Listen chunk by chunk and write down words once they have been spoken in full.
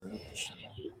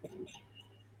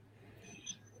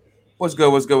What's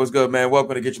good? What's good? What's good, man?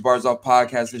 Welcome to Get Your Bars Off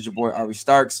podcast. It's your boy Ari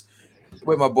Starks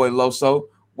with my boy Loso.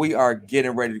 We are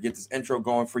getting ready to get this intro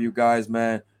going for you guys,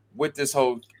 man. With this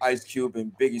whole Ice Cube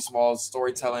and Biggie Smalls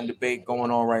storytelling debate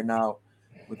going on right now,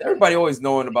 with everybody always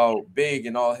knowing about Big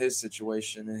and all his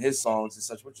situation and his songs and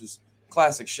such, which is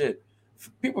classic shit.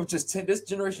 People this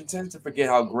generation tends to forget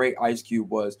how great Ice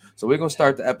Cube was. So we're gonna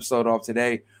start the episode off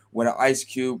today with an Ice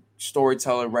Cube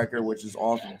storytelling record, which is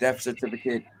off Death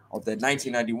Certificate of the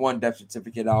 1991 Death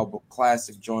Certificate album,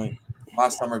 classic joint, My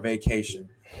Summer Vacation.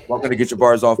 Welcome to Get Your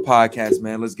Bars Off podcast,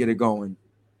 man. Let's get it going.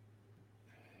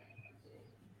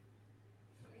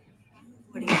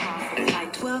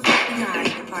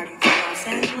 12:59, departing from Los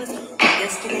Angeles,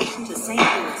 destination to St.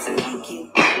 Louis. Thank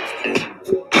you.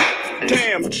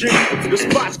 Damn, G, the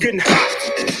spot's getting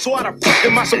hot. So how the fuck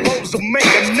am I supposed to make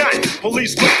a nut?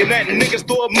 Police looking at niggas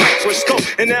through a microscope.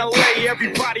 In LA,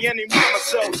 everybody and their mama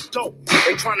sells dope.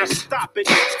 They trying to stop it.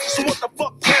 So what the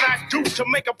fuck can I do to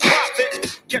make a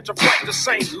profit? Catch a flight to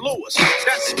St. Louis.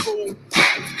 That's cool,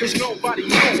 cause nobody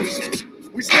knows.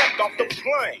 We stepped off the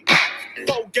plane.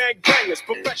 4 gangbangers,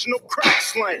 professional crack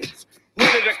slangers.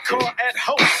 Rented a car at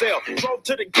wholesale, drove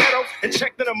to the ghetto and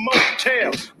checked in a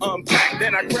motel. Unpacked,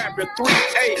 then I grabbed a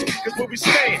 3A, cause where we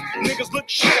staying, niggas look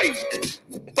shady.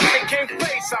 But they can't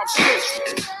face out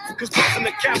Central, cause busting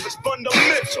the cap is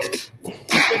fundamental.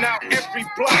 Keeping out every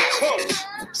block close,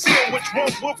 seeing which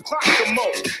one will clock the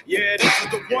most. Yeah, this is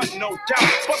the one, no doubt.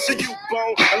 Bustin' you,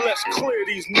 Bone, and let's clear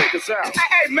these niggas out.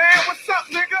 Hey, man, what's up,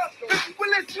 nigga?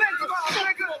 Let's nigga.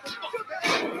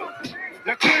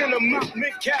 Now clearing them out,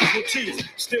 mid-casualties.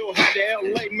 Still had the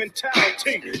LA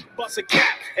mentality. Bust a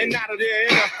cap and out of there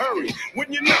in a hurry.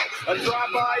 When you know, a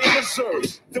drive-by in Missouri.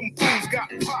 Them fools got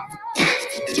popped.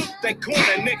 Took that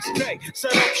corner next day,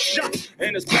 set up shop.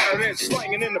 And it's better than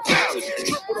slanging in the valley.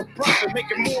 Triple the profit,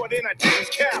 making more than I did in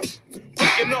Cali.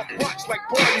 Picking up rocks like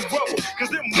party rubble. Cause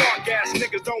them mark-ass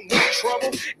niggas don't want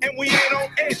trouble. And we ain't on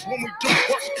edge when we do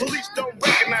work. Police don't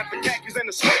recognize the khakis and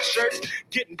the sweatshirts.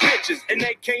 Getting bitches and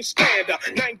they can't stand up.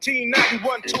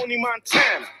 1991 Tony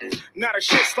Montana. Now the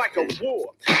shit's like a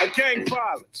war, a gang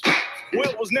violence. Well,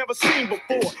 it was never seen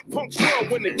before. Punks run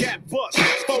when the gap bust.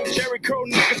 4 Jerry Curl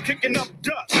niggas kicking up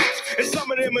dust. And some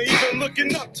of them are even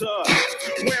looking up to us.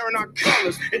 Wearing our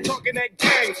colors and talking that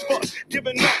gang fuck.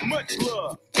 Giving up much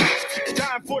love.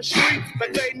 Dying for a street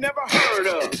that they never heard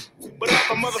of. But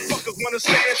other motherfuckers wanna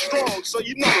stand strong. So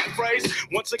you know the phrase.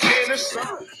 Once again, it's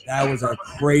That was a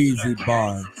crazy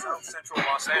bar. South Central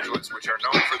Los Angeles, which are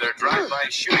known for their drive-by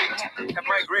shootings, have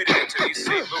migrated into East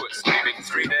St. Louis, leaving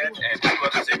 3 dead and 2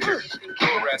 others injured. No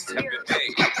arrests have been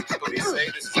made. Police say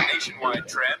this is a nationwide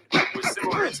trend, with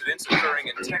similar incidents occurring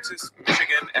in Texas,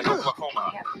 Michigan, and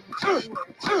Oklahoma.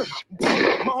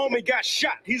 My homie got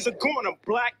shot. He's a corner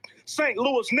black. St.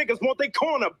 Louis niggas want their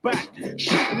corner back.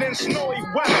 Shooting in snowy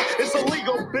weather. It's a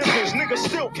legal business. Niggas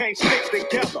still can't stick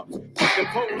together. Fucking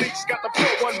police got the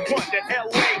 411 that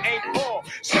LA ain't all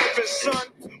surface, son.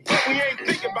 But we ain't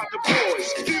thinking about the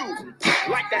boys. Few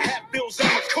like the Hatfields and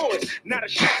McCoys. Now the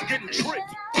shit's getting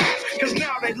tricky. Cause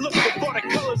now they look for the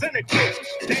colors and the difference.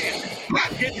 Damn,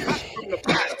 I'm getting hot from the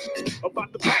battle.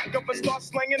 About to back up and start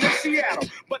slinging in Seattle.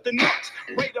 But the nuts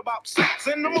rate about 6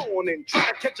 in the morning.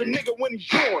 Try to catch a nigga when he's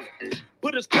yawning.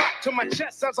 Put his clock to my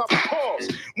chest as I pause.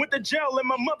 Went to jail in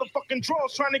my motherfucking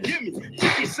drawers trying to give me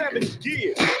 57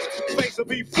 years. Face will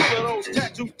be full of those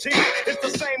tattoo tears. It's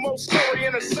the same old story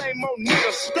and the same old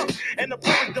nigga stuck. And the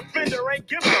public defender ain't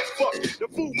giving a fuck. The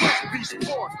fool must be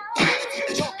sporting.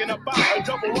 Talking about a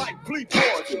double life plea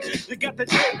bargain. You got to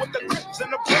deal with the Crips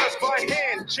and the Bloods by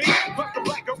hand, G. Plus the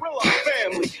Black Gorilla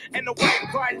family. And the white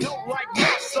pride don't like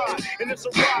my side. And it's a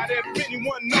ride if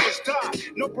anyone knows die.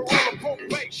 No parole or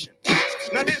probation.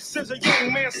 Now this is a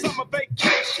young man's summer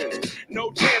vacation.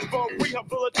 No chance for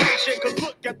rehabilitation. Cause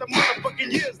look at the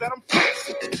motherfucking years that I'm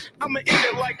facing. I'ma end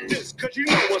it like this. Cause you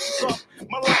know what's up.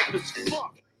 My life is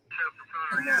fucked.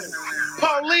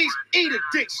 Police, eat a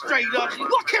dick straight up.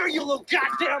 Look here, you little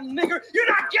goddamn nigger. You're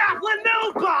not gobbling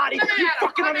nobody. You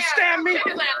fucking understand me?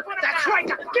 That's right.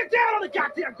 Now, get down on the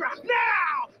goddamn ground.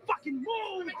 Now! Fucking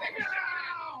move!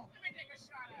 Now!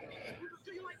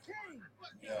 Do you like Kane?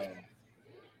 Yo,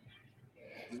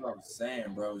 this is what I'm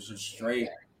saying, bro. It's just straight,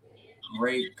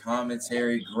 great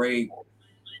commentary, great,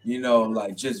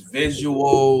 like just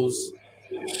visuals,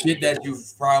 shit that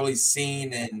you've probably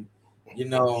seen in,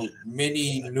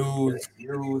 many news,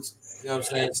 what I'm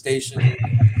saying, stations,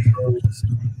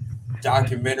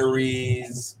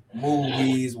 documentaries,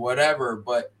 movies, whatever.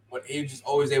 But when he was just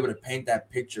always able to paint that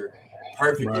picture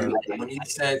perfectly. Right. Like, when he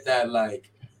said that,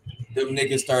 like, them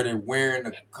niggas started wearing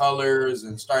the colors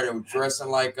and started dressing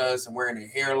like us and wearing their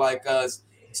hair like us,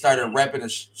 started repping a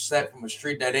set from a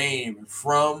street that ain't even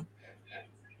from.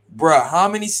 Bruh, how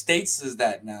many states is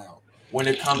that now? When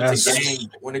it comes to That's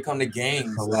a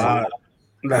gangs, like lot.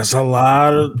 That's a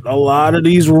lot of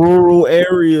these rural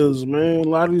areas, man. A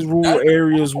lot of these not rural even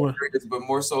areas local where areas, but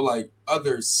more so like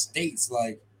other states.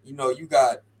 Like, you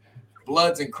got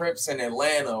Bloods and Crips in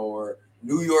Atlanta or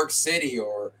New York City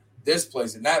or this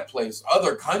place and that place,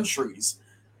 other countries.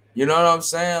 You know what I'm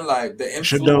saying? Like the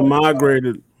shit done influence.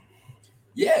 migrated.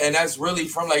 Yeah, and that's really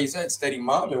from, like you said, steady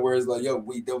mobbing, where it's like, yo,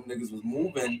 we them niggas was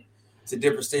moving to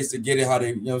different states to get it how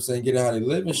they, get it how they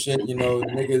live and shit.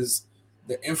 Niggas,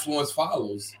 the influence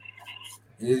follows.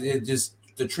 It just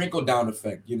the trickle down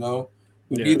effect, But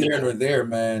Yeah. neither here nor there,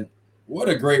 man. What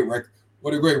a great record!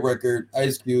 What a great record!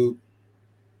 Ice Cube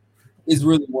is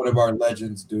really one of our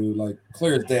legends, dude. Like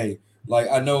clear as day. Like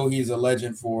I know he's a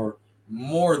legend for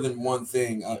more than one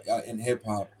thing in hip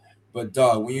hop, but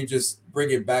dog, when you just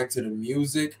bring it back to the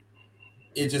music,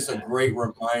 it's just a great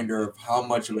reminder of how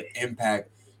much of an impact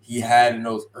he had in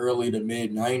those early to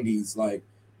mid '90s. Like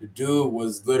the dude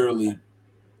was literally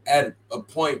at a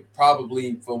point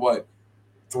probably for what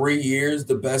 3 years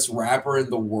the best rapper in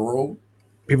the world.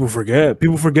 People forget.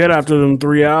 People forget after them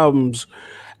 3 albums.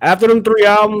 After them 3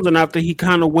 albums, and after he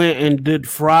kind of went and did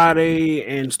Friday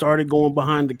and started going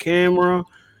behind the camera,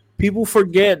 people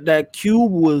forget that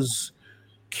Cube was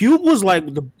like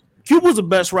the Cube was the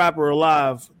best rapper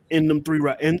alive in them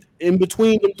in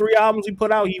between them 3 albums he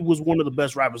put out. He was one of the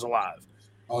best rappers alive,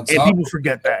 On and top people of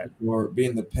forget that. for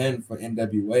being the pen for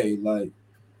NWA, like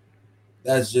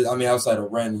that's just, I mean, outside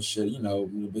of Ren and shit,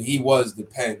 but he was the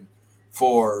pen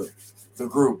for the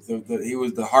group. He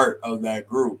was the heart of that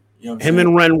group. You know what I'm Him saying?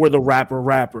 and Ren were the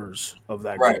rappers of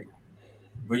that Right. group.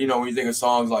 But when you think of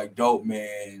songs like Dope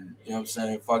Man, you know what I'm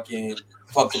saying? Fucking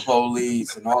Fuck the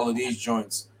Police and all of these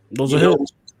joints, Those you are know,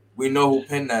 hits. we know who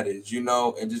pen that is,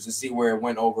 and just to see where it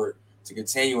went over to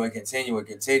continue and continue and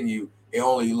continue, it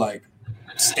only like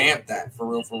stamped that for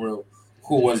real,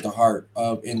 who was the heart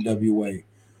of NWA.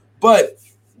 But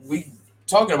we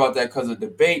talking about that because a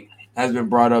debate has been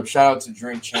brought up. Shout out to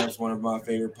Drink Champs, one of my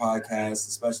favorite podcasts,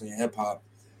 especially in hip hop.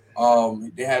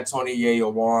 They had Tony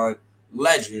Yayo on,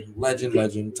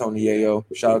 legend, Tony Yayo.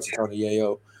 Shout out to Tony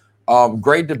Yayo.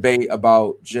 Great debate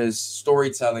about just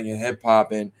storytelling in hip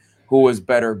hop and who was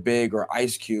better, Big or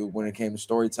Ice Cube when it came to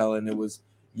storytelling. It was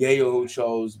Yayo who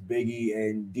chose Biggie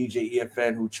and DJ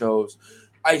EFN who chose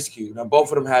Ice Cube. Now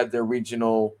both of them had their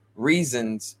regional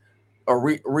reasons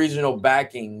or regional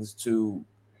backings to,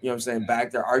 what I'm saying,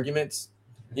 back their arguments.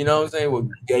 You know what I'm saying? With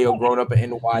Yayo growing up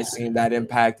in NY, seeing that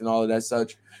impact and all of that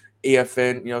such.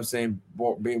 EFN, you know what I'm saying,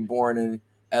 being born in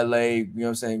LA, you know what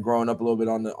I'm saying, growing up a little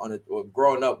bit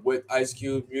growing up with Ice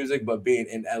Cube music, but being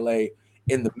in LA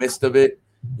in the midst of it.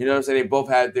 You know what I'm saying? They both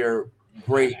had their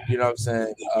great, you know what I'm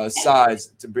saying,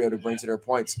 sides to be able to bring to their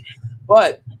points.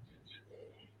 But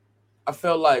I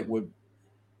felt like with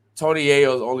Tony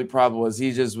Yayo's only problem was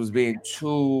he just was being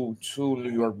too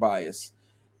New York biased.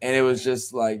 And it was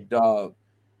just like, dog,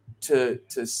 to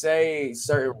say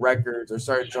certain records or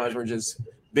certain joints were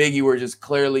just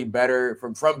clearly better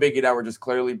from Biggie that were just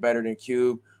clearly better than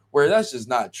Cube, where that's just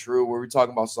not true. Where we're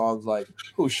talking about songs like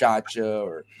Who Shot Ya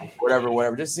or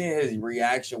whatever. Just seeing his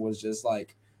reaction was just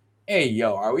like, hey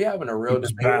yo, are we having a He real was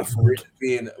debate or baffled. we're just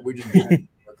being a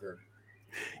worker?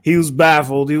 He was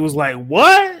baffled. He was like,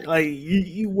 "What?" Like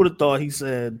you would have thought he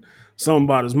said something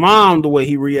about his mom the way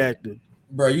he reacted.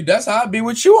 Bro, that's how I be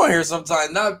with you on here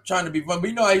sometimes. Not trying to be fun, but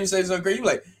you know how you say something great. You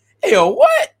like, hey yo,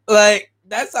 what? Like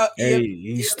that's how Hey,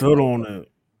 he stood on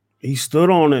it. He stood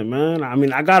on it, man. I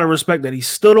mean, I gotta respect that he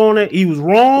stood on it. He was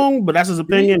wrong, but that's his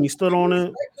opinion. He stood on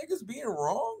it. niggas being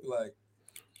wrong. Like,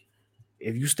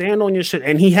 If you stand on your shit,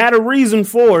 and he had a reason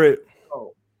for it.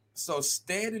 oh, so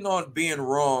standing on being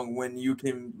wrong when you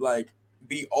can like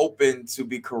be open to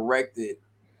be corrected,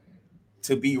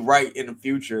 to be right in the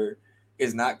future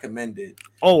is not commended.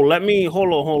 Oh,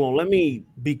 hold on. Let me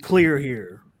be clear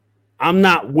here. I'm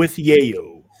not with Yayo.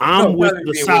 No, I'm with not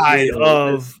the being with side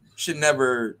Yayo. of Should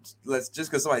never let's just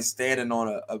because somebody's standing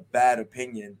on a bad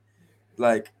opinion,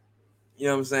 like you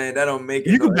know what I'm saying, that don't make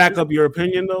it you no. can back up your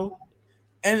opinion though.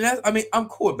 And that's, I mean, I'm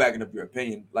cool with backing up your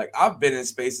opinion. Like I've been in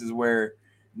spaces where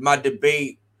my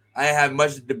debate, I didn't have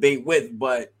much to debate with,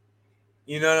 but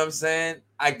you know what I'm saying?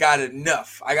 I got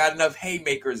enough. I got enough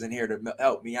haymakers in here to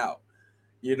help me out.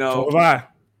 You So know? have I.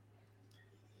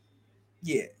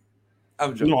 Yeah,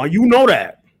 I'm No, joking. you know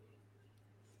that.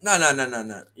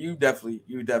 No. You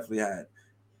definitely had.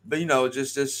 But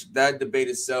just that debate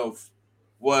itself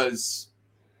was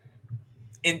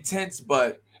intense,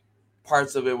 but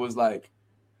parts of it was like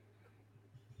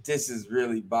this is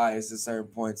really biased at certain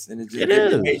points, and It it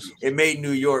is. it made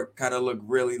New York kind of look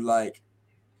really like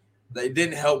they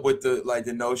didn't help with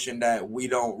the notion that we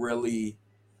don't really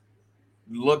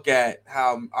look at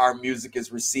how our music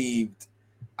is received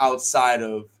outside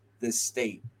of this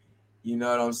state. You know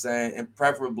what I'm saying? And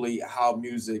preferably how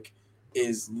music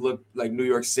is looked like New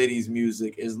York City's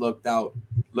music is looked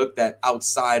at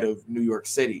outside of New York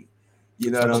City. You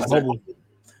It's know what like a I'm saying? bubble.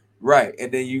 Right.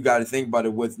 And then you got to think about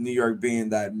it with New York being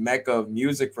that mecca of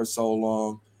music for so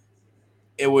long,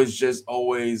 it was just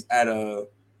always at a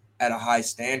high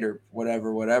standard,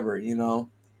 whatever, you know.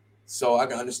 So I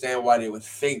can understand why they would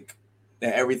think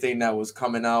that everything that was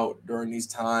coming out during these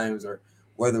times, or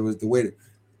whether it was the way that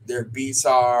their beats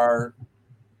are,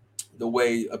 the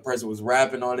way a person was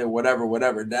rapping on it,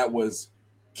 whatever, that was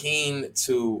keen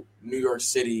to New York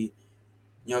City,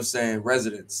 you know what I'm saying,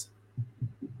 residents.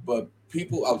 But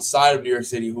people outside of New York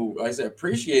City who, like I said,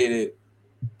 appreciated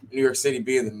New York City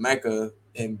being the mecca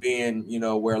and being, you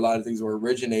know, where a lot of things were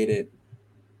originated,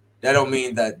 that don't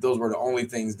mean that those were the only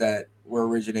things that were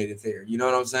originated there. You know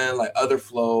what I'm saying? Like other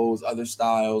flows, other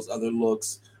styles, other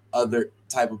looks, other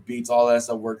type of beats, all that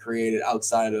stuff were created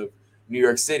outside of New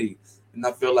York City. And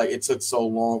I feel like it took so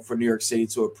long for New York City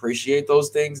to appreciate those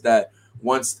things that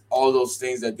once all those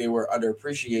things that they were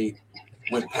underappreciate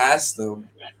went past them,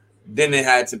 then it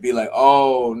had to be like,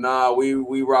 oh nah, we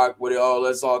rock with it. Oh,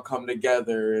 let's all come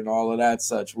together and all of that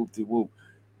such. Whoop de whoop.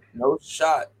 No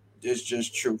shot. It's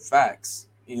just true facts.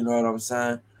 You know what I'm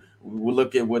saying? We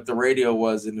look at what the radio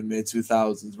was in the mid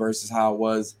 2000s versus how it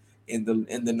was in the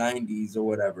 90s or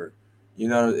whatever. You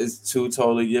know, it's two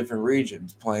totally different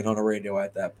regions playing on the radio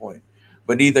at that point.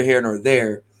 But neither here nor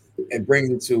there. It brings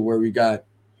it to where we got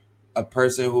a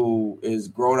person who is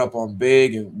growing up on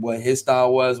Big and what his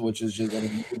style was, which is just an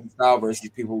amazing style, versus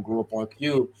people who grew up on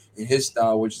Cube and his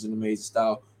style, which is an amazing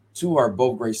style. Two are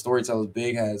both great storytellers.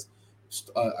 Big has,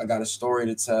 I got a story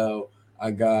to tell.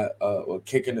 I got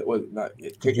kicking it, what not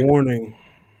kicking it. Warning.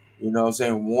 You know what I'm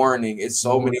saying? Warning. It's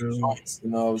so many Warning. joints. You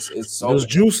know, it's so Does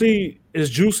many. Juicy is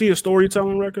Juicy a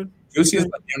storytelling record? You Juicy is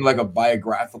think? like a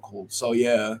biographical. So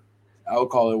yeah, I would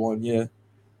call it one. Yeah.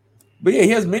 But yeah,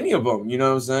 he has many of them. You know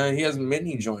what I'm saying? He has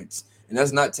many joints, and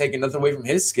that's not taking nothing away from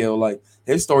his skill. Like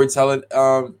his storytelling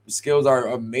skills are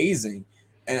amazing,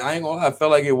 and I ain't gonna lie, I felt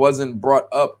like it wasn't brought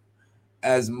up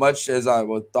as much as I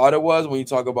would thought it was when you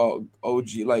talk about OG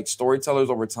like storytellers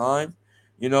over time.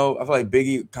 You know, I feel like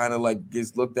Biggie kind of like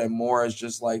gets looked at more as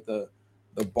just like the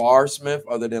bar smith,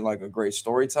 other than like a great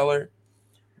storyteller.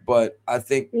 But I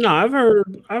think No, I've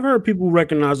heard people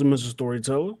recognize him as a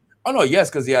storyteller. oh no,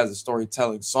 yes, because he has the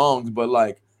storytelling songs, but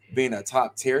like being a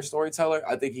top tier storyteller,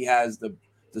 I think he has the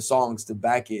songs to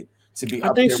back it to be I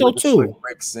up think there so with the Slick too.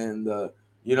 Ricks and the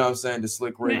you know what I'm saying, the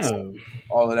Slick Ricks, Yeah.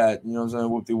 all of that. You know what I'm saying,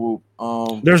 whoop de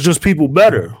whoop. There's just people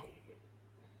better.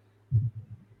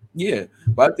 Yeah,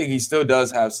 but I think he still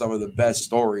does have some of the best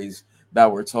stories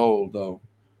that were told though.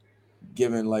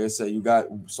 Given like I said, you got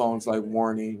songs like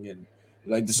Warning and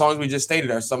like the songs we just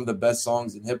stated are some of the best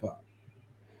songs in hip hop.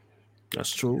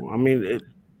 That's true. I mean,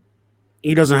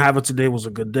 he doesn't have it. Today was a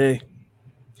good day.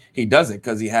 He doesn't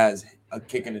because he has a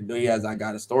kick in the door. He has I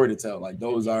got a story to tell. Like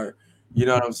those are, you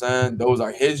know what I'm saying? Those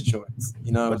are his joints.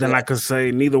 You know what I'm But then saying? I could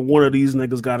say neither one of these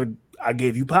niggas got a I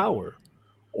gave you power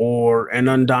or an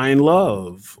undying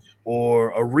love or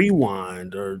a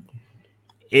rewind or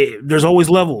there's always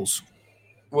levels.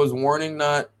 Was Warning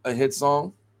not a hit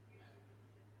song?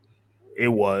 It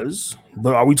was.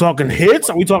 But are we talking hits?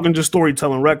 Are we talking just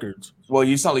storytelling records? Well,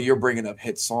 you sound like you're bringing up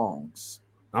hit songs.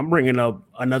 I'm bringing up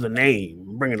another name.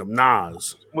 I'm bringing up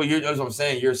Nas. Well, that's what I'm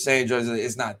saying. You're saying just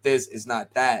it's not this, it's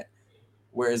not that.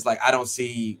 Whereas like I don't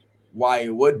see why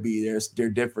it would be. They're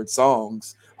different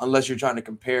songs unless you're trying to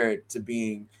compare it to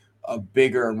being a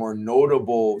bigger and more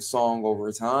notable song over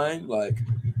time. Like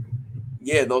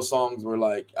yeah, those songs were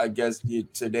like I guess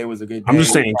today was a good I'm day.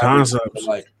 just saying Probably concepts,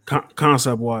 like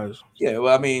concept wise. yeah,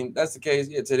 well, I mean that's the case.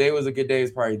 Yeah, today was a good day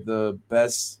is probably the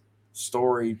best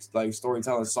storytelling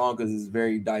song because it's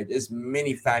it's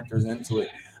many factors into it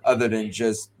other than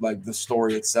just like the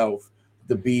story itself,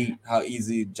 the beat, how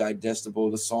easy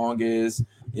digestible the song is.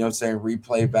 You know what I'm saying?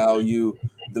 Replay value,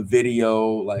 the video,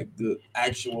 like the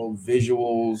actual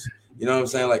visuals. You know what I'm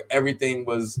saying? Like everything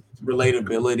was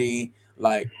relatability.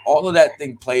 Like all of that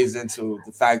thing plays into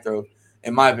the factor of,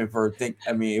 in my opinion,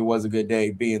 I mean, it was a good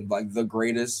day being like the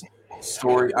greatest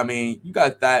story. I mean, you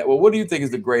got that. Well, what do you think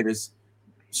is the greatest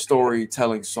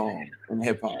storytelling song in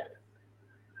hip hop?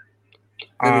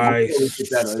 And then I before we get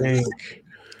that, think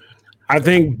I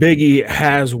think Biggie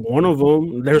has one of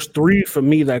them. There's three for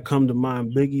me that come to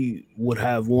mind. Biggie would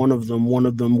have one of them. One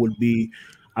of them would be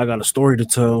I got a story to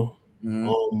tell.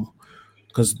 Mhm.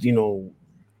 Because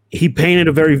he painted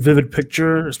a very vivid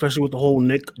picture, especially with the whole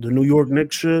the New York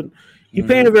Knicks shit. He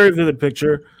painted a Mhm. very vivid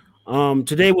picture.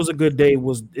 Today was a good day.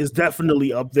 Is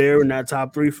definitely up there in that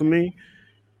top three for me.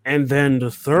 And then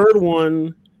the third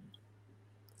one,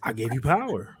 I gave you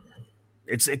power.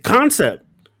 It's a concept.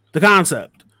 The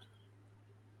concept.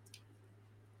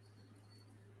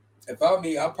 If I'm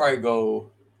me, I'll probably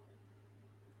go.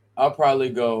 I'll probably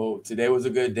go. Today was a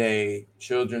good day.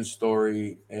 Children's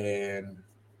story and.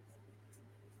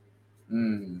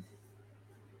 Mm,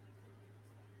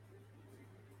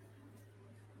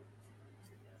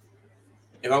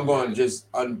 if I'm going just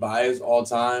unbiased all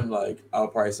time, like I'll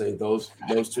probably say those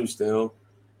two still,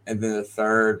 and then the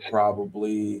third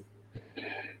probably.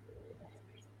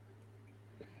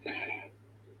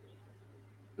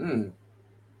 Mm,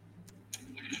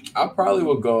 I probably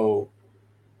will go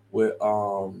with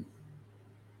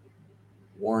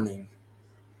warning.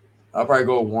 I'll probably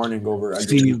go warning over. I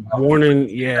gave you See, warning.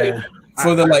 Yeah.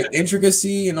 for the like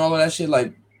intricacy and all of that shit.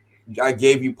 Like I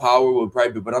gave you power would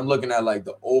probably be, but I'm looking at like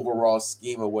the overall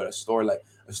scheme of what a story like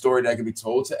a story that can be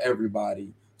told to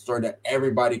everybody, story that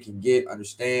everybody can get,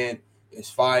 understand, is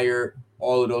fire.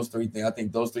 All of those three things. I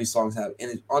think those three songs have,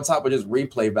 and on top of just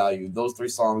replay value, those three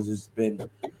songs has been.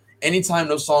 Anytime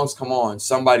those songs come on,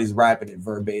 somebody's rapping it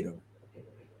verbatim,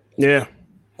 Yeah.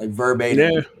 like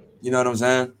verbatim. Yeah. You know what I'm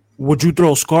saying? Would you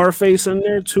throw Scarface in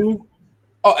there too?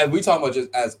 Oh, and we talking about just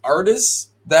as artists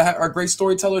that are great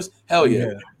storytellers. Hell yeah.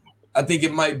 Yeah. I think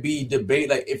it might be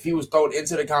debate. Like if he was thrown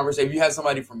into the conversation, if you had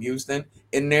somebody from Houston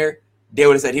in there, they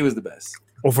would have said he was the best.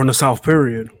 Or from the South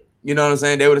period. You know what I'm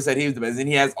saying? They would have said he was the best, and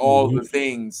he has all Mhm. the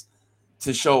things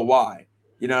to show why.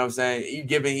 You know what I'm saying? You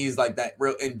given he's like that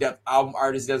real in depth album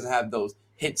artist, he doesn't have those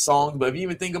hit songs. But if you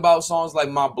even think about songs like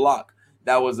My Block,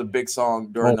 that was a big song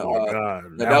during Oh the. my god,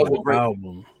 That that was a whole great.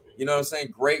 album. You know what I'm saying?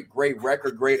 Great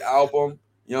record, great album.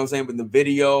 You know what I'm saying? But the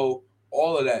video,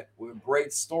 all of that,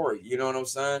 great story. You know what I'm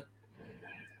saying?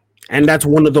 And that's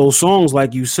one of those songs,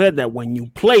 like you said, that when you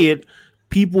play it,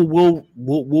 people will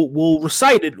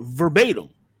recite it verbatim.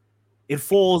 It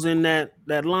falls in that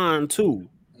line too.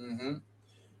 Mm-hmm.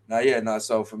 Now, yeah, no.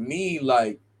 So for me,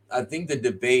 like, I think the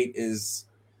debate is,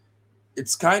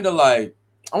 it's kind of like,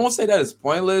 I won't say that it's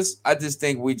pointless. I just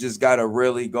think we just gotta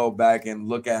really go back and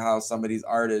look at how some of these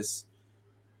artists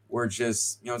were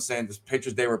just, you know what I'm saying, just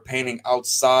pictures they were painting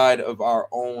outside of our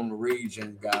own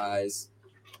region, guys.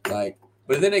 Like,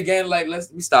 but then again, like,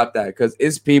 let me stop that because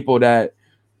it's people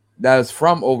that's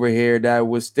from over here that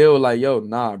was still like, yo,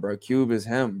 nah, bro, Cube is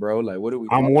him, bro. Like, what are we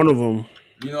I'm talking? one of them.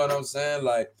 You know what I'm saying?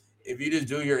 Like, if you just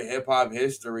do your hip hop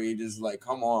history, just like,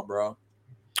 come on, bro.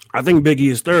 I think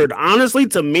Biggie is third. Honestly,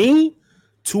 to me,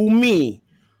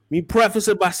 preface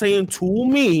it by saying to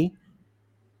me,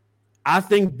 I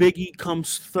think Biggie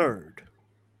comes third.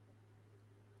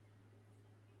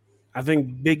 I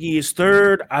think Biggie is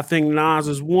third. I think Nas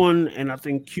is one, and I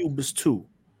think Cube is two.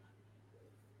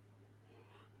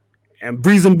 And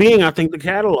reason being, I think the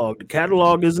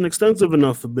catalog isn't extensive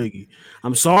enough for Biggie.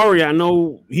 I'm sorry, I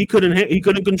know he couldn't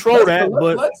control that,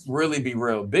 but Let's really be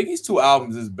real. Biggie's two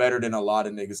albums is better than a lot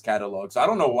of niggas' catalogs. So I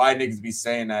don't know why niggas be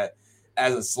saying that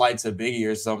as a slight to Biggie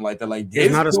or something like that. Like it's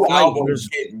his not a two slight. albums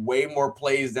get way more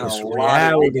plays than a It's lot of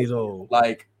reality niggas. though.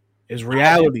 Like It's albums that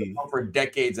reality. come for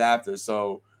decades after.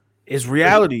 So It's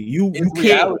reality. You it's can't.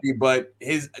 reality, but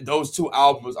those two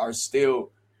albums are still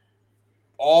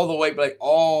all the way, like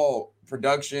all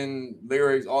production,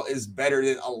 lyrics, all is better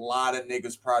than a lot of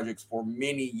niggas' projects for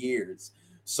many years.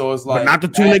 So it's But like not the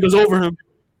two that. niggas over him,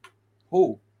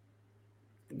 Who?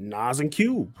 Nas and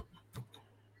Cube.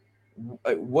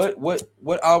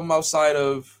 What album outside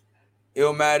of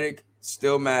Illmatic,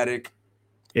 Stillmatic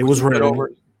It would was you put written.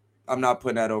 over? I'm not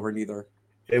putting that over neither.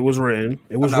 It was written.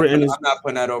 It I'm was not written putting as I'm not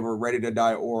putting that over Ready to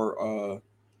Die or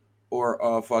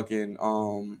fucking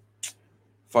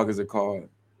fuck is it called?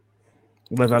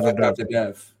 Live After Life Death. After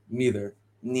Death. Neither.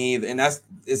 And that's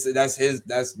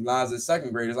Nas'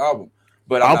 second greatest album.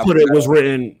 But I'm I'll not put putting it that was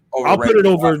written. over I'll Ready put it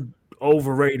to Die.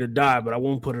 over Ready to Die, but I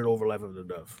won't put it over Life After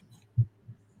Death.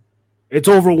 It's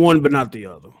over one, but not the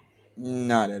other.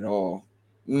 Not at all.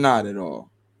 Not at all.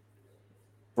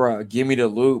 Bruh, give me the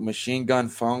loot, Machine Gun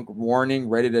Funk, Warning,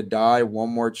 Ready to Die, One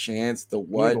More Chance, The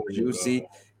What, Oh my Juicy, God.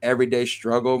 Everyday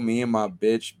Struggle, Me and My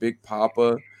Bitch, Big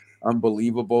Papa,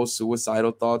 Unbelievable,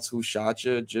 Suicidal Thoughts, Who Shot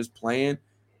Ya, Just Playing.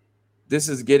 This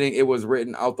is getting it was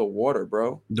written out the water,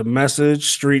 bro. The Message,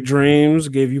 Street Dreams,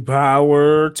 Gave You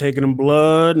Power, Taking in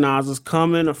Blood, Nas is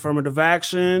Coming, Affirmative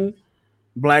Action,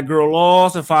 Black Girl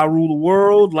Lost, If I Rule the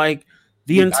World. Like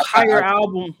the I entire put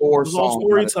album four was all songs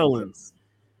out of storytelling. this.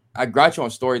 I got you on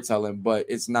storytelling, but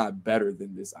it's not better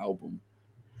than this album.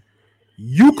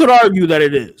 You could argue that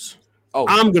it is. Oh,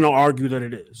 I'm gonna argue that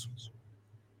it is.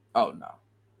 oh no,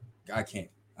 I can't.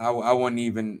 I wouldn't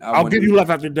even. I'll give you Left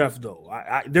After Death though.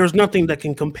 There's nothing that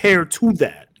can compare to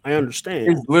that. I understand.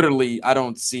 It's literally. I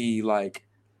don't see like.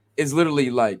 It's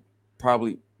literally like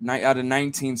probably out of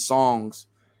 19 songs,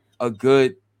 a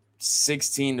good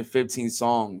 16 to 15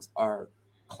 songs are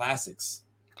classics.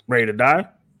 Ready to Die?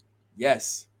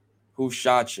 Yes. Who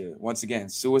Shot You? Once again,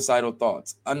 Suicidal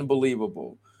Thoughts.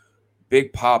 Unbelievable.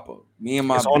 Big Papa. Me and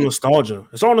my It's all nostalgia.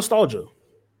 It's all nostalgia.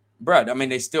 Bruh, I mean,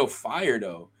 they still fire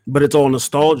though. But it's all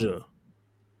nostalgia.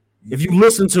 If you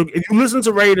listen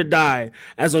to Ready to Die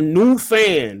as a new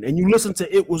fan and you listen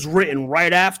to It Was Written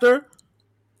right after,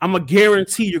 I'm a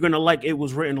guarantee you're gonna like It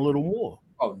Was Written a little more.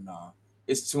 Oh nah.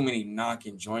 It's too many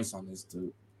knocking joints on this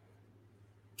dude.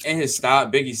 And his style,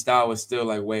 Biggie's style was still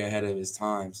like way ahead of his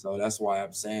time. So that's why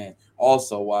I'm saying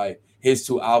also why his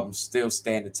two albums still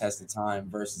stand the test of time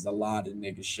versus a lot of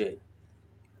nigga shit.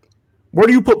 Where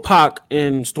do you put Pac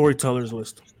in Storyteller's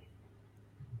list?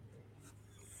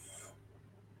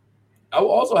 I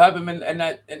will also have him in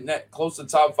that close to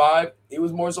top 5. He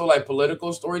was more so like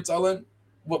political storytelling,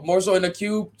 but more so in the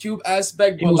Cube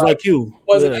aspect. He but was like Cube.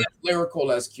 wasn't Yeah. as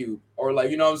lyrical as Cube, or like,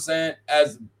 you know what I'm saying,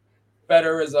 as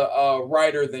better as a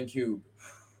writer than Cube.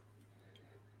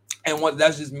 And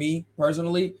that's just me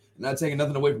personally, not taking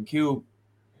nothing away from Cube.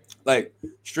 Like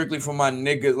strictly for my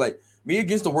niggas, like Me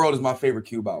Against the World is my favorite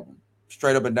Cube album,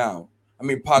 straight up and down. I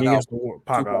mean, Pac album.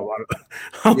 Pac album.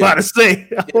 I'm about to say.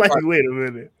 Like, Pac. wait a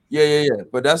minute. Yeah.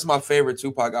 But that's my favorite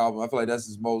Tupac album. I feel like that's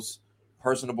his most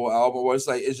personable album. Where it's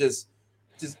like it's just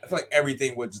I feel like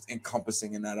everything was just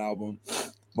encompassing in that album.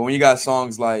 But when you got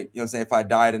songs like, you know what I'm saying, If I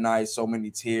Die Tonight, So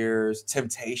Many Tears,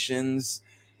 Temptations,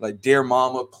 like Dear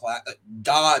Mama,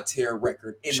 God tier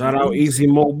record. Shout out Easy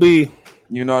Mo B.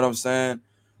 You know what I'm saying?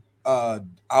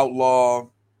 Outlaw,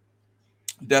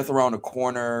 Death Around the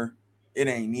Corner, It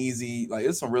Ain't Easy. Like,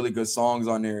 there's some really good songs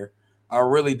on there. I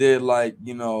really did like,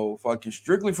 fucking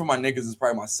Strictly for My Niggas is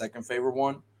probably my second favorite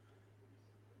one.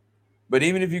 But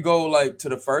even if you go like to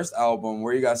the first album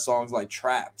where you got songs like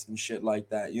Trapped and shit like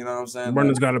that, you know what I'm saying?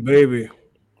 Brendan's Got a Baby.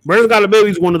 Brendan's Got a Baby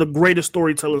is one of the greatest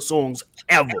storytelling songs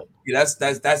ever. Yeah,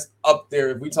 that's up there.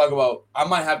 If we talk about, I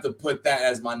might have to put that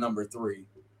as my number 3.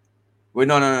 Wait,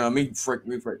 no. Me frick.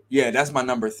 Yeah, that's my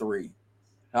number 3.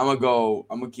 I'm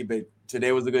gonna keep it.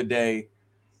 Today Was a Good Day,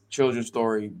 Children's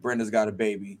Story, Brenda's Got a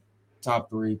Baby. Top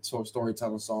 3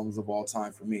 storytelling songs of all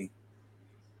time for me.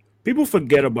 People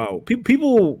forget about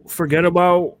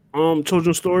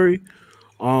Children's Story.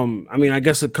 I mean, I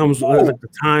guess it comes with like the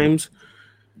times.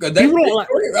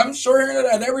 I'm sure hearing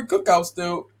that at every cookout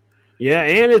still. Yeah,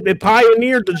 and it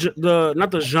pioneered the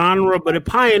not the genre, but it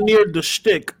pioneered the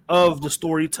shtick of the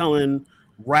storytelling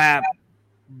rap.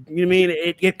 You know what I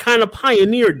mean? It kind of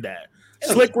pioneered that.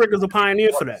 Slick Rick is a pioneer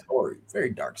for that. Story,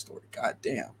 very dark story. God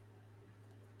damn. I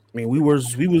mean, we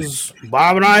was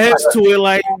bobbing our heads to it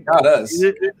like got us.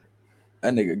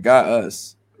 That nigga got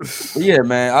us. But yeah,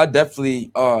 man, I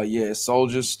definitely.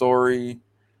 Soldier's Story.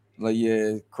 Like,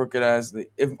 yeah, Crooked Ass.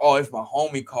 If my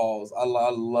homie calls, I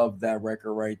love that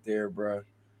record right there, bro.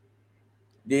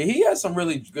 Yeah, he has some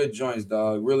really good joints,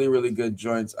 dog. Really, really good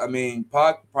joints. I mean,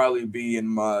 Pac probably be in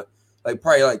my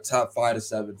probably top 5 to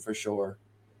 7 for sure.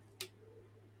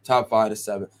 Top 5 to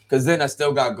 7. Because then I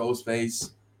still got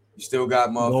Ghostface. You still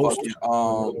got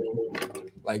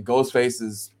motherfucking like Ghostface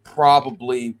is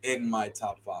probably in my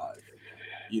top 5.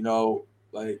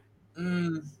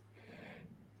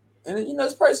 And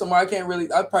it's probably somewhere I can't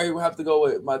really. I probably would have to go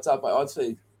with my top 5. I'd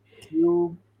say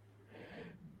Cube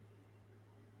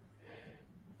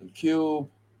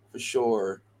for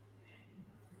sure.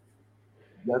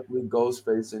 Definitely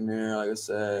Ghostface in there. Like I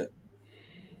said,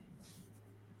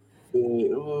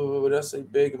 Big. What did I say?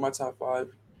 Big in my top 5. I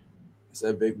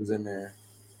said Big was in there.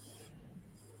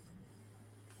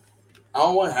 I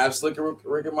don't want to have Slick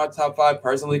Rick in my top 5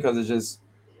 personally because it's just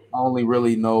I only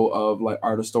really know of like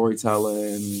art of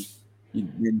storytelling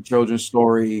and children's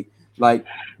story, like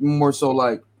more so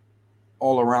like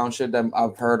all around shit that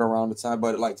I've heard around the time,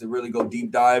 but like to really go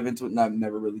deep dive into it, I've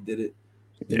never really did it,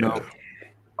 you know.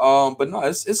 But no,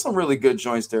 it's some really good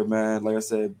joints there, man. Like I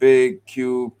said, Big,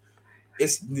 Cube.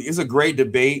 It's a great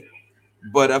debate,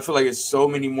 but I feel like it's so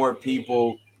many more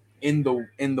people in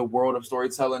the world of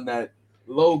storytelling that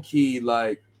low key,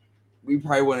 like, we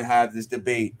probably wouldn't have this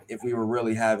debate if we were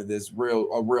really having this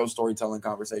real storytelling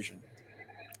conversation.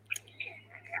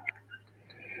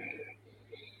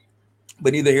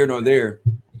 But neither here nor there.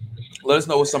 Let us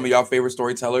know what some of y'all favorite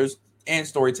storytellers and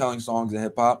storytelling songs in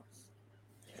hip hop.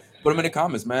 Put them in the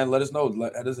comments, man. Let us know.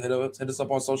 Hit us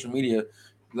up on social media.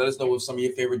 Let us know what some of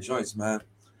your favorite joints, man.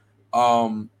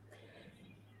 Um,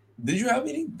 did you have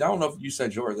any? I don't know if you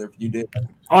said yours. If you did,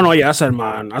 Oh no, yeah, I said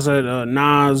mine. I said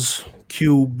Nas,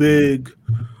 Q, Big,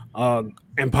 uh,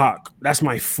 and Pac. That's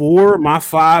my four. My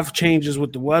five changes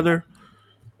with the weather.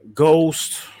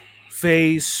 Ghost,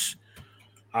 Face.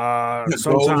 Ghost,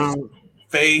 Sometimes.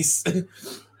 Face.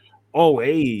 Oh,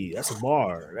 hey, that's a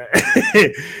bar.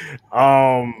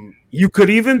 You could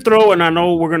even throw, and I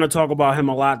know we're gonna talk about him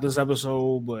a lot this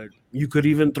episode, but you could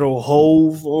even throw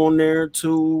Hove on there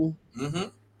too. Mm-hmm.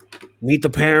 Meet the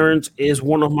Parents is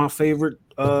one of my favorite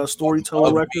storyteller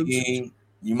Love records. Me.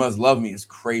 You Must Love Me is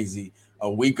crazy.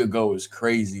 A week ago is A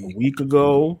crazy. week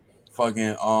ago,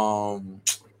 Fucking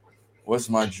what's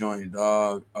my joint,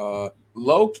 dog?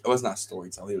 Low. Oh, it's not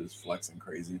storytelling. It was flexing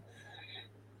crazy.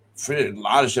 Did a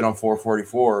lot of shit on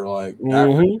 444. Like that.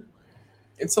 hmm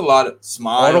It's a lot of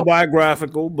Smile.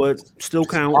 autobiographical, but still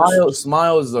counts.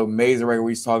 Smile is an amazing record.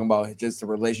 He's talking about just the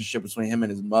relationship between him and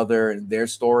his mother and their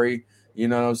story. You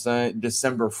know what I'm saying?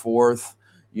 December 4th.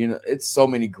 You know, it's so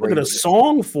many Look at great. a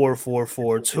song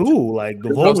 444 too, like the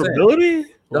That's what I'm saying. vulnerability,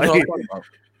 That's what like I'm talking about.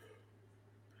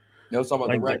 Let's talk about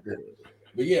the like record.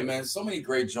 But yeah, man, so many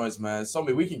great joints, man. So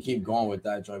many. We can keep going with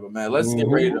that joint, but man, let's get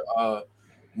ready mhm. to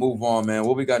move on, man.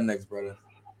 What we got next, brother?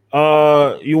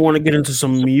 You want to get into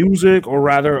some music or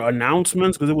rather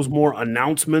announcements because it was more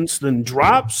announcements than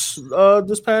drops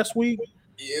this past week.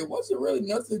 Yeah, it wasn't really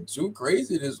nothing too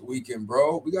crazy this weekend,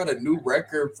 bro. We got a new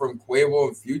record from Quavo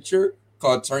and Future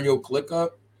called "Turn Your Click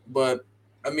Up," but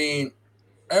I mean,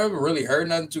 I haven't really heard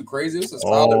nothing too crazy. It's a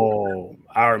solid. Oh,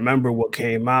 I remember what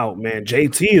came out, man.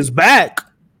 JT is back.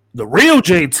 The real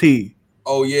JT.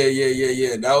 Oh yeah.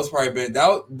 That was probably been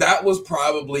that was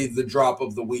probably the drop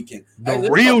of the weekend. The Hey,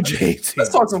 real let's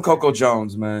JT. talk some Coco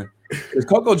Jones, man. Because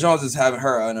Coco Jones is having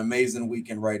her an amazing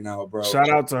weekend right now, bro. Shout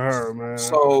out to her, man.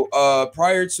 So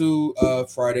prior to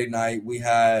Friday night, we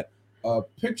had a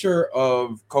picture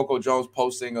of Coco Jones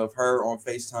posting of her on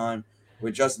FaceTime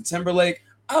with Justin Timberlake.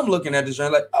 I'm looking at this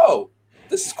joint like, oh,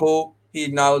 this is cool. He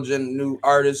acknowledging new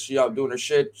artists. She out doing her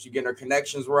shit. She getting her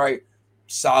connections right.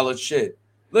 Solid shit.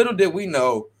 Little did we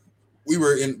know we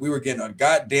were getting a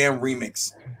goddamn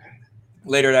remix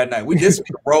later that night. We did some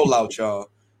rollout, y'all.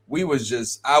 We was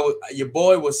just your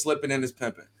boy was slipping in his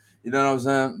pimping. You know what I'm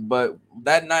saying? But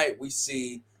that night we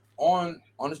see on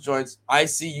his joints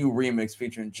ICU remix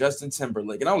featuring Justin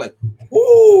Timberlake. And I'm like,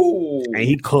 ooh, And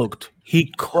he cooked.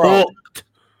 He bro. cooked.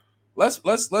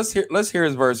 Let's hear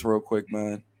his verse real quick,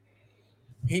 man.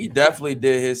 He definitely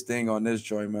did his thing on this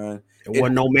joint, man. It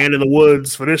wasn't no man in the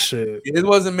woods for this shit. It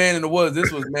wasn't Man in the Woods.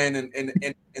 This was Man in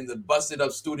the busted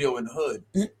up studio in the hood.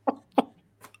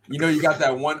 You know, you got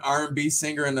that one R&B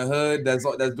singer in the hood that's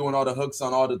doing all the hooks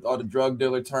on all the drug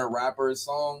dealer turned rappers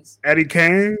songs. Eddie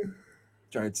Kane.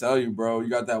 Trying to tell you, bro, you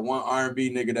got that one R&B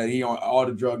nigga that he on all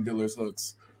the drug dealers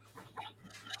hooks.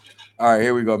 All right,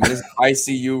 here we go, man. This is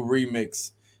ICU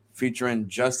remix featuring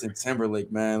Justin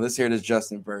Timberlake, man. Let's hear this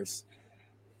Justin verse.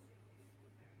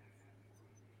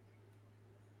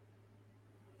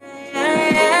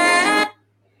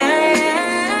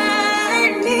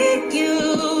 I need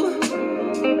you.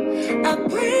 I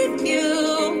breathe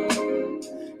you.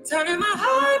 Turning my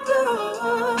heart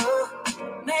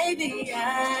blue. Maybe I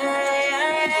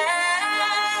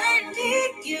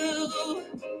need you.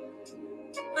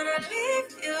 When I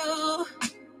leave you,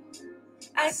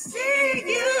 I see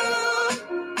you.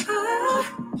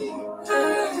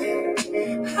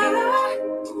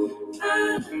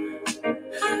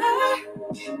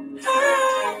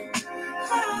 Ah,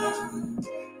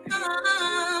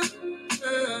 ah,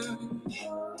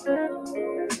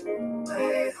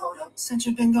 Wait, hold up. Since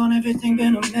you've been gone, everything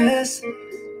been a mess.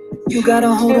 You got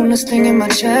a hold on this thing in my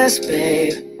chest,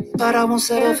 babe. But I won't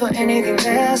settle for anything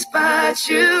less. But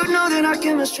you know that our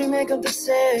chemistry make up the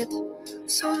set.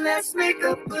 So let's make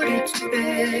up, put it to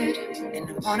bed. In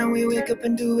the morning we wake up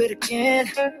and do it again.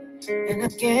 And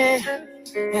again,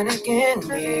 and again.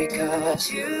 Because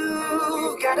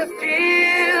you got a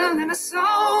feel and a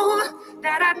soul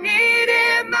that I need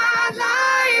in my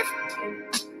life.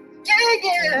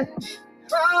 Yeah.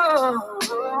 Oh,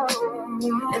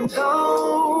 and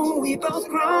though we both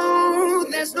grow,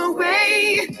 there's no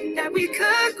way that we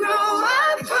could grow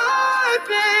apart,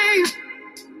 babe.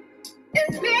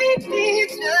 And maybe,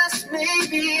 just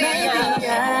maybe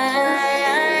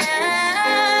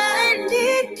I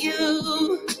need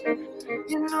you.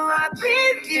 You know I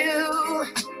breathe you,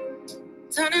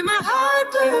 turning my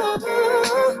heart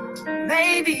blue.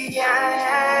 Maybe I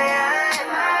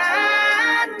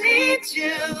need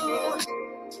you.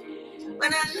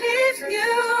 When I leave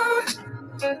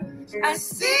you, I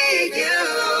see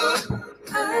you.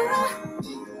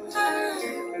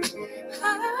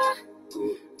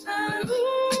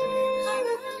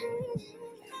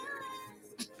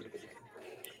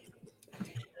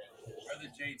 Brother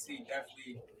JT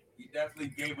definitely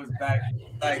gave us back.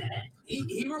 Like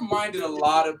he reminded a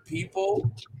lot of people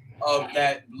of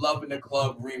that Love in the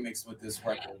Club remix with this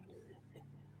record.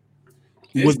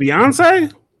 This With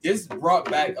Beyonce? this brought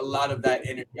back a lot of that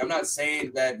energy. I'm not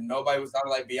saying that nobody was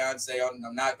sounding like Beyonce.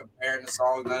 I'm not comparing the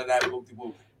songs, none of that.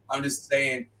 I'm just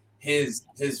saying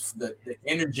the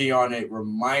energy on it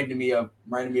reminded me of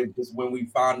just when we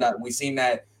found out we seen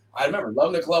that. I remember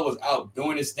Love in the Club was out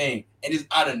doing his thing, and just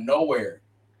out of nowhere,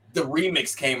 the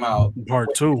remix came out Part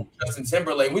with two. Justin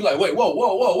Timberlake. We like, wait, whoa,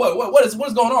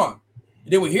 what's going on?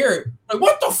 And then we hear it, like,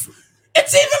 what the?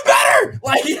 It's even better.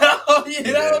 Like, you know.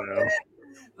 Yeah.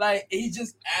 Like he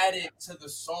just added to the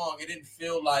song. It didn't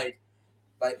feel like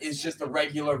it's just a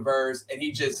regular verse and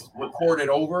he just recorded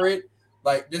over it.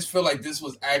 Like this feel like this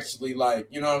was actually like,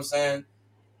 you know what I'm saying?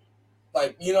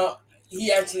 Like,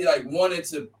 he actually like wanted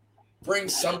to bring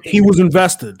something. He was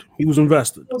invested. He was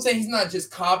invested. I'm saying he's not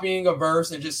just copying a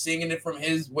verse and just singing it from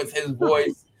with his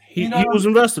voice. He was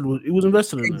invested. He was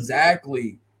invested in it.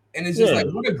 Exactly. And it's just like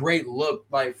what a great look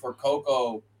like for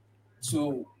Coco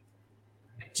to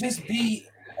just be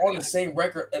on the same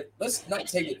record. Let's not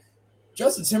take it.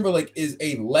 Justin Timberlake is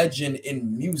a legend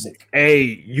in music.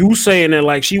 Hey, you saying that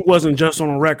like she wasn't just on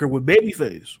a record with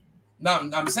Babyface? No,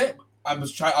 I'm saying I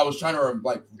was trying to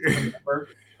like remember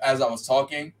as I was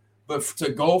talking, but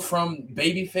to go from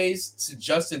Babyface to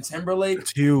Justin Timberlake,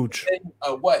 it's huge.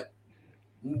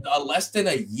 In, less than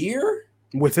a year?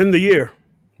 Within the year.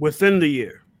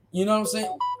 You know what I'm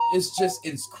saying?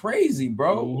 It's crazy,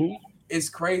 bro. Mm-hmm. It's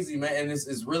crazy, man, and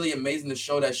it's really amazing to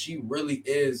show that she really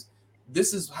is.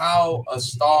 This is how a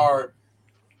star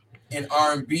in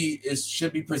R&B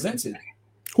should be presented.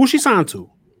 Who she signed to?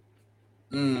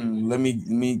 Let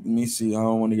me see. I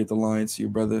don't want to get the line to you,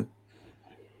 brother.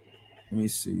 Let me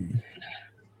see.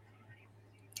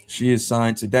 She is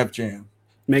signed to Def Jam.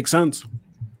 Makes sense.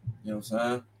 You know what I'm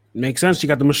saying? Makes sense. She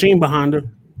got the machine behind her.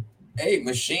 Hey,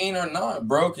 machine or not,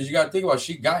 bro? Because you got to think about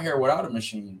she got here without a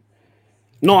machine.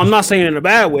 No, I'm not saying in a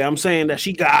bad way. I'm saying that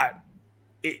she got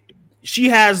it. She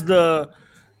has the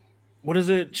what is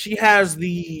it? She has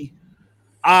the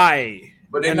eye,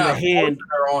 but they're and not the hand.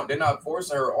 Her on. They're not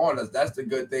forcing her on us. That's the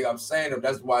good thing I'm saying.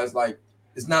 That's why it's like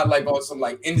it's not like on some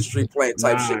like industry play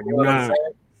type shit. You know what I'm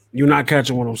saying? You're not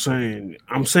catching what I'm saying.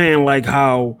 I'm saying like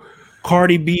how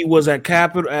Cardi B was at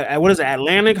Capitol at what is it,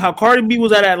 Atlantic? How Cardi B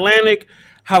was at Atlantic?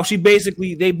 How they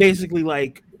basically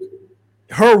like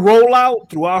her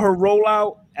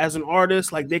rollout as an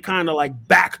artist, like they kind of like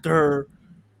backed her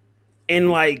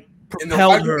and like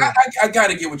propelled her. I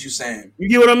gotta get what you're saying. You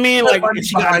get what I mean? Like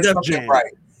she got Def Jam.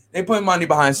 Right. They put money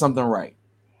behind something right.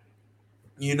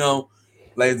 You know,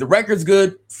 like the record's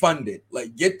good, fund it.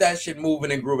 Like get that shit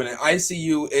moving and grooving. And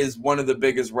ICU is one of the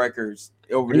biggest records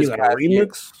over this past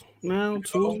remix year. Now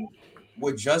too.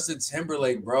 With Justin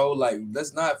Timberlake, bro. Like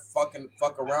let's not fuck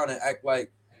around and act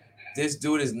like this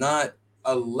dude is not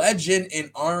a legend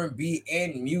in R&B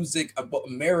and music,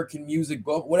 American music,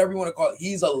 whatever you want to call it.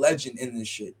 He's a legend in this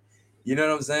shit. You know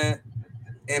what I'm saying?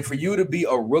 And for you to be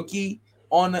a rookie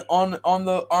on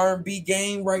the R&B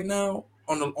game right now,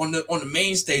 on the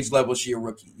main stage level, she a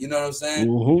rookie. You know what I'm saying?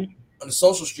 Mm-hmm. On the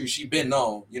social street, she been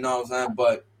known. You know what I'm saying?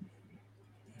 But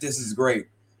this is great,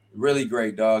 really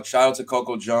great, dog. Shout out to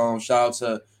Coco Jones. Shout out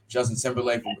to Justin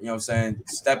Timberlake, you know what I'm saying,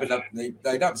 stepping up. They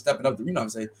not stepping up, you know what I'm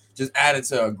saying, just added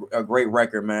to a great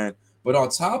record, man. But on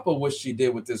top of what she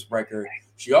did with this record,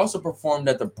 she also performed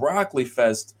at the Broccoli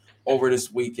Fest over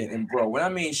this weekend. And bro, when I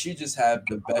mean she just had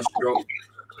the best stroke,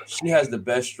 she has the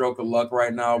best stroke of luck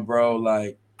right now, bro.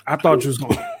 Like I thought you was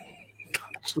gonna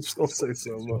say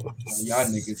something. Y'all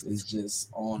niggas is just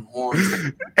on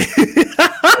horns.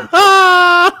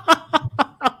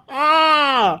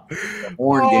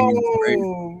 Horn game is crazy.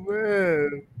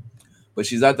 Man. But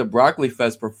she's at the Broccoli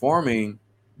Fest performing,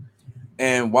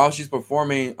 and while she's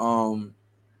performing,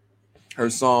 her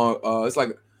song, it's like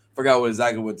I forgot what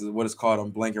it's called.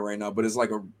 I'm blanking right now, but it's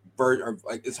like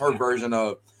it's her version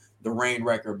of the Rain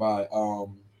record by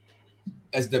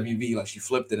SWV. Like she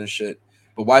flipped it and shit.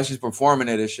 But while she's performing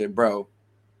it and shit, bro,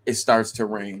 it starts to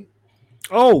rain.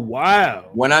 Oh wow!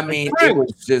 When I mean, it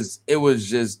was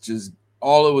just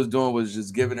all it was doing was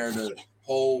just giving her the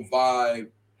whole vibe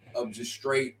of just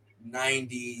straight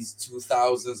 90s,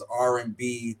 2000s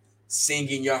R&B,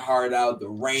 singing your heart out. The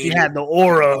rain. She had the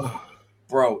aura,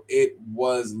 bro. It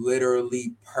was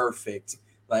literally perfect.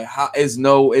 Like how is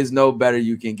no better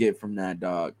you can get from that,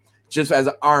 dog. just as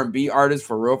an R&B artist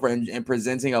for real, and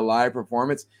presenting a live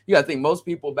performance. You gotta think most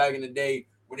people back in the day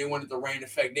when they wanted the rain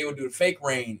effect, they would do the fake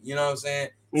rain. You know what I'm saying?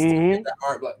 Still get that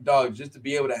art, like, dog, just to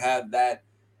be able to have that,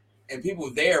 and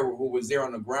people there who was there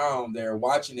on the ground there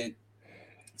watching it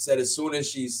said as soon as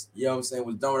she's, you know what I'm saying,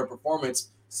 was done with her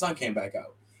performance, sun came back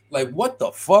out. Like, what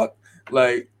the fuck?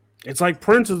 Like, it's like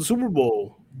Prince at the Super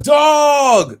Bowl.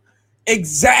 dog,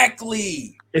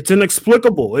 exactly. It's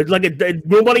inexplicable. It's like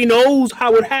nobody knows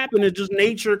how it happened. It's just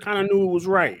nature kind of knew it was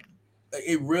right.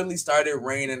 It really started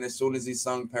raining as soon as he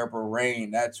sung Purple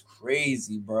Rain. That's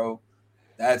crazy, bro.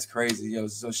 That's crazy, yo.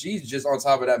 So she's just on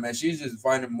top of that, man. She's just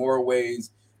finding more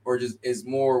ways, or just is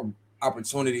more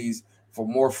opportunities for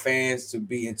more fans to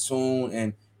be in tune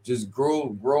and just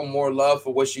grow more love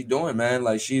for what she's doing, man.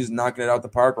 Like, she's knocking it out the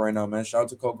park right now, man. Shout out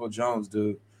to Coco Jones,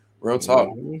 dude. Real talk.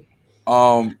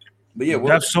 But yeah,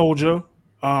 Deaf Soldier.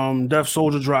 Deaf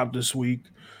Soldier dropped this week.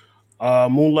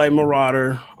 Moonlight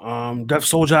Marauder. Deaf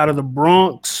Soldier out of the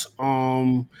Bronx.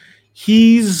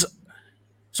 He's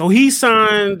he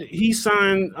signed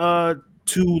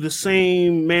to the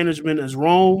same management as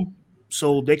Rome.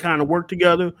 So they kind of work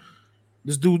together.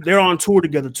 This dude, they're on tour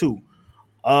together too.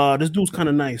 This dude's kind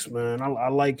of nice, man. I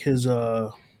like his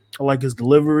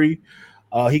delivery.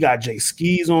 He got Jay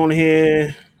Skis on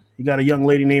here. He got a young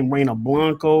lady named Raina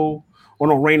Blanco, or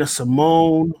no, Raina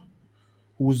Simone,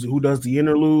 who does the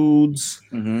interludes.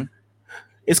 Mm-hmm.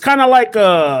 It's kind of like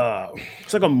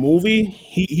it's like a movie.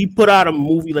 He put out a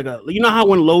movie like how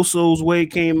when Loso's Way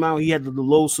came out, he had the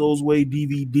Loso's Way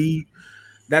DVD.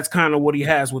 That's kind of what he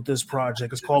has with this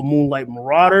project. It's called Moonlight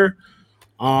Marauder.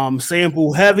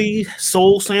 Sample heavy,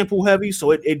 soul sample heavy,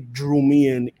 so it drew me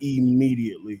in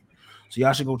immediately. So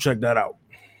y'all should go check that out.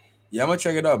 Yeah, I'm gonna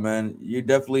check it out, man. You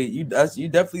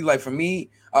definitely like, for me,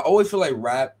 I always feel like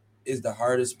rap is the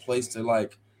hardest place to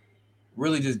like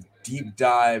really just deep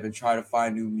dive and try to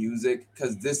find new music,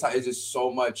 because this time it's just so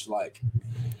much like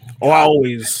I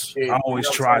always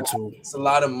try to. It's a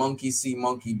lot of monkey see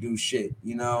monkey do shit,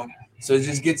 you know. So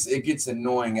it gets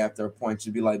annoying after a point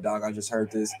to be like, dog, I just heard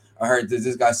this. I heard this.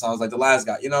 This guy sounds like the last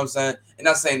guy. You know what I'm saying? And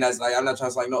not saying that's like, I'm not trying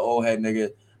to say like no old head nigga,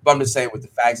 but I'm just saying with the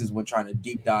facts is when trying to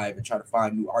deep dive and try to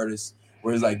find new artists.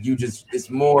 Whereas like it's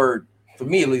more, for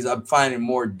me at least, I'm finding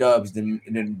more dubs than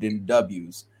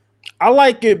W's. I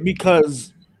like it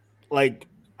because like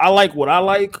I like what I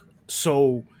like.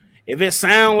 So if it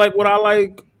sounds like what I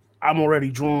like, I'm already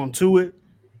drawn to it.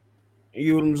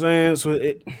 You know what I'm saying? So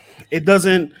it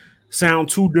doesn't sound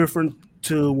too different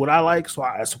to what I like, so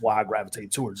that's why I gravitate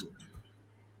towards it.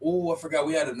 Oh, I forgot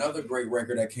we had another great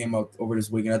record that came out over this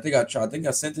weekend. I think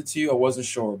I sent it to you. I wasn't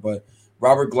sure, but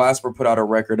Robert Glasper put out a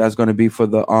record that's going to be for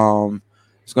the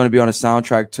it's going to be on a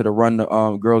soundtrack to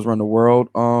the Girls Run the World.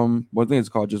 One thing it's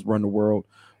called just Run the World,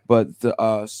 but the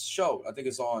show, I think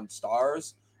it's on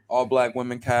Stars, all black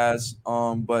women cast.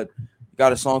 But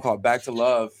got a song called Back to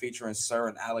Love featuring Sir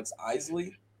and Alex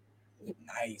Isley.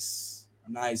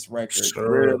 Nice record. Sir,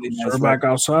 really nice record. Back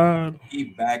outside. He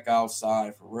back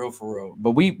outside for real.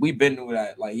 But we been through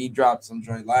that. Like, he dropped some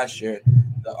joint last year.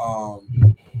 The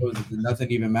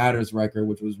Nothing Even Matters record,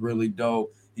 which was really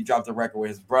dope. He dropped a record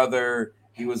with his brother.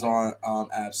 He was on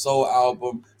Ab Soul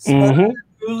album.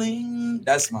 Mm-hmm.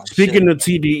 That's my Speaking shit. of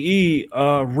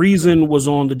TDE, Reason was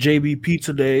on the JBP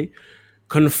today,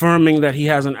 confirming that he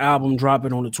has an album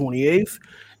dropping on the 28th.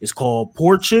 It's called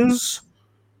Porches.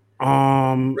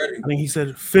 I think he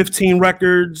said 15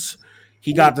 records.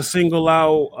 He got the single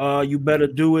out, You Better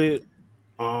Do It,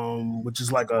 which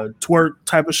is like a twerk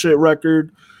type of shit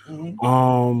record.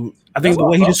 Mm-hmm. I think the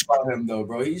way he described him though,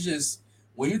 bro, he's just,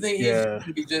 when you think he's going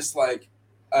to be just like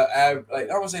I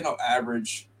don't say no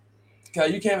average,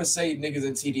 because you can't even say niggas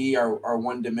in TDE are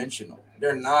one dimensional.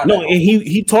 They're not. No, and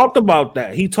he talked about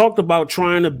that. He talked about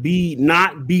trying to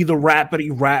not be the rapidy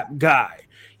rap guy.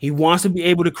 He wants to be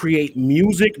able to create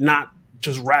music, not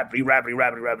just rapidy rap.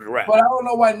 But I don't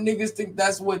know why niggas think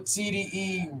that's what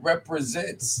TDE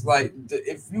represents. Like,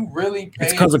 if you really pay,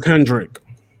 it's because of Kendrick.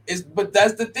 But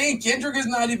that's the thing. Kendrick is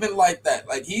not even like that.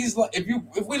 Like, he's like,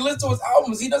 if we listen to his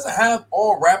albums, he doesn't have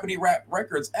all rapidy rap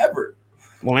records ever.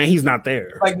 Well, and he's not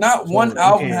there. Like, not one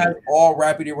album has all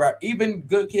rapidy rap. Even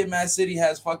Good Kid, Mad City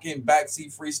has fucking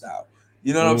backseat freestyle.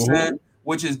 You know what I'm saying?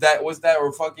 Which is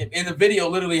or fucking in the video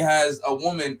literally has a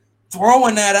woman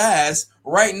throwing that ass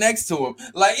right next to him.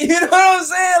 Like, you know what I'm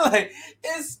saying? Like,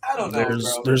 I don't know,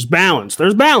 bro. There's balance.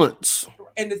 There's balance.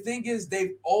 And the thing is,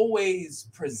 they've always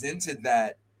presented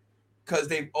that because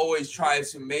they've always tried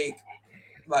to make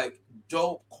like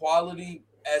dope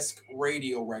quality-esque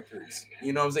radio records.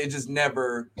 You know what I'm saying? Just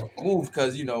never moved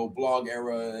because, you know, blog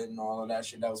era and all of that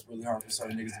shit. That was really hard for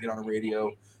certain niggas to get on the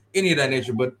radio. Any of that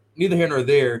nature. But neither here nor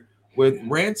there. With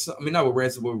Ransom, I mean not with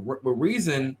Ransom, with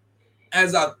Reason,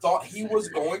 as I thought he was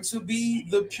going to be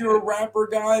the pure rapper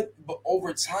guy, but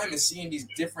over time and seeing these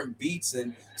different beats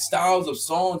and styles of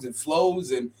songs and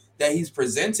flows and that he's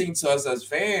presenting to us as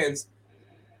fans,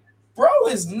 bro,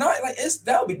 is not like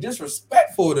that would be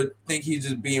disrespectful to think he's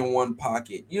just being one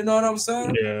pocket. You know what I'm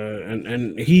saying? Yeah,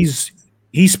 and he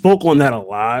spoke on that a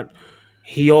lot.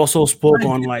 He also spoke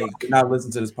on like Not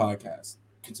listen to this podcast.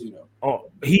 Continue.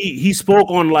 he spoke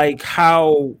on like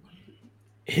how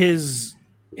his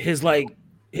his like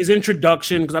his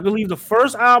introduction, because I believe the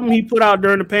first album he put out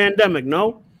during the pandemic,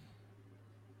 no?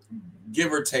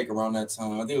 Give or take around that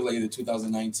time. I think it was like either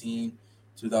 2019,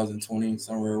 2020,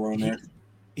 somewhere around there.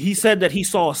 He said that he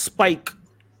saw a spike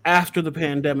after the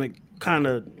pandemic, kind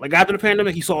of like after the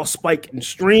pandemic, he saw a spike in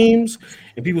streams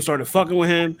and people started fucking with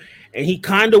him. And he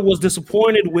kind of was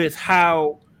disappointed with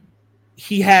how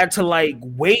he had to like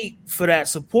wait for that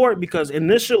support because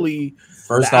initially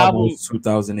First the album was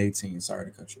 2018. Sorry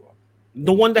to cut you off.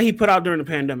 The one that he put out during the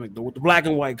pandemic, the black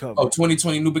and white cover. Oh,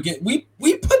 2020 New Begin. We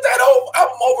put that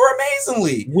album over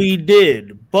amazingly. We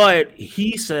did, but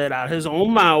he said out his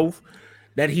own mouth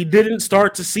that he didn't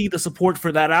start to see the support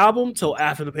for that album till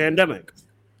after the pandemic.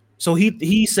 So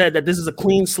he said that this is a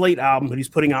clean slate album that he's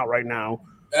putting out right now.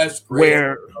 That's great.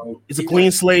 Where it's a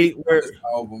clean slate. Where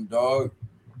album, dog.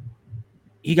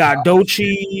 He got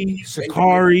Doechii,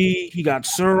 Sakari. He got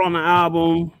Sir on the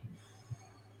album.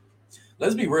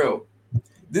 Let's be real.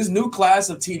 This new class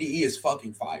of TDE is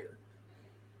fucking fire.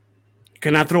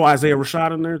 Can I throw Isaiah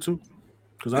Rashad in there too?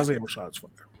 Because Isaiah Rashad's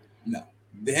fire. No.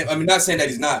 I mean, not saying that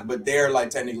he's not, but they're like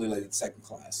technically like second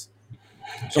class.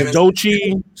 So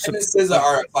Doechii, him and SZA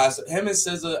are a class. Him and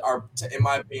SZA are, in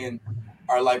my opinion,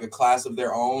 are like a class of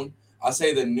their own. I'll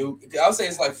say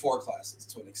it's like four classes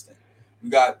to an extent. You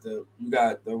got the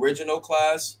original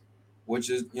class, which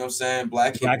is, you know what I'm saying,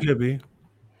 Black Hippie.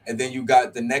 And then you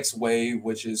got the next wave,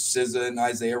 which is SZA and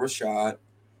Isaiah Rashad.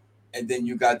 And then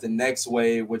you got the next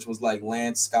wave, which was like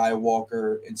Lance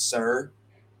Skywalker and Sir.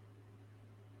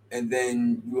 And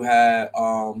then you had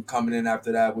coming in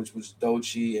after that, which was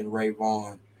Doechii and Ray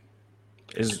Vaughn.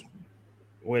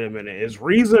 Wait a minute. Is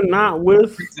Reason not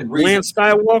with Lance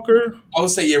Skywalker? I would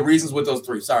say, yeah, Reason's with those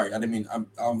three. Sorry, I didn't mean, I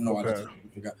don't know.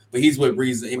 Okay. But he's with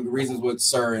Reason. Reason's with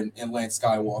Sir and Lance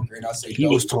Skywalker. And I say he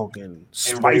was talking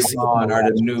and Ray Vaughn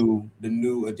are the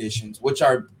new additions, which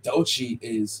are Doechii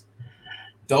is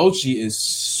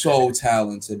so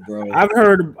talented, bro. I've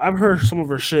heard some of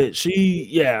her shit.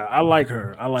 I like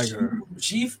her.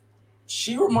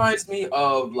 She reminds me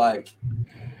of like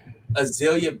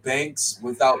Azalea Banks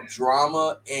without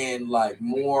drama and like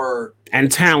more and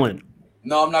talent.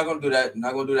 No, I'm not gonna do that. I'm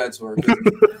not gonna do that to her.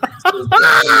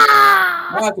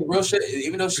 Not the real shit.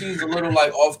 Even though she's a little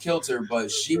like off kilter,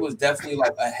 but she was definitely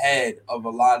like ahead of a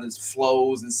lot of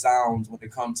flows and sounds when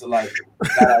it comes to like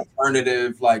that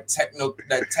alternative, like techno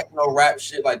rap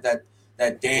shit, like that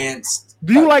dance.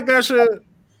 Do you like that shit?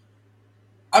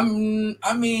 I mean,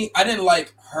 I didn't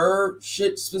like her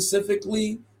shit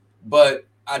specifically, but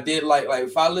I did like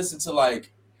if I listen to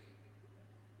like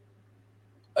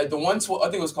the 112, I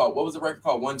think it was called, what was the record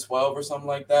called? 112 or something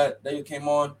like that. That came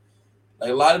on. Like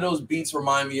a lot of those beats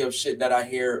remind me of shit that I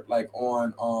hear like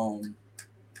on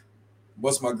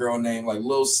what's my girl name? Like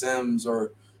Lil Sims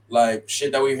or like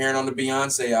shit that we're hearing on the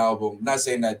Beyonce album. I'm not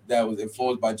saying that was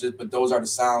influenced by but those are the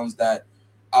sounds that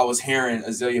I was hearing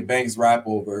Azalea Banks rap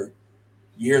over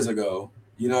years ago.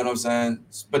 You know what I'm saying?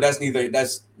 But that's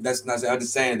not. I'm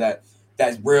just saying that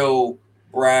real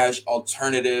brash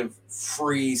alternative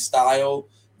free style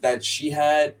that she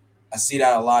had. I see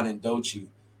that a lot in Doechii,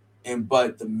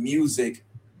 but the music,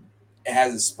 it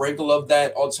has a sprinkle of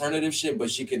that alternative shit, but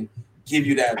she can give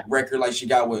you that record like she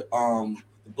got with the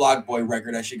Block Boy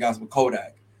record that she got with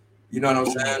Kodak. You know what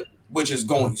I'm saying? Which is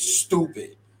going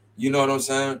stupid. You know what I'm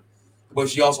saying? But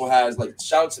she also has like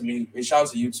shout out to me and shout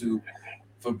out to YouTube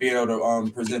for being able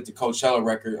to present the Coachella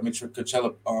record. I mean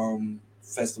Coachella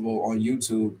festival on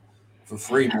YouTube for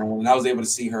free, man. And I was able to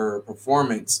see her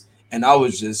performance, and I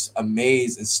was just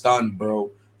amazed and stunned,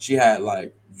 bro. She had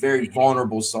like very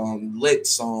vulnerable songs, lit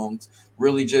songs,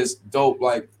 really just dope,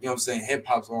 like, you know what I'm saying, hip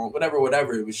hop song, whatever.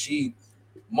 It was she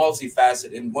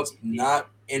multifaceted and what's not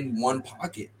in one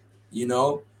pocket, you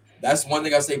know? That's one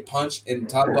thing I say Punch and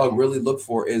Top Dog really look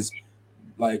for is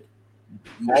like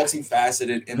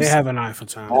multifaceted and they have an eye for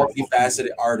talent. Multifaceted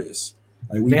artists.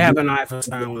 Like they have an eye for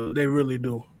talent. They really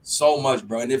do. So much,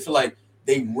 bro. And they feel like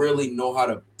they really know how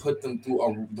to put them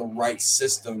through the right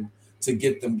system to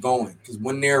get them going. Because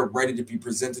when they're ready to be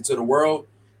presented to the world,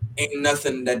 ain't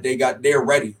nothing that they're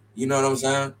ready. You know what I'm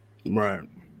saying? Right.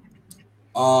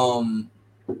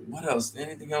 What else?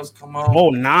 Anything else come out? Oh,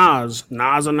 Nas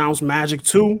announced Magic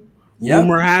 2. Yep.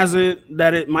 Rumor has it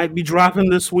that it might be dropping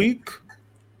this week.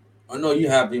 I know you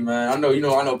happy, man. I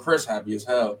know Chris happy as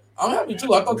hell. I'm happy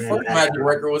too. I thought the first Man, Magic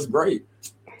record was great.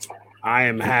 I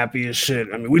am happy as shit.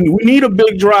 I mean, we need a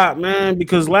big drop, man,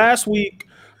 because the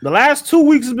last 2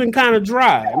 weeks has been kind of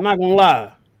dry. I'm not gonna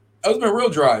lie. It's been real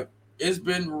dry. It's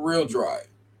been real dry.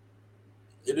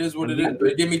 It is I what it is. mean, But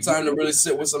it give me time to really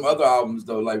sit with some other albums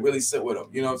though, like really sit with them.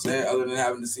 You know what I'm saying? Other than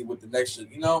having to see what the next shit,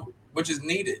 which is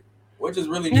needed, which is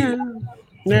really needed.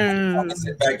 yeah, I yeah. can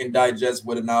sit back and digest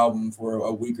with an album for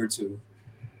a week or two.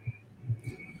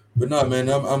 But no, man,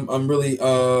 I'm really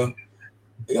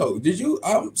yo. Did you?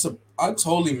 I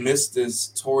totally missed this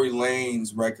Tory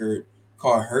Lanez record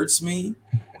called "Hurts Me"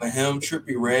 with him,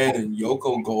 Trippie Redd, and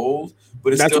Yoko Gold.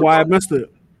 But it's That's still why I missed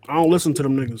it. I don't listen to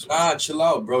them niggas. chill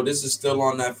out, bro. This is still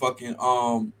on that fucking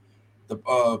the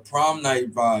prom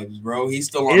night vibes, bro. He's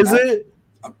still on Is that. it?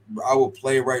 I will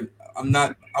play right. I'm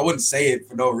not. I wouldn't say it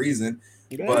for no reason,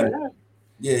 but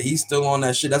yeah, he's still on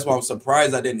that shit. That's why I'm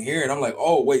surprised I didn't hear it. I'm like,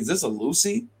 oh wait, is this a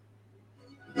Lucy?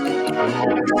 I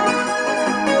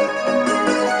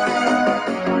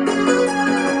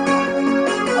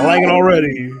like it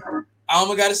already. I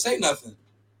don't gotta say nothing.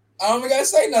 I don't gotta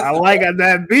say nothing. I like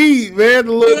that beat, man.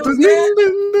 The little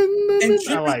and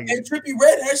I like it. Trippie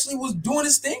Redd actually was doing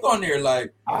his thing on there,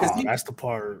 like. That's the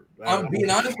part. I'm being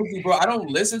honest with you, bro. I don't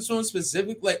listen to him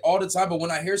specifically like all the time, but when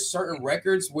I hear certain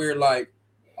records where like,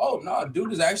 oh no,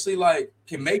 dude is actually like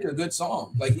can make a good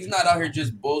song. Like he's not out here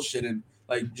just bullshitting,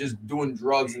 like just doing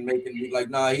drugs and making like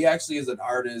nah, he actually is an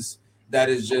artist that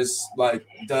is just like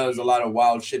does a lot of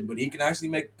wild shit, but he can actually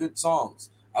make good songs.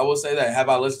 I will say that. Have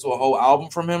I listened to a whole album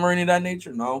from him or any of that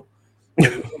nature? No.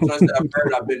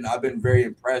 I've been very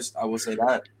impressed. I will say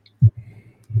that.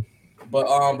 But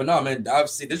no, man.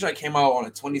 Obviously, this joint came out on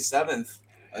the 27th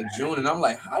of June, and I'm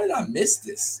like, how did I miss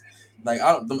this? Like,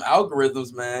 them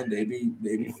algorithms, man, they be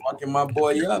fucking my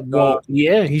boy up, dog. Well,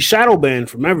 yeah, he's shadow banned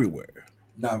from everywhere.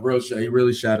 Nah, real shit. He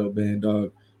really shadow banned,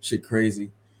 dog. Shit,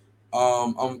 crazy.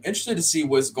 I'm interested to see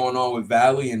what's going on with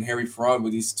Valley and Harry Fraud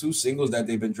with these two singles that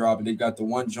they've been dropping. They got the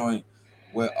one joint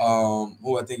with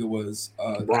who I think it was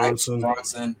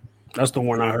Bronson. That's the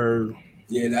one I heard.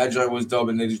 Yeah, that joint was dope,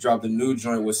 and they just dropped a new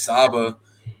joint with Saba,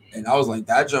 and I was like,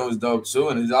 that joint was dope too.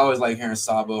 And it's always like hearing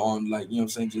Saba on like you know what I'm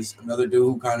saying, just another dude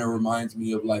who kind of reminds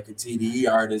me of like a TDE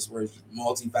artist where it's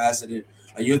multifaceted.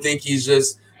 Like you think he's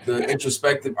just the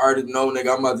introspective artist? No,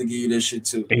 nigga, I'm about to give you this shit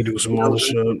too. He do some other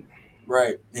shit.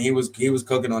 Right, and he was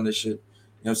cooking on this shit. You know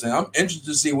what I'm saying? I'm interested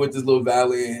to see what this little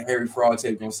Valley and Harry Fraud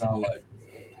tape gonna sound like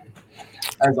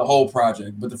as a whole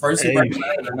project. But the first two records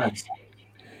are nice.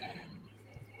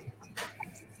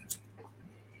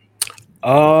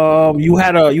 You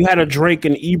had a Drake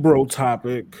and Ebro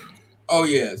topic. Oh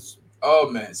yes. Oh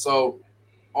man. So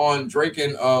on Drake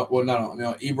and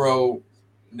Ebro,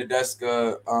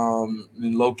 Nadeska,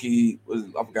 and Loki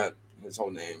I forgot his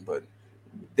whole name, but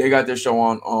they got their show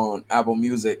on Apple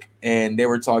Music, and they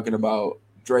were talking about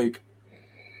Drake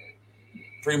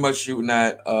pretty much shooting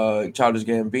at Childish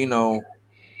Gambino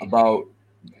about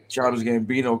Childish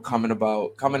Gambino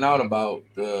coming out about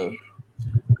the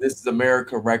This Is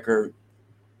America record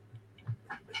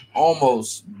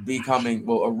almost becoming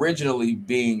originally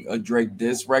being a Drake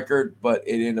diss record, but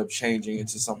it ended up changing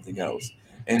into something else.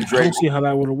 And Drake, I don't see how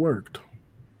that would have worked.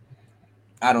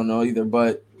 I don't know either,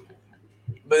 but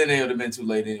then it would have been too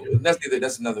late anyway.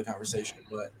 That's another conversation.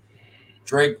 But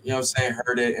Drake, you know what I'm saying,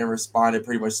 heard it and responded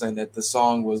pretty much saying that the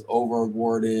song was over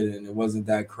awarded and it wasn't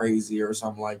that crazy or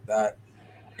something like that.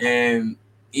 And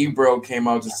Ebro came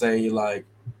out to say, like,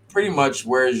 pretty much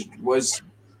who is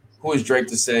Drake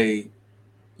to say,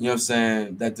 you know what I'm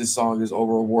saying, that this song is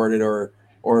over awarded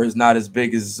or is not as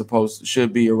big as it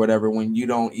should be or whatever, when you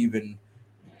don't even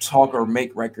talk or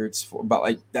make records about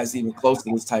like that's even close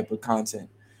to this type of content.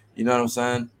 You know what I'm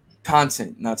saying?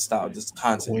 Content, not style, just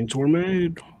content.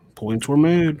 Points were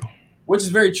made. Which is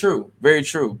very true. Very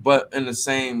true. But in the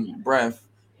same breath,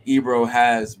 Ebro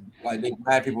has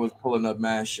mad people was pulling up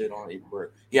mad shit on Ebro.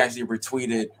 He actually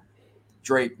retweeted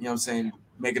Drake, you know what I'm saying,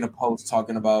 making a post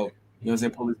talking about, you know what I'm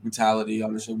saying, police brutality,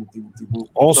 all this shit.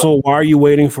 Also, why are you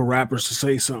waiting for rappers to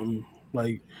say something?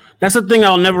 Like, that's the thing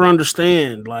I'll never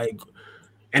understand. Like,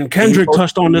 and Kendrick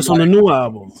touched on this on the new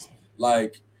album.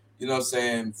 Like, you know what I'm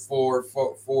saying,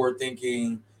 forward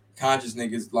thinking, conscious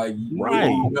niggas. Like, right.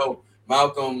 You know,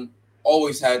 Malcolm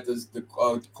always had the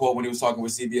quote when he was talking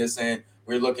with CBS saying,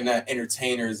 we're looking at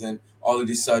entertainers and all of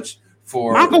these such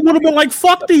for. Malcolm would have been like,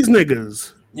 fuck these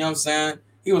niggas. You know what I'm saying?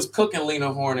 He was cooking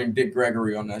Lena Horne and Dick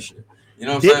Gregory on that shit. You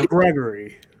know what I'm saying? Dick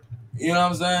Gregory. You know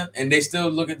what I'm saying? And they still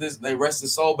look at this, they rest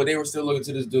his soul, but they were still looking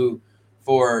to this dude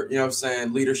for, you know what I'm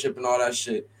saying, leadership and all that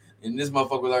shit. And this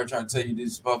motherfucker was already trying to tell you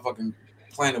this motherfucking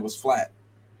planet was flat.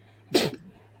 You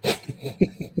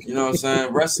know what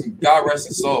I'm saying? God rest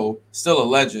his soul, still a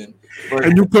legend. But,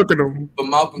 And you cooking them. but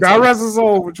Malcolm God told rest his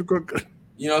soul, but you cooking.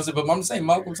 you know what I'm saying? But I'm saying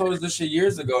Malcolm told us this shit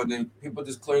years ago, and then people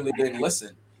just clearly didn't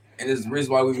listen. And it's the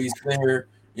reason why we be sitting here,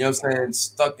 you know what I'm saying,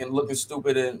 stuck and looking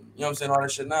stupid and, you know what I'm saying, all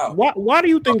that shit now. Why do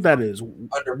you think that is?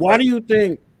 Under Why do pressure. you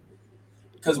think?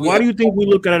 Because Why do you think we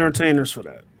look at entertainers for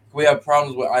that? we have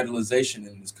problems with idolization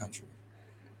in this country.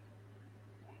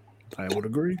 I would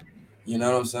agree. You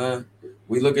know what I'm saying?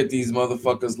 We look at these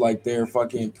motherfuckers like they're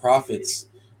fucking prophets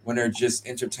when they're just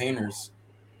entertainers.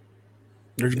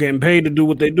 They're getting paid to do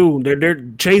what they do. They're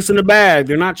chasing the bag.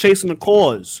 They're not chasing the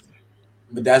cause.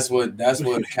 But that's what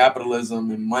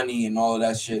capitalism and money and all of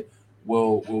that shit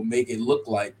will make it look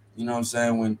like. You know what I'm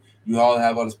saying? When you all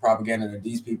have all this propaganda that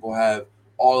these people have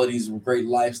all of these great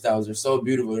lifestyles, they're so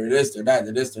beautiful, they're this, they're that,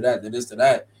 they're this, they're that, they're this, they're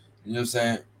that. You know what I'm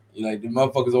saying? You like the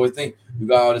motherfuckers always think we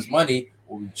got all this money,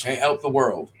 well, we can't help the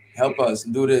world, help us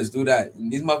and do this, do that.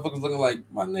 And these motherfuckers looking like,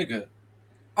 my nigga,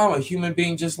 I'm a human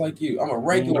being just like you. I'm a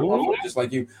regular motherfucker just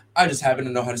like you. I just happen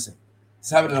to know how to sing.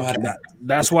 Just happen to know how to act.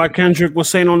 That's why Kendrick was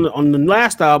saying on the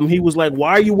last album, he was like,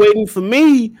 "Why are you waiting for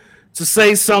me to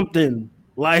say something?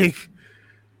 Like,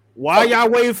 why y'all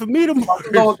waiting for me to?"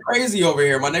 I'm going crazy over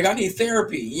here, my nigga. I need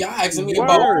therapy. Y'all asking me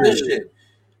about this shit,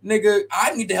 nigga.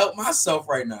 I need to help myself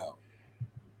right now.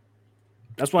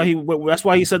 That's why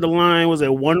he said the line was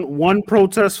at one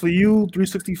protest for you,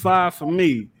 365 for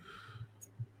me.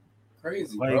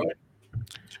 Crazy, Like, bro.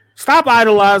 stop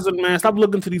idolizing, man. Stop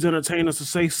looking to these entertainers to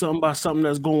say something about something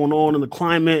that's going on in the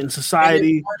climate and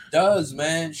society. And it does,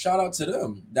 man. Shout out to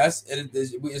them.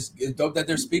 It's dope that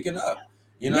they're speaking up.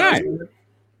 You know what I'm saying?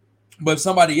 But if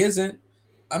somebody isn't,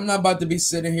 I'm not about to be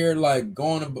sitting here like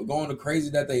going to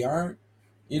crazy that they aren't.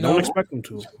 You know, Don't expect them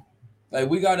to. like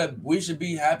we should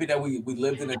be happy that we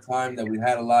lived in a time that we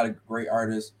had a lot of great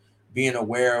artists being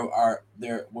aware of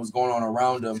what's going on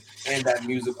around them, and that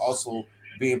music also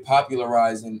being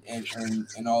popularized and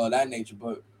all of that nature.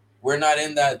 But we're not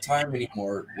in that time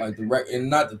anymore. Like and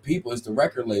not the people, it's the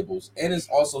record labels, and it's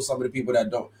also some of the people that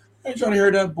don't. I ain't trying to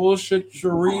hear that bullshit,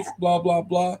 Sharif, blah blah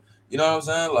blah. You know what I'm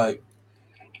saying? Like,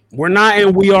 we're not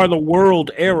in We Are the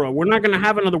World era. We're not gonna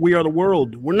have another We Are the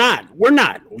World. We're not.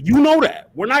 You know that.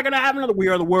 We're not gonna have another We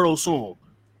Are the World song.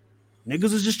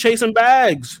 Niggas is just chasing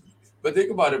bags. But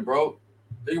think about it, bro.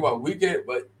 Think about it.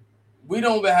 But we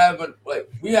don't even have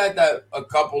we had that a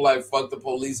couple like Fuck the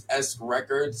Police-esque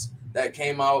records that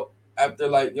came out after,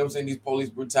 like, you know what I'm saying, these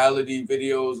police brutality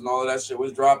videos and all of that shit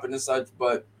was dropping and such.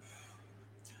 But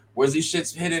where's these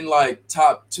shits hitting like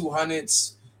top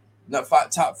 200s,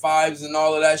 top fives and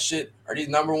all of that shit? Are these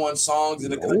number one songs in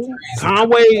the country?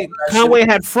 Conway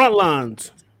had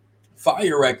Frontlines.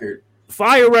 Fire record.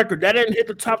 That didn't hit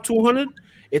the top 200.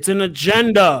 It's an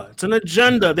agenda.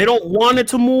 They don't want it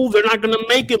to move. They're not going to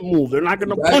make it move. They're not going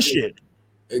to push it.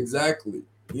 Exactly.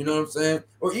 You know what I'm saying?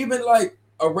 Or even like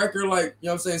a record like, you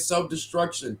know what I'm saying,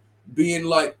 Self-Destruction being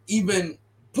like even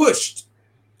pushed.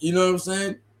 You know what I'm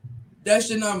saying? That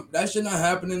shit not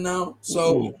happening now.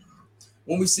 So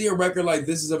when we see a record like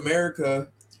This Is America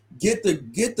get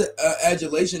the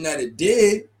adulation that it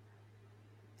did,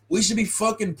 we should be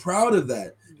fucking proud of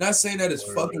that. Not saying that it's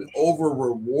fucking over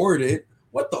rewarded.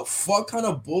 What the fuck kind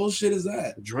of bullshit is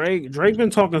that? Drake been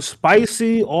talking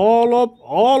spicy all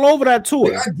over that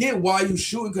tour. Like, I get why you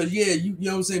shooting, because you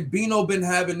know what I'm saying, Bino been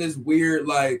having this weird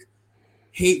like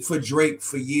hate for Drake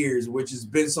for years, which has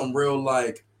been some real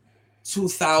like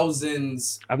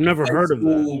 2000s. I've never heard of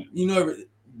that. You know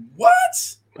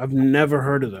what? I've never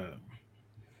heard of that.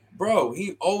 Bro,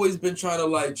 he always been trying to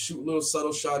like shoot little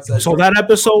subtle shots at So Drake. That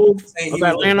episode of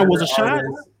Atlanta was a shot?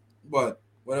 What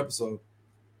episode?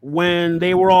 When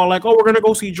they were all like, "Oh, we're gonna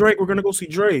go see Drake.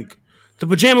 The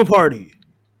pajama party."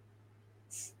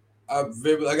 I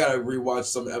gotta rewatch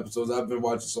some episodes. I've been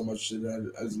watching so much shit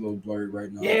that it's a little blurry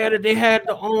right now. Yeah, they had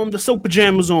the silk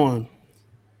pajamas on.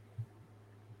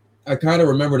 I kind of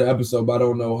remember the episode, but I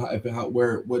don't know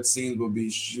what scenes would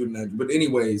be shooting at. But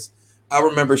anyways, I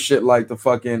remember shit like the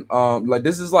fucking like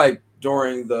this is like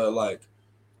during the like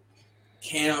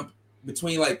camp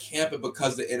between like camp and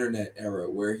Because the Internet era,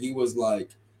 where he was like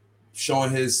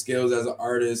showing his skills as an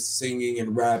artist, singing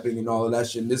and rapping and all of that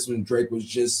shit. And this one, Drake was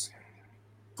just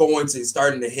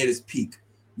starting to hit his peak.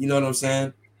 You know what I'm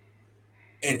saying?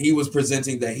 And he was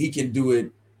presenting that he can do it,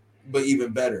 but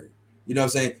even better. You know what I'm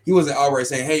saying? He wasn't outright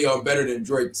saying, "Hey, yo, I'm better than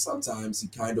Drake." Sometimes he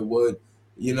kind of would,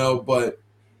 but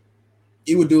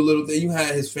he would do a little thing. You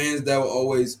had his fans that would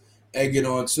always egg it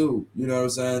on too. You know what I'm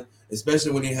saying?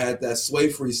 Especially when he had that sway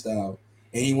freestyle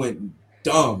and he went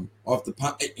dumb off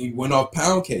the he went off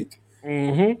pound cake.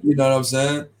 Mm-hmm. You know what I'm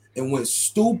saying? And went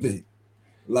stupid.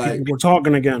 People Like, were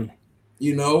talking again.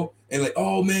 and like,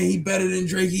 oh man, he better than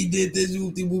Drake. He did this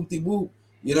whoopty whoopty whoop.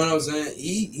 You know what I'm saying?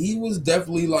 He was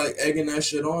definitely like egging that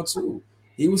shit on too.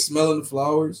 He was smelling the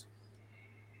flowers.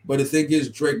 But the thing is,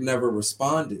 Drake never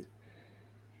responded.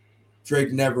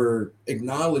 Drake never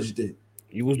acknowledged it.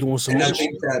 He was doing some And other shit.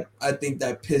 I think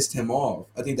that pissed him off.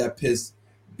 I think that pissed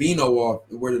Bino off.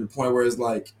 Where to the point where it's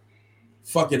like,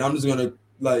 fuck it, I'm just gonna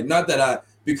like, not that I,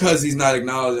 because he's not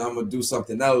acknowledging, I'm gonna do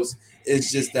something else.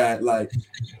 It's just that like,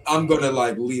 I'm gonna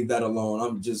like leave that alone.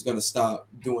 I'm just gonna stop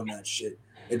doing that shit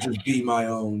and just be my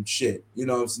own shit.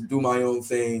 Do my own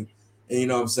thing, and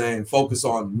what I'm saying, focus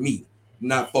on me,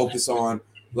 not focus on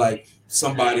like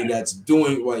somebody that's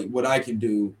doing what I can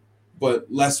do, but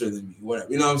lesser than me.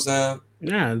 Whatever. You know what I'm saying?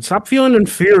 Yeah, stop feeling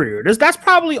inferior. That's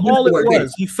probably all it Hey,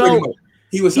 was. He pretty felt much.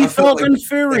 He was. he I felt felt like.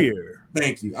 inferior.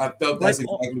 Thank you. I felt Like that's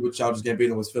exactly what Childish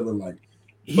Gambino was feeling like.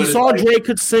 he But it's saw like, Drake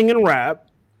could sing and rap.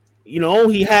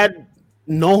 He had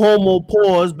no homo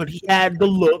pause, but he had the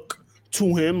look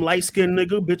to him, light skinned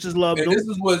nigga. Bitches loved and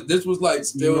him. this was like You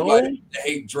still like know, the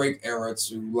hate Drake era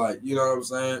too. Like, you know what I'm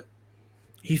saying?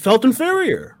 he felt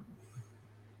inferior.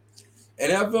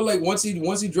 And I feel like once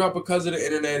he dropped Because of the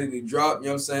Internet and he dropped,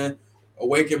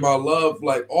 Awaken My Love,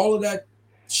 like all of that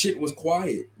shit was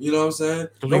quiet. You know what I'm saying?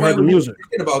 Because we Nobody heard the was music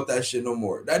thinking about that shit no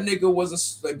more. That nigga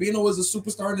was Bino was a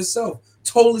superstar in itself,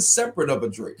 totally separate of a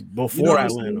Drake. You know before what I'm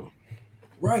Atlanta. saying?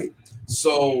 Right.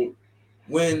 So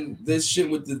when this shit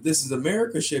with the This Is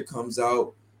America shit comes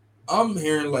out, I'm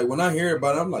hearing like, when I hear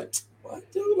about it, I'm like,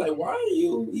 what, dude? Like, why are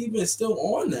you even still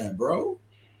on that, bro?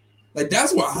 Like,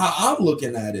 that's how I'm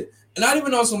looking at it. And I don't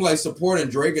even know some like supporting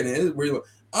Drake and his real.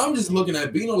 I'm just looking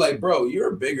at Bino like, bro,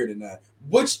 you're bigger than that.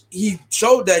 Which he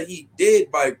showed that he did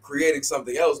by creating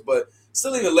something else, but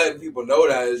still even letting people know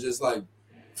that is just like,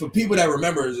 for people that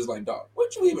remember, it's just like, dog,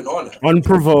 what you even on that for?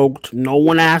 Unprovoked. No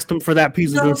one asked him for that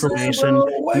piece You know of what I'm saying, information. bro?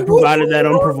 He Like, what provided you that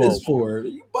even on this unprovoked. for?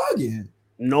 You bugging.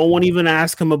 No one even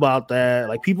asked him about that.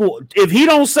 Like people, if he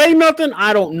don't say nothing,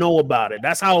 I don't know about it.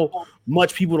 That's how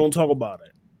much people don't talk about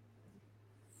it.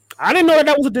 I didn't know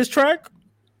that was a diss track.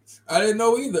 I didn't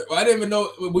know either. I didn't even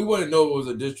know. We wouldn't know it was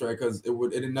a diss track because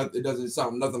it doesn't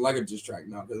sound nothing like a diss track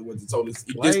now because it was totally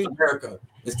he dissed America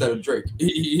instead of Drake.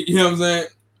 You know what I'm saying?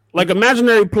 Like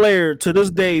Imaginary Player, to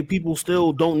this day, people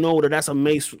still don't know that that's a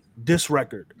Mace diss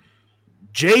record.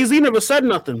 Jay-Z never said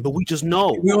nothing, but we just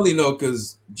know. We only know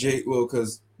because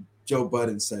Joe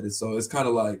Budden said it, so it's kind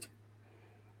of like.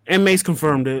 And Mace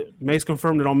confirmed it. Mace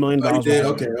confirmed it on $1 Million. Oh, he did?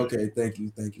 Okay. Thank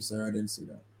you, sir. I didn't see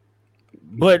that.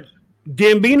 But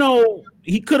Gambino,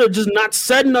 he could have just not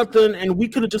said nothing, and we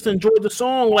could have just enjoyed the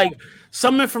song. Like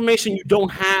some information you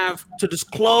don't have to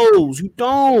disclose, you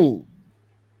don't.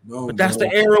 No, But that's bro.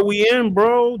 the era we in,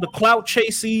 bro. The clout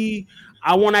chasey.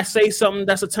 I want to say something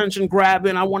that's attention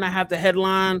grabbing. I want to have the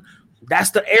headline. That's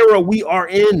the era we are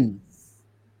in.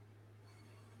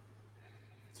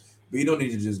 But you don't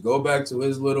need to just go back to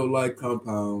his little like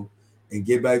compound and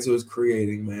get back to his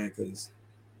creating, man. Because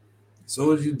as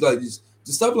soon as you like just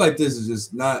stuff like this is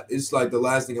just not. It's like the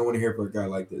last thing I want to hear for a guy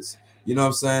like this. You know what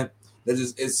I'm saying? That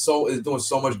just it's doing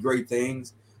so much great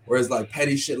things. Whereas like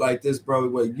petty shit like this, bro.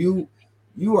 Where you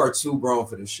are too grown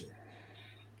for this shit.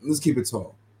 Let's keep it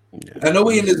tall. Yeah. I know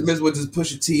we in this midst with just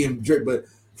Pusha T and Drake, but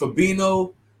for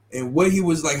Bino and what he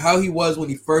was like, how he was when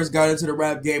he first got into the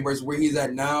rap game versus where he's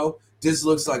at now, this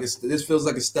feels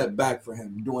like a step back for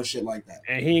him doing shit like that.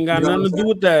 And he ain't got nothing to do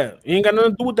with that. He ain't got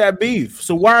nothing to do with that beef.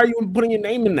 So why are you putting your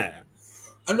name in that?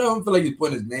 I know. I feel like he's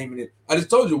putting his name in it. I just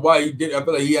told you why he did. I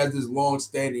feel like he has this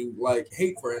long-standing like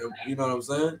hate for him. You know what I'm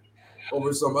saying?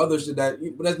 Over some other shit but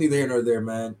that's neither here nor there,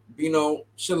 man. Bino,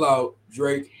 chill out.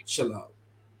 Drake, chill out.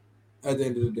 At the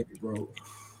end of the day, bro.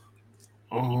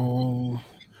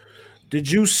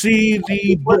 Did you see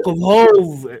the Book of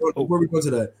Hove? Before we go to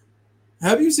that,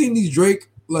 have you seen these Drake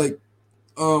like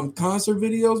concert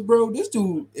videos, bro? This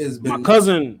dude has been. My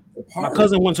cousin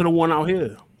went to the one out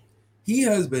here. He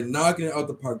has been knocking it out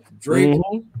the park. Drake,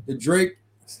 the Drake,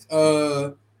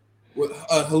 what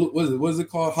is it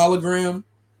called? Hologram,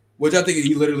 which I think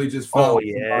he literally just found. Oh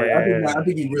yeah, I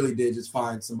think he really did just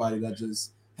find somebody that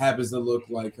just happens to look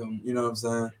like him. You know what I'm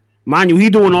saying? Mind you, he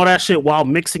doing all that shit while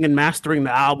mixing and mastering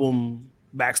the album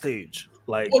backstage.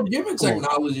 Like, well, given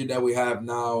technology that we have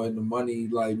now and the money,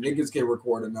 like niggas can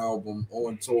record an album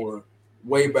on tour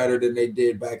way better than they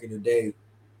did back in the day.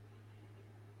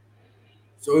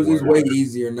 So it's just way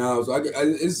easier now. So I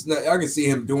can see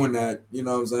him doing that. You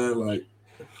know what I'm saying? Like,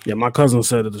 Yeah, my cousin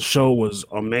said that the show was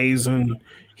amazing.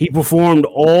 He performed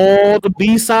all the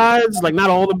B sides, like not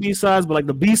all the B sides, but like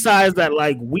the B sides that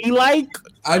like we like.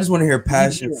 I just want to hear He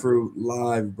Passion performed. Fruit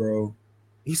live, bro.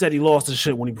 He said he lost his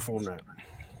shit when he performed that.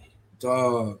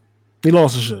 Dog. He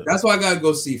lost his shit. That's why I gotta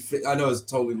go see. I know it's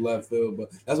totally left field, but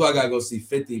that's why I gotta go see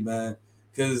 50, man.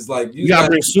 Because like You gotta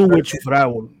bring Sue with you for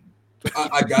that one.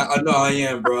 I know I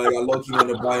am, bro. Like, I low key want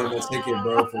to buy him a ticket,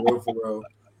 bro, for real, for real.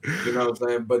 You know what I'm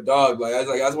saying? But dog, I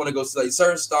just want to go see like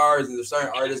certain stars and there's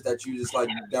certain artists that you just like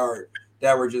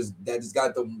that just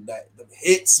got them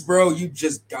hits, bro. You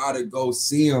just gotta go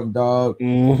see them, dog.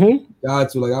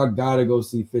 Got to I gotta go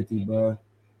see 50, bro.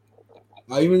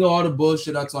 Even though all the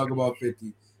bullshit I talk about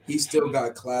 50, he still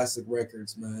got classic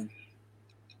records, man.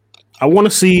 I want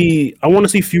to see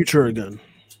Future again.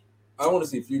 I want to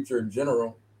see Future in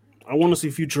general. I want to see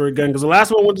Future again because the last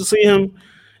time I went to see him,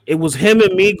 it was him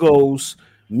and Migos.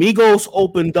 Migos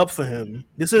opened up for him.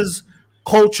 This is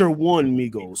Culture One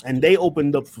Migos, and they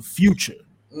opened up for Future.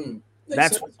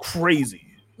 That's sense. Crazy.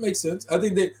 Makes sense. I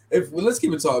think let's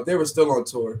keep it talk. If they were still on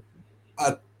tour,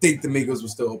 I think the Migos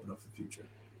would still open up for Future.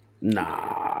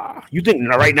 Nah, you think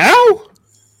right now?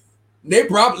 They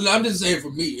probably. I'm just saying for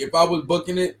me, if I was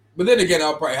booking it, but then again,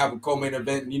 I'll probably have a co-main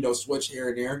event and switch here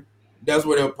and there. That's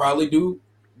what they'll probably do.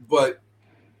 But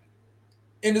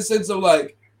in the sense of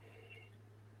like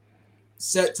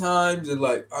set times and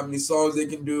like how many songs they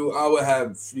can do, I would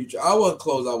have Future. I would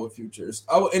close out with Futures.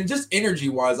 And just energy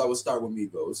wise, I would start with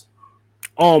Migos.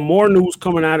 Oh, more news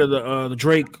coming out of the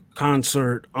Drake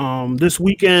concert. This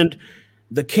weekend,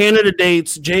 the Canada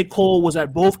dates. J. Cole was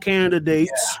at both Canada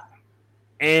dates,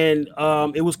 and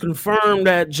it was confirmed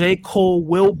that J. Cole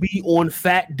will be on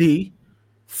Fat D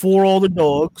for all the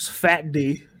dogs. Fat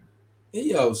D. Hey,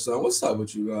 yo, son, what's up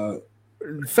with you, God?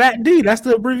 Fat D, that's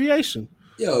the abbreviation.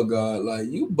 Yo, God, like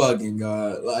you bugging,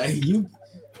 God, like you.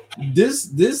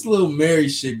 This little Mary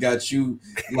shit got you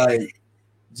like.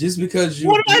 Just because you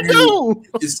what did I do?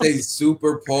 You say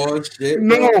super Paul shit.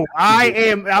 No, bro.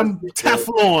 I'm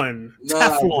Teflon. Nah,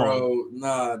 Teflon. bro.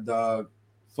 Nah, dog.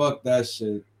 Fuck that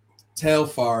shit.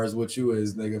 Telfar is what you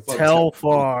is, nigga. Fuck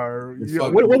Telfar.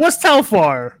 What's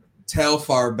Telfar?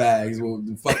 Telfar bags. Well,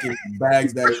 the fucking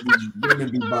bags that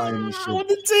women be buying and shit. With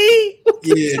the T?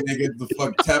 Yeah, nigga. The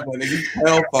fuck Teflon. Nigga.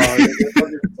 Telfar. Nigga. What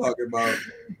are you talking about?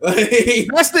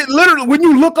 That's literally when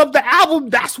you look up the album,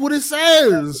 that's what it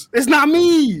says. It's not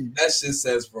me. That shit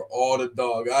says for all the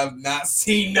dog. I've not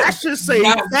seen that. That should say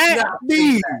Fat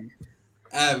D.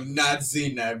 I have not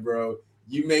seen that, bro.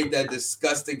 You made that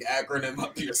disgusting acronym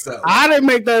up yourself. I didn't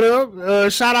make that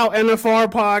up. Shout out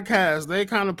NFR podcast. They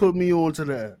kind of put me onto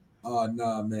that. Oh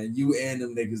nah, man. You and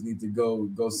them niggas need to go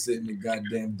sit in the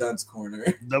goddamn dunce corner.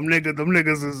 Them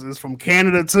niggas is from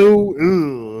Canada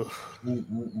too. Ugh.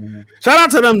 Shout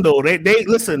out to them though. They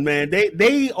listen, man.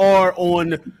 They are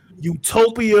on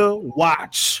Utopia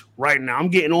watch right now. I'm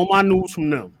getting all my news from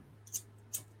them.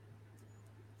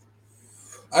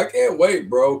 I can't wait,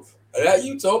 bro. That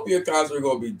Utopia concert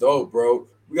gonna be dope, bro.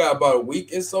 We got about a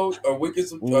week and some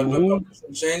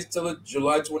change till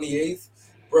July 28th.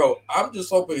 Bro, I'm just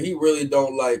hoping he really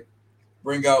don't like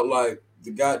bring out like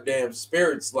the goddamn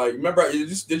spirits. Like, remember,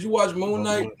 did you watch Moon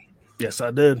Knight? Yes,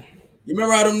 I did. You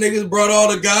remember how them niggas brought all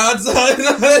the gods on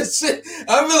that shit?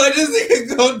 I feel like this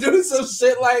nigga gonna do some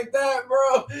shit like that,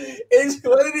 bro. It's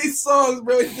one of these songs,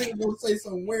 bro. This nigga gonna say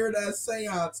some weird ass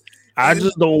seance. I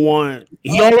just don't want.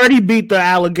 He already beat the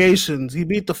allegations. He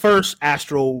beat the first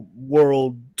Astro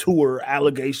World Tour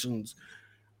allegations.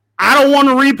 I don't want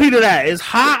to repeat of that. It's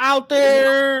hot out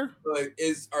there. Like,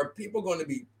 are people going to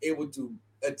be able to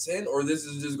attend, or this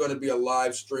is just going to be a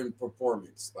live stream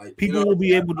performance? Like, people will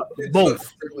be able to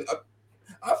both.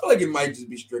 I feel like it might just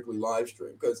be strictly live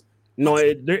stream because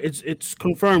it's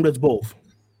confirmed it's both.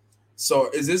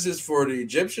 So, is this just for the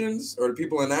Egyptians or the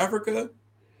people in Africa?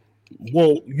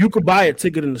 Well, you could buy a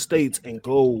ticket in the States and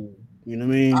go. You know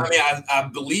what I mean? I mean, I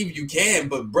believe you can,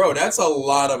 but bro, that's a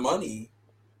lot of money.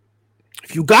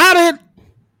 If you got it,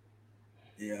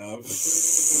 yeah.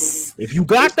 If you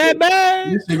got that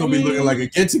bag, this gonna be looking like a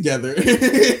get together.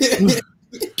 It's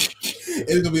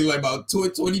gonna be like about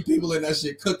 20 people in that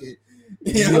shit cooking.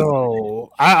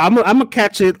 Yo, I'm gonna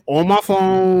catch it on my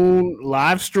phone,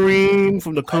 live stream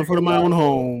from the comfort of my own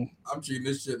home. I'm treating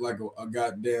this shit like a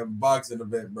goddamn boxing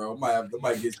event, bro. I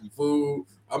might get some food.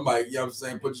 I might, you know what I'm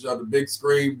saying, put you on the big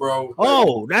screen, bro.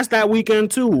 Oh, that's that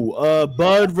weekend too.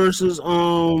 Bud versus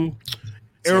Earl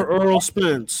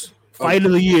Spence, fight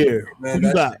of the year. Man,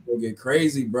 that shit will get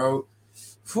crazy, bro.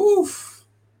 Whew.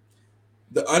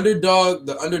 The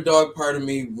underdog part of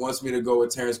me wants me to go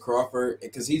with Terrence Crawford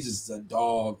because he's just a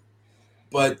dog.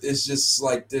 but it's just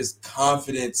like this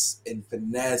confidence and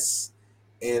finesse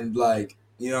and like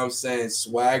you know what I'm saying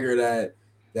swagger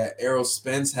that Errol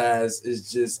Spence has is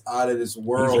just out of this He's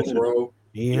world, him. bro.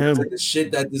 He It's him. like the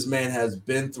shit that this man has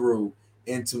been through,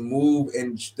 and to move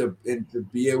and to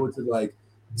be able to like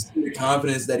see the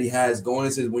confidence that he has going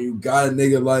into when you got a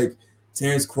nigga like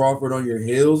Terrence Crawford on your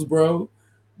heels, bro.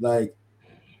 Like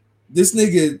this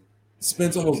nigga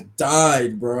Spence almost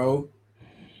died, bro,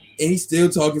 and he's still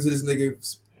talking to this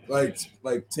nigga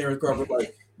like Terrence Crawford,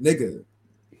 like nigga,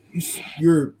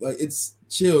 you're like it's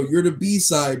chill. You're the B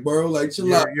side, bro. Like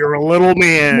chill out. You're a little You know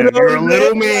man. You're what a I'm saying? little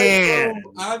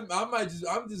Like, man.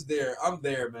 bro, I'm just there. I'm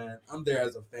there, man. I'm there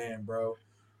as a fan, bro.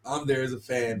 I'm there as a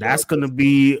fan, bro. That's gonna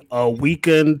be a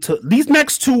weekend to these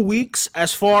next 2 weeks,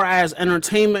 as far as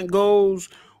entertainment goes.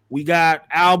 We got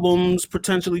albums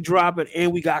potentially dropping,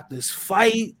 and we got this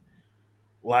fight.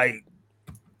 Like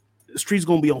the street's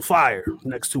gonna be on fire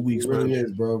next 2 weeks, It man. really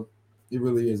is, bro. It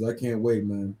really is. I can't wait,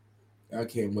 man. I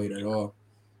can't wait at all.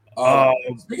 Uh,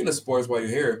 Speaking of sports, while you're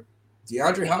here,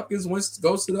 DeAndre Hopkins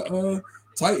goes to the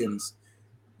Titans.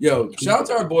 Yo, shout out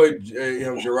to our boy,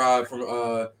 Gerard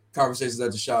from Conversations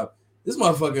at the Shop. This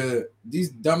motherfucker,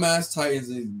 these dumbass Titans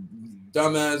and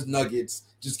dumbass Nuggets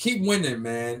just keep winning,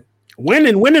 man.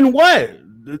 winning what?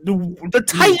 The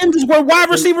Titans is where wide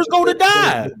receivers go to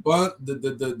die.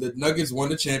 The Nuggets won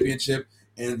the championship,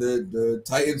 and the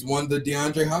Titans won the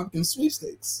DeAndre Hopkins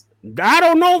sweepstakes. I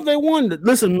don't know if they won.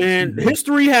 Listen, man,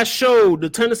 history has showed the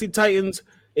Tennessee Titans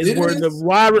is where the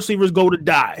wide receivers go to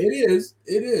die. It is.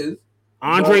 It is.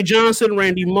 Andre Johnson,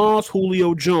 Randy Moss,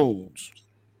 Julio Jones.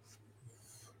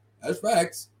 That's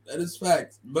facts. That is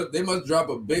facts. But they must drop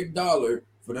a big dollar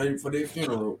for their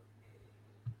funeral.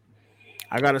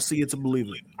 I gotta see it to believe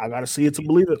it.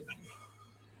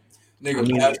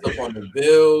 Nigga passed up on the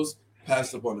Bills,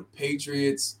 passed up on the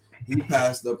Patriots. He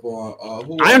passed up on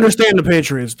who? I understand the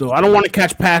Patriots though. I don't want to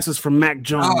catch passes from Mac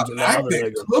Jones. I've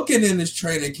been cooking in this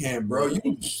training camp, bro.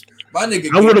 My nigga.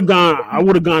 I would have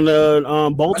gone to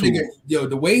Baltimore. Nigga, yo,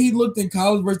 the way he looked in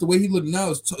college versus the way he looked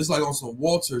now it's like on some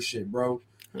Walter shit, bro.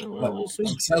 Like,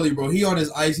 I'm telling you, bro. He on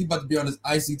his ice. He about to be on his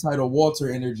icy title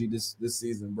Walter energy this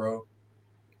season, bro.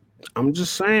 I'm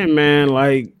just saying, man.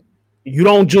 Like you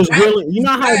don't just really. You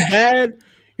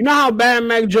know how bad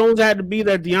Mac Jones had to be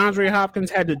that DeAndre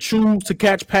Hopkins had to choose to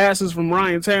catch passes from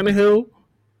Ryan Tannehill.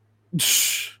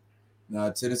 Nah,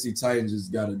 Tennessee Titans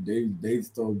just got they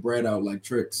throw bread out like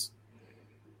tricks.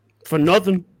 For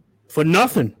nothing.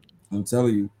 I'm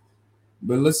telling you.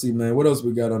 But let's see, man. What else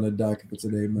we got on the docket for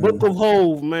today, man? Book of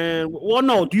Hove, man. Well,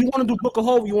 no. Do you want to do Book of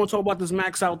Hove? Or you want to talk about this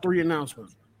Max Out 3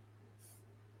 announcement?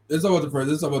 Let's talk about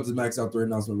this Max Out 3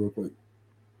 announcement real quick.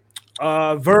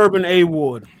 Verb and A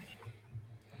Ward.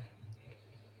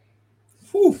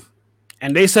 Whew.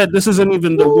 And they said this isn't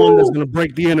even the one that's going to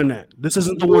break the internet. This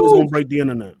isn't the one that's going to break the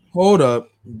internet. Hold up.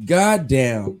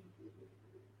 Goddamn.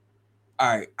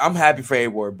 All right. I'm happy for A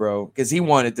Ward, bro, because he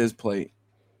wanted this plate.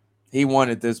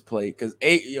 Because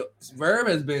Verb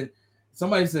has been,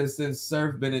 somebody says since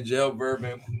Surf been in jail, Verb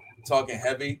been talking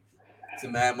heavy to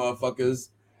mad motherfuckers.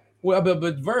 Well,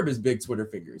 but Verb is big Twitter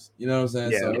fingers. You know what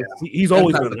I'm saying? Yeah, so he's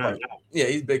always been that. Yeah,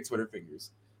 he's big Twitter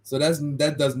fingers. So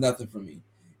that does nothing for me,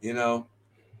 you know.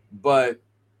 But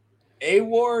A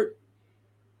Ward,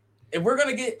 if we're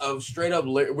gonna get a straight up,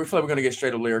 we feel like we're gonna get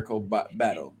straight up lyrical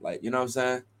battle, like you know what I'm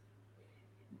saying.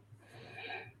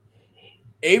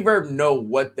 A Verb know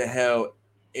what the hell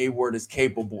A Ward is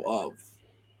capable of.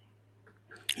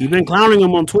 He's been clowning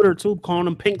him on Twitter too, calling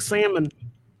him Pink Salmon.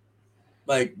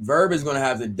 Like Verb is gonna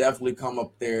have to definitely come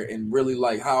up there and really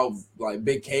like how like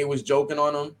Big K was joking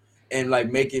on him and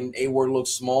like making A Ward look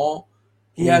small.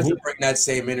 He has to bring that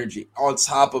same energy on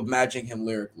top of matching him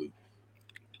lyrically.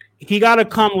 He got to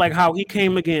come like how he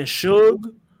came against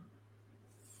Suge.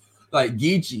 Like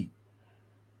Geechee.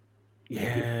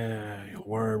 Yeah,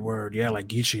 word. Yeah, like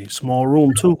Geechee. Small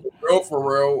room too. For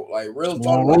real. Like real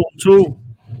small room too.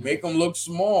 Make him look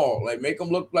small. Like make him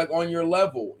look like on your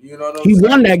level. You know what I'm saying? He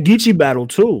won that Geechee battle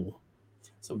too.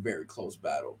 It's a very close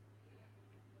battle.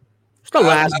 It's the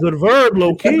last good Verb,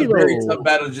 low key. Very tough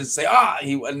battle to just say,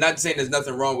 I'm not saying there's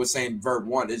nothing wrong with saying Verb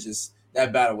won. It's just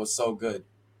that battle was so good.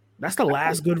 That's the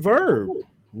last good Verb.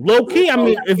 Low key, I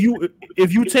mean, if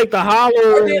you take the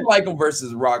Hollow, I did like him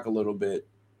versus Rock a little bit.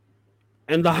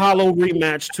 And the Hollow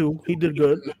rematch too. He did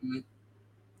good. Mm-hmm.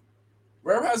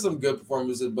 Verb has some good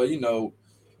performances, but you know,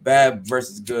 bad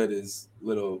versus good is a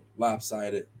little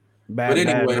lopsided. But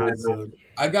anyway,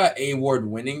 I got A Ward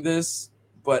winning this.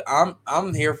 But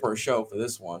I'm here for a show for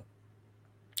this one.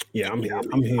 Yeah, I'm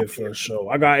here for a show.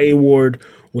 I got A Ward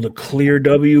with a clear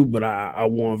W, but I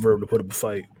want Verb to put up a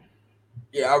fight.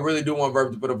 Yeah, I really do want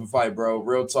Verb to put up a fight, bro.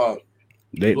 Real talk.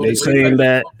 They saying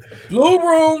that Blue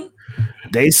Room.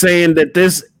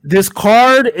 this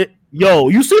card. Yo,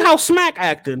 you see how Smack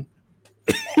acting?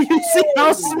 You see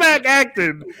how Smack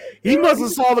acting? He must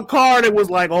have saw the card and was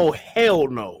like, "Oh hell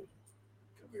no."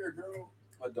 Come here, girl.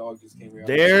 My dog just came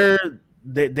here.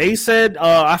 They said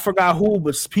I forgot who,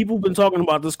 but people been talking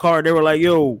about this card. They were like,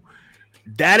 "Yo,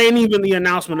 that ain't even the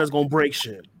announcement that's gonna break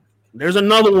shit." There's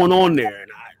another one on there,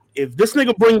 and if this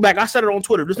nigga bring back, I said it on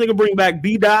Twitter. If this nigga bring back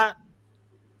B Dot,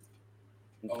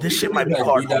 this shit might be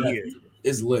hard for me.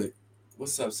 It's lit.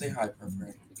 What's up? Say hi,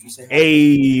 friend. You say hi.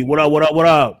 Hey, what up? What up? What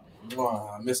up?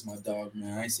 Wow, I miss my dog,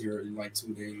 man. I ain't see her in like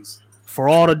 2 days. For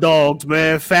all the dogs,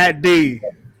 man. Fat D.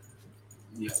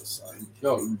 Yo, son.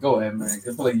 Go ahead, man. I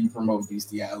feel like you promote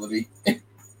bestiality.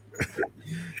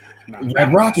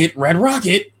 Red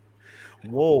Rocket.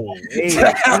 Whoa, hey,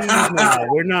 nah,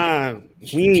 we're not.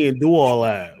 We ain't do all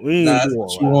that. We ain't do all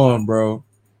what you want, bro.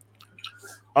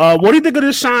 What do you think of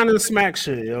this Shine and Smack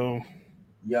shit, yo?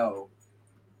 Yo,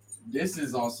 this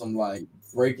is on some like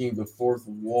breaking the fourth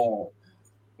wall.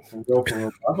 For real.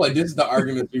 I feel like this is the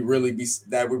argument we really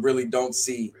don't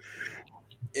see,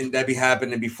 and that be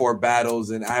happening before battles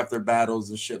and after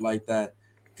battles and shit like that.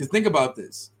 Because think about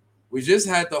this, we just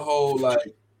had the whole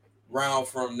like round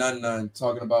from None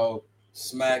talking about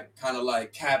Smack kind of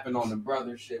like capping on the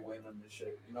brother shit with him and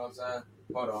shit. You know what I'm saying?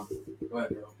 Hold on, go ahead,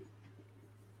 bro.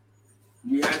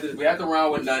 We had the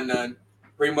round with None,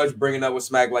 pretty much bringing up with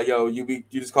Smack like, yo, you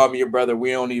just called me your brother.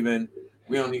 We ain't even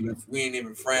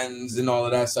friends and all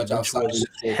of that such outside of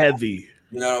shit. Heavy.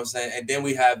 You know what I'm saying? And then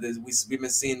we have this. We've been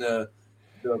seeing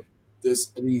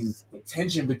this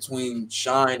tension between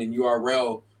Shine and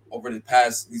URL over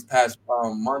these past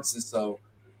months and so,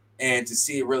 and to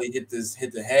see it really hit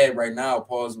the head right now.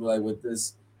 Pause like with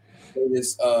this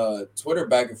Twitter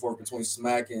back and forth between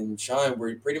Smack and Shine, where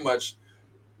he pretty much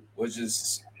was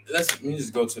just. Let me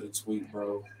just go to the tweet,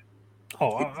 bro.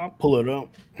 Oh, I'll pull it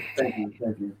up. Thank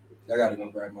you. I gotta go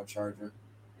grab my charger.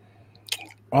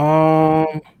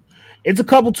 It's a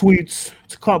couple tweets.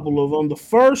 It's a couple of them. The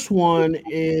first one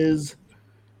is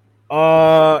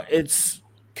it's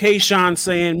Kayshawn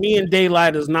saying me and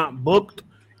Daylight is not booked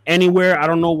anywhere. I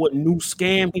don't know what new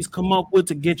scam he's come up with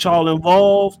to get y'all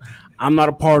involved. I'm not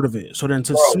a part of it. So then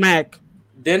to Smack.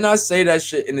 Didn't I say that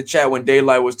shit in the chat when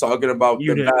Daylight was talking about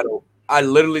the battle? I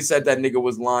literally said that nigga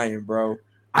was lying, bro.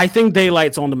 I think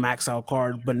Daylight's on the max out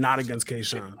card, but not against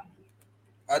Kayshawn.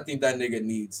 I think that nigga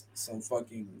needs some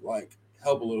fucking like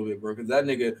help a little bit, bro. Because that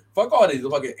nigga, fuck all these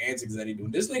fucking antics that he doing.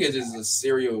 This nigga just a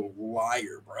serial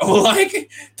liar, bro.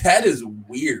 Like that is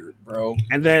weird, bro.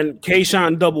 And then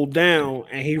Kayshawn doubled down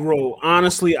and he wrote,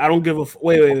 honestly, I don't give a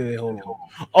wait, hold on.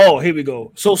 Oh, here we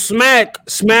go. So Smack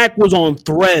was on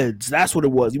Threads. That's what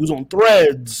it was. He was on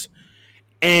Threads,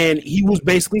 and he was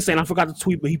basically saying, I forgot the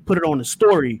tweet, but he put it on his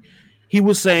story. He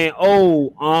was saying,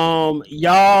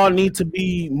 y'all need to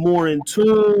be more in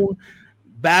tune.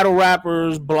 Battle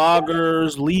rappers,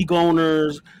 bloggers, league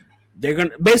owners, they're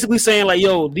gonna basically saying like,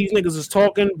 yo, these niggas is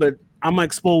talking, but I'm gonna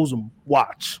expose them.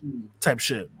 Watch, type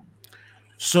shit.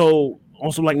 So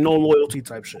also like no loyalty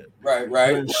type shit.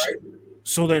 Right.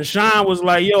 So then Sean was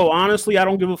like, yo, honestly, I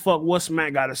don't give a fuck what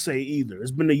Smack got to say either.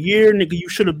 It's been a year, nigga. You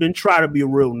should have been trying to be a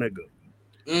real nigga.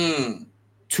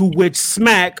 To which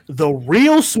Smack, the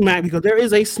real Smack, because there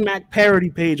is a Smack parody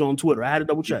page on Twitter. I had to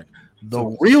double check.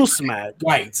 The real Smack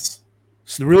Whites.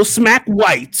 The real Smack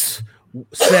Whites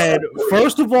said,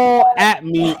 first of all, at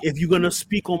me if you're going to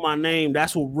speak on my name.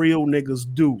 That's what real niggas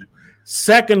do.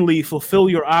 Secondly, fulfill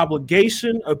your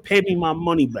obligation or pay me my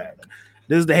money back.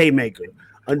 This is the haymaker.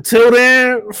 Until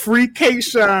then, free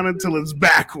K-Shine until it's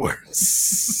backwards.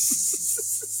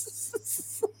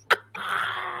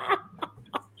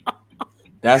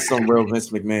 That's some real Vince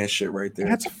McMahon shit right there.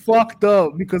 That's fucked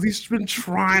up because he's been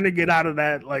trying to get out of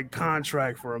that like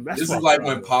contract for him. This is like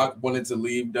when Pac wanted to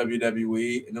leave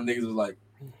WWE and them niggas was like,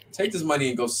 take this money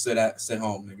and go sit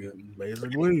home, nigga.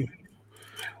 Basically.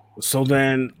 So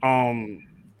then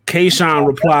K-Shine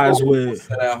replies with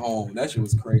sit at home. That shit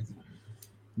was crazy.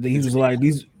 He was like,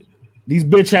 these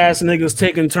bitch ass niggas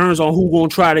taking turns on who gonna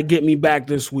try to get me back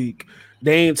this week.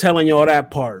 They ain't telling y'all that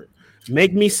part.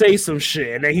 Make me say some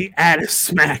shit. And then he added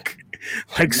Smack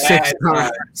like 6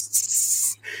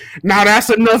 times. Now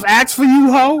that's enough acts for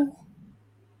you, ho?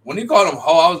 When he called him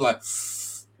ho, I was like,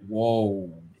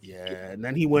 whoa. Yeah, and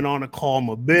then he went on to call him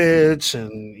a bitch.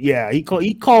 And yeah, he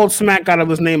called Smack out of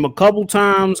his name a couple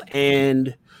times.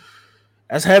 And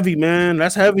that's heavy, man.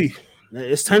 That's heavy.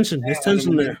 It's tension. It's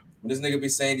tension there. When this nigga be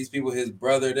saying these people his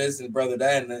brother this and brother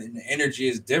that, and the energy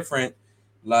is different,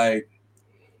 like,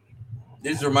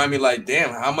 this remind me like,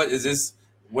 damn, how much is this?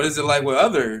 what is it like with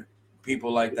other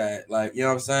people like that? Like, you know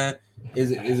what I'm saying?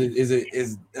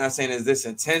 Is not saying is this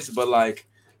intense, but like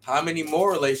how many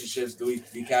more relationships do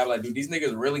we have? Like, do these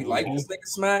niggas really like Mhm. this nigga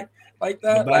smack like The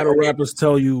that? Like, battle or rappers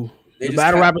tell you. they The just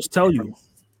battle cap? rappers tell you. I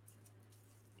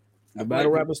The feel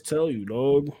battle like rappers tell you,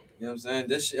 dog. you know what I'm saying?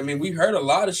 This shit, I mean, we heard a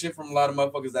lot of shit from a lot of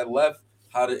motherfuckers that left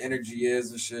how the energy is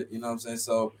and shit, you know what I'm saying?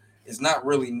 So it's not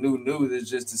really new news, it's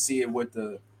just to see it with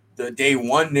the day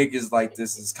one niggas like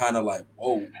this is kind of like,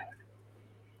 whoa.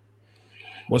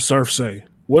 What Surf say?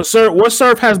 What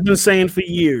Surf has been saying for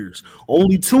years.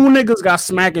 Only two niggas got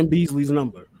smacking Beasley's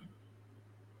number.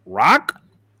 Rock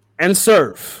and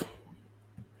Surf.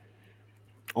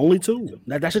 Only two.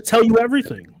 That should tell you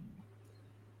everything.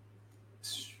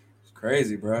 It's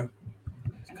crazy, bro.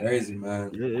 It's crazy, man.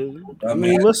 I But man,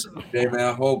 mean, listen. hey, man,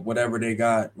 I hope whatever they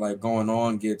got like going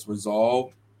on gets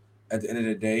resolved at the end of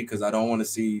the day, because I don't want to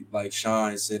see like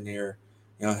Shine sitting here,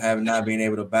 you know, having not being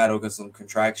able to battle because some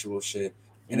contractual shit.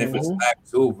 And if it's Mhm.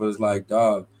 Act Two, if it's like,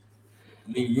 dog,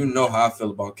 you know how I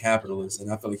feel about capitalists,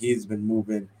 and I feel like he's been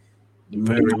moving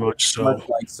Very much much so.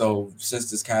 like so since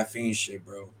this caffeine shit,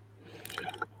 bro.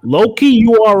 Low key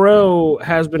URL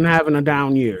has been having a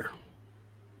down year.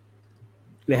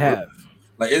 They For real. have.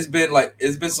 Like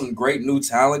it's been some great new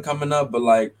talent coming up, but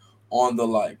like on the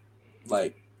like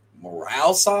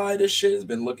morale side of shit has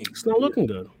been looking It's not weird. looking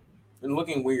good. Been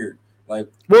looking weird. Like,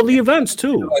 Well, the events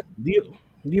too. like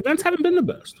The events haven't been the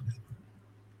best.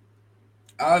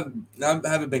 I've I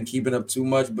haven't been keeping up too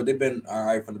much, but they've been all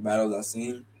right for the battles I've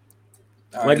seen.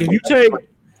 All Like right, if you take,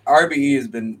 RBE has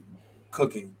been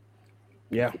cooking.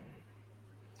 yeah,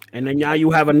 and then now you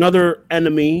have another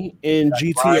enemy in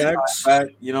Ryan GTX. back,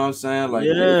 you know what I'm saying? Like,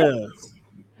 Yeah,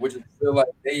 which is feel like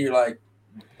they like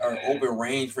are open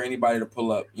range for anybody to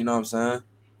pull up. You know what I'm saying?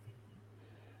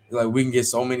 Like we can get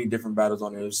so many different battles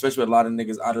on there, especially with a lot of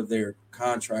niggas out of their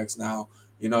contracts now.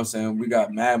 You know what I'm saying? We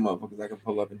got mad motherfuckers that can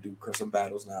pull up and do some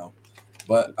battles now.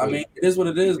 But I mean, it is what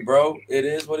it is, bro. It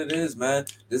is what it is, man.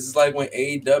 This is like when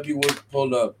AEW was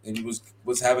pulled up and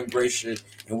was having great shit,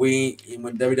 and when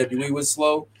WWE was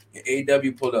slow and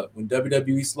AEW pulled up. When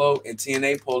WWE slow and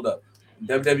TNA pulled up.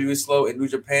 When WWE slow and New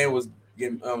Japan was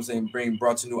getting, I'm saying, being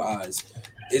brought to new eyes.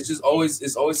 It's always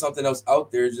something else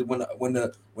out there. Just when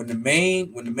the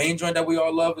main joint that we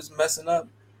all love is messing up,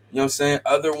 you know what I'm saying?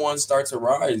 Other ones start to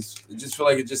rise. It just feel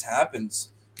like it just happens.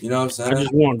 You know what I'm I saying?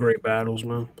 just want great battles,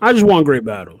 man. I just want great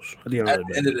battles at the end of At the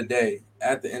the day. end of the day,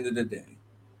 at the end of the day,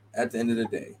 at the end of the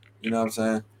day, you know what I'm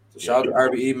saying? So Yeah, shout out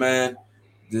to RBE, man.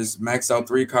 This Max Out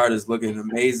 3 card is looking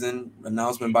amazing.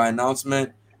 Announcement by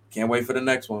announcement. Can't wait for the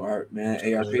next one, Art, man.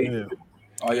 ARP. yeah.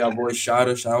 All y'all boys shout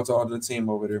out to all the team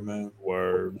over there, man.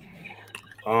 Word.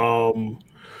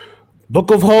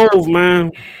 Book of Hove,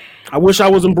 man. I wish I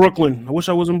was in Brooklyn. I wish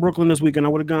I was in Brooklyn this weekend. I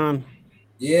would have gone.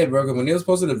 Yeah, bro. 'Cause when they was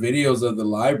posting the videos of the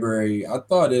library, I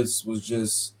thought this was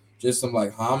just some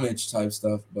like homage type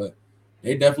stuff, but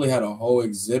they definitely had a whole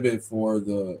exhibit for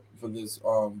this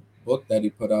book that he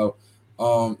put out.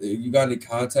 You got any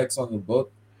context on the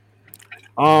book?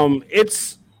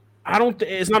 It's I don't.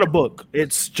 It's not a book.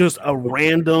 It's just a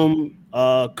random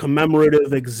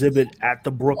commemorative exhibit at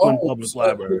the Brooklyn Oh, Public so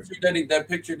Library. that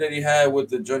picture that he had with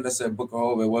the joint that said Book of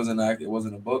Hope, it wasn't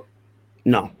a book.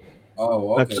 No,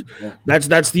 Oh, okay. that's Well,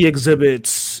 that's the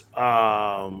exhibit's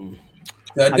I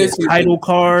I did guess see title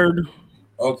card.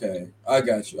 okay, I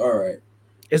got you. All right.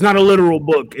 It's not a literal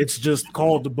book. It's just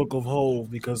called the Book of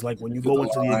Hove because, like, when you With the go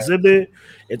into the line. exhibit,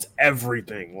 it's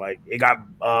everything. Like, it got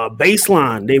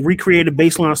Baseline. They recreated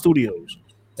Baseline Studios.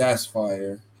 That's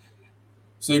fire.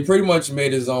 So he pretty much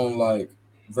made his own like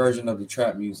version of the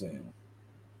trap museum.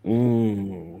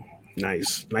 Mm,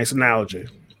 nice analogy.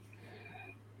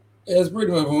 Yeah, it's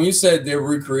pretty much when you said they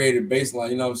recreated baseline,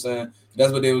 you know what I'm saying?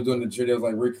 That's what they were doing in the trip. They was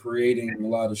like recreating a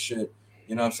lot of shit.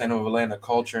 You know what I'm saying? Of Atlanta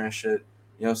culture and shit.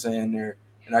 You know what I'm saying? There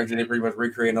and actually they pretty much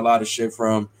recreating a lot of shit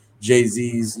from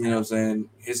Jay-Z's, you know what I'm saying,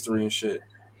 history and shit.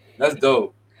 That's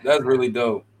dope. That's really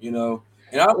dope, you know.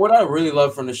 And what I really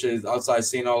love from the shit is outside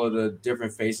seeing all of the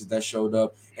different faces that showed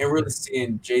up and really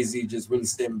seeing Jay Z just really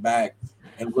sitting back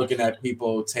and looking at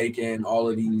people taking all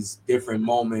of these different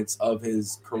moments of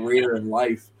his career and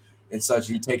life and such.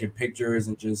 He taking pictures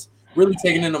and just really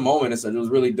taking in the moment and such. It was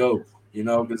really dope, you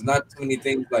know, because not too many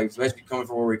things, like, especially coming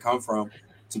from where we come from,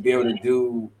 to be able to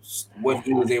do what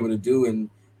he was able to do and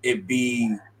it be, you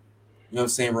know what I'm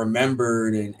saying,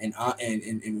 remembered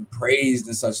and praised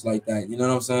and such like that. You know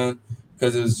what I'm saying?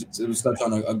 Because it was such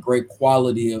on a great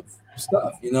quality of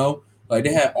stuff, you know? Like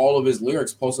they had all of his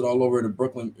lyrics posted all over the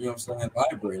Brooklyn, you know what I'm saying,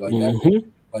 library. Mm-hmm.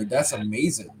 Like that's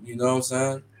amazing, you know what I'm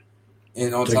saying?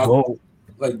 And on To top of go.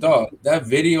 like dog, that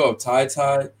video of Ty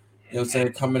Ty You know what I'm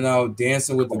saying? Coming out,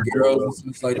 dancing with the girls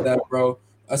and stuff like that, bro.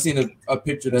 I seen a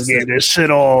picture that He's said, getting his shit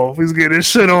off. He's getting his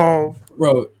shit off.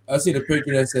 bro, I seen a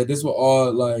picture that said this were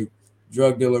all like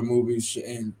drug dealer movies should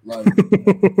end. Like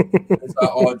it's how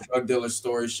all drug dealer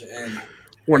stories should end.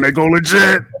 When Like, they go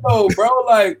legit. no, bro,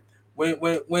 like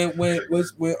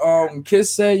when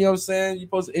Kiss said, you know what I'm saying, you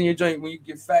supposed to end your joint when you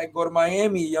get fat and go to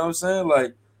Miami, you know what I'm saying?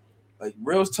 Like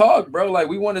real talk, bro. Like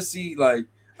we want to see like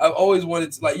I've always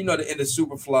wanted to like the end of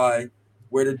Superfly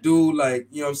where the dude like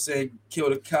you know what I'm saying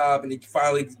killed a cop and he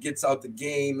finally gets out the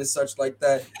game and such like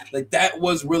that. Like that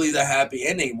was really the happy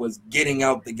ending was getting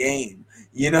out the game.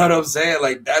 You know what I'm saying?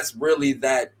 Like that's really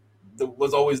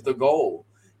was always the goal.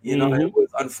 You know, it was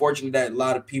unfortunate that a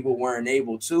lot of people weren't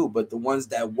able to, but the ones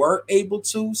that were able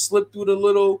to slip through the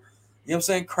little, you know what I'm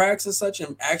saying, cracks and such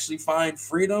and actually find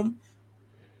freedom,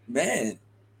 man,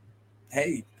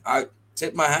 hey, I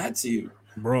tip my hat to you.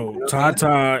 Bro, You know what I'm saying?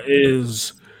 Tata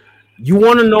is. You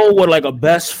want to know what like a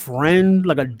best friend,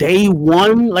 like a day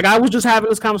one? Like I was just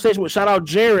having this conversation with shout out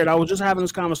Jared. I was just having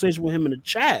this conversation with him in the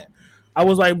chat. I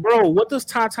was like, bro, what does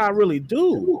Tata really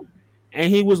do? And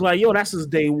he was like, yo, that's his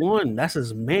day one. That's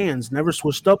his man's. Never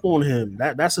switched up on him.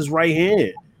 That's his right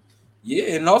hand.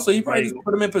 Yeah, and also he probably Like, just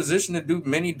put him in position to do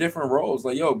many different roles.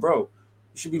 Like, yo, bro, you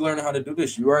should be learning how to do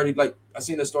this. You already like I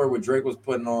seen a story where Drake was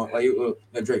putting on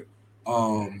like Drake.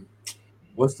 Um,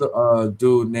 what's the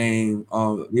dude name?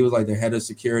 He was like the head of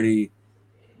security.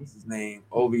 What's his name?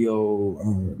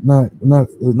 OVO.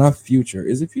 Not Future.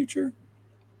 Is it Future?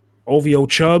 OVO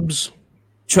Chubbs.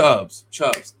 Chubbs.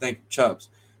 Thank you, Chubbs.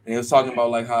 And he was talking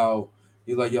about like how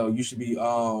he's like, yo, you should be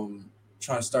trying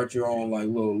to start your own like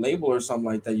little label or something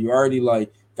like that. You already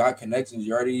like got connections.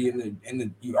 You already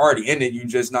you already in it. You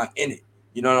just not in it.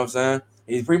 You know what I'm saying?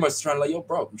 And he's pretty much trying to like, yo,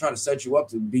 bro, I'm trying to set you up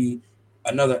to be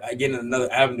another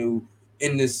avenue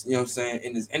in this, you know what I'm saying,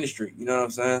 in this industry. You know what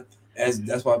I'm saying? As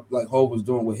that's what like Hov was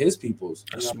doing with his peoples.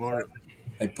 You That's know what I'm saying?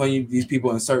 smart. Like putting these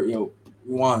people in certain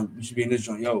Juan, you should be in this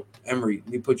joint. Yo, Emery,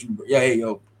 let me put you. Yeah, hey,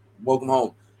 yo, welcome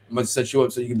home. I'm gonna set you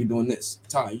up so you can be doing this.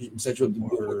 Ty, you set you up to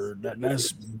do this.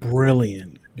 That's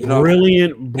brilliant. You know,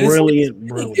 Brilliant, and brilliant,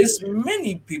 brilliant. it's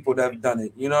many people that have done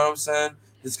it. You know what I'm saying?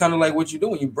 It's kind of like what you do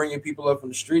when you bring your people up from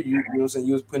the street. You know what I'm saying?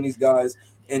 You was putting these guys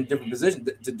in different positions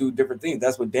to do different things.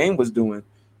 That's what Dame was doing.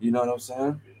 You know what I'm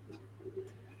saying?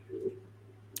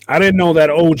 I didn't know that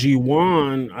OG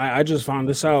One. I just found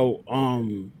this out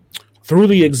through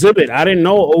the exhibit. I didn't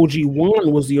know OG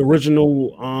One was the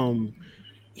original.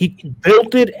 He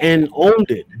built it and owned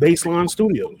it. Baseline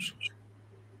Studios.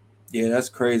 Yeah, that's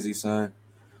crazy, son.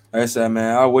 Like I said,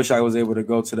 man, I wish I was able to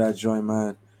go to that joint,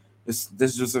 man. This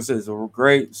just like I said,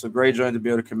 it's a great joint to be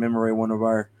able to commemorate one of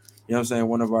our, you know what I'm saying,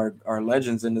 one of our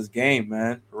legends in this game,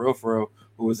 man. For real,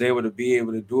 who was able to be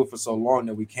able to do it for so long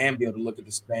that we can be able to look at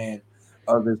the span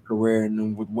of his career and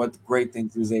then with what great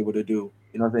things he was able to do.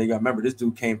 You know what I'm saying? You got to remember this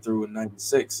dude came through in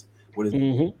 '96 with his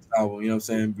Mm-hmm. album, you know what I'm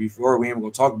saying? Before we ain't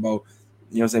gonna talk about,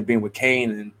 you know what I'm saying, being with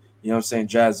Kane and you know what I'm saying,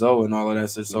 Jazz O and all of that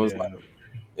stuff. So it's like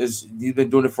Yeah. is he's been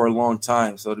doing it for a long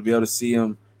time. So to be able to see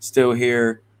him still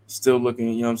here, still looking,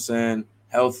 you know what I'm saying,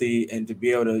 healthy, and to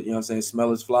be able to, you know what I'm saying, smell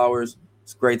his flowers,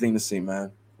 it's a great thing to see,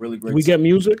 man. Really Do great we to see. get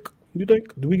music? You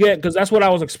think? Do we get? Because that's what I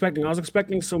was expecting. I was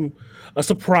expecting a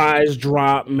surprise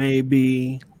drop,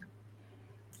 maybe.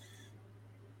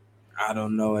 I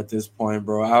don't know at this point,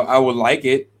 bro. I would like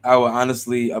it. I would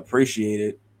honestly appreciate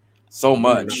it so I mean,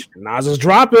 much. Nas is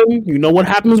dropping. You know what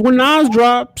happens when Nas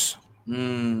drops?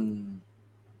 Mm,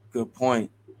 good point.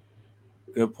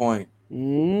 Good point.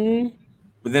 Mm,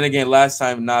 But then again, last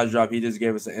time Nas dropped, he just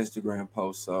gave us an Instagram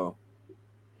post, so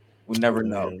we'll never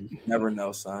know. man. Never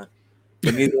know, son.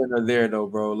 But neither here nor there though,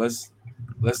 bro. Let's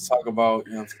talk about,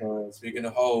 you know what I'm saying. Speaking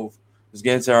of Hove, let's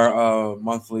get into our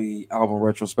monthly album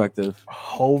retrospective.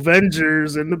 Whole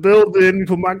Avengers in the building.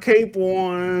 Put my cape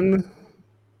on.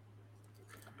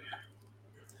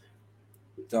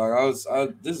 Dog,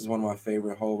 this is one of my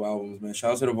favorite Hove albums, man.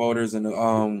 Shout out to the voters and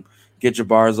the Get Your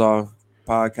Bars Off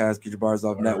podcast, Get Your Bars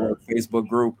Off network, Facebook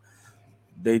group.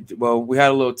 We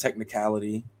had a little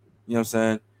technicality, you know what I'm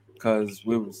saying? Because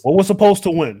we was What was supposed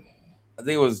to win? I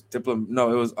think it was it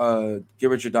was Get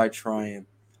Rich or Die Trying.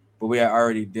 But we had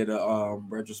already did a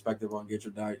retrospective on Get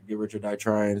Rich or Die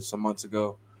Trying some months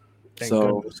ago. Thank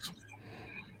So goodness.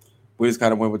 we just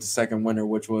kind of went with the second winner,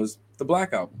 which was the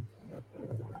Black Album.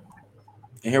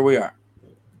 And here we are.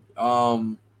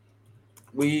 Um,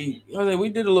 we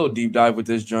did a little deep dive with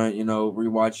this joint, you know,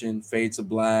 rewatching Fade to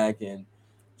Black and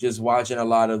just watching a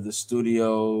lot of the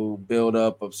studio build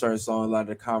up of certain songs, a lot of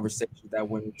the conversations that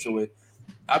went into it.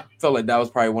 I felt like that was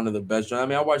probably one of the best joints. I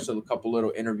mean, I watched a couple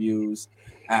little interviews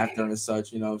after and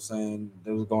such. You know what I'm saying?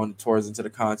 They was going towards into the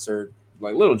concert,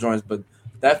 like little joints, but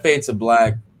that Fade to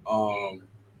Black um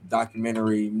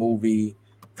documentary movie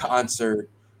concert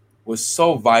was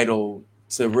so vital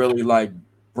to really like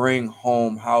bring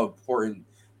home how important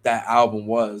that album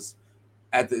was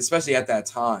especially at that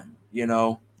time, you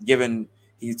know, given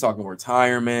he's talking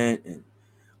retirement and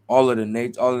all of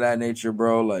that nature,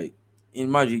 bro. Like, in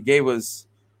mind you, he gave us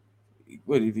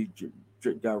what if he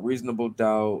got Reasonable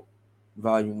Doubt,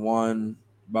 Volume One,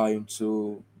 Volume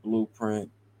Two, Blueprint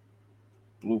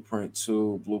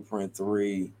Two, Blueprint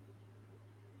Three,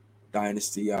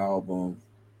 Dynasty album.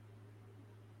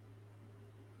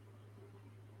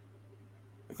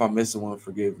 If I'm missing one,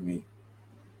 forgive me.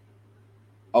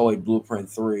 Oh wait, Blueprint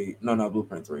Three. No, not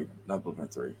Blueprint Three. Not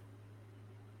Blueprint Three.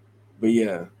 But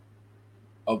yeah,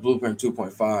 a Blueprint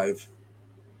 2.5.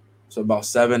 So about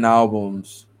 7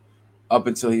 albums up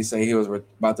until he said he was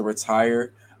about to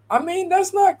retire. I mean,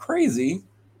 that's not crazy.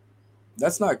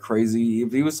 That's not crazy.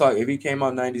 If he came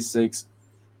out 96,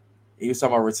 he was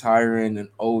talking about retiring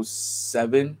in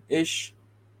 07 ish.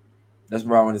 That's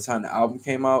around the time the album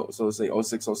came out. So let's say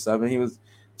 06, 07. He was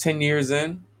 10 years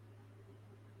in.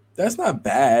 That's not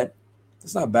bad.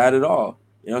 That's not bad at all.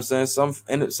 You know what I'm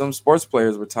saying? Some sports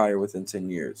players retire within 10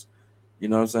 years. You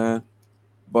know what I'm saying?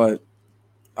 But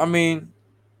I mean,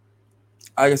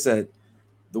 like I said,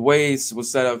 the ways was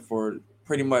set up for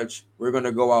pretty much we're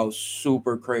gonna go out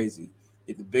super crazy.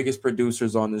 Get the biggest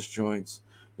producers on this joints.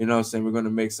 You know what I'm saying? We're gonna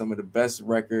make some of the best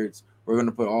records. We're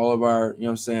gonna put all of our, you know what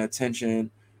I'm saying,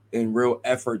 attention and real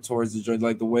effort towards the joint.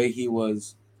 Like the way he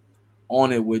was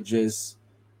on it with just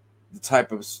the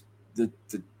type of the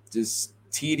just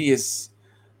tedious,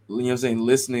 you know what I'm saying,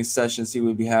 listening sessions he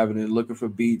would be having and looking for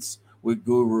beats with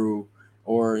Guru,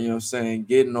 or you know what I'm saying,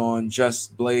 getting on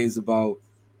Just Blaze about,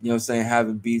 you know what I'm saying,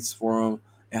 having beats for him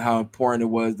and how important it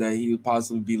was that he would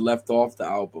possibly be left off the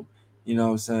album. You know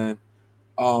what I'm saying?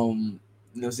 You know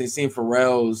what I'm saying, seeing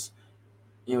Pharrell's,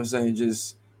 you know what I'm saying,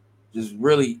 just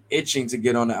really itching to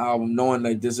get on the album, knowing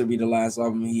that this would be the last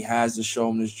album he has to show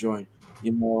him this joint.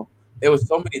 You know, it was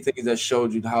so many things that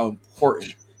showed you how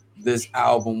important this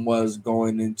album was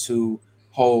going into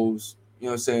Ho's, you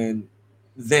know what I'm saying,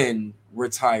 then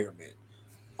retirement.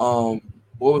 Um,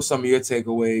 what were some of your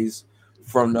takeaways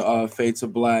from the Fade to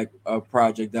Black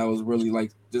project that was really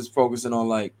like just focusing on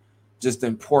like just the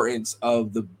importance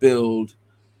of the build,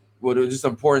 what well, just the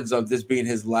importance of this being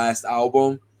his last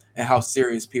album and how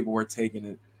serious people were taking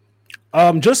it.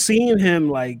 Just seeing him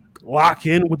like lock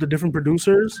in with the different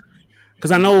producers,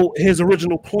 because I know his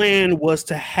original plan was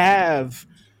to have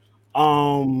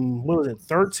what was it,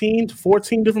 13 to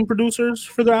 14 different producers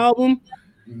for the album,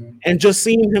 Mm-hmm. and just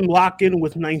seeing him lock in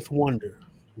with Ninth Wonder,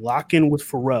 lock in with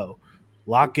Pharrell,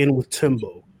 lock in with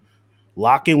Timbo,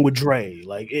 lock in with Dre.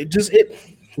 Like it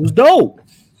was dope.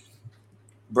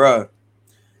 Bruh,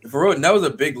 for real, and that was a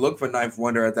big look for Ninth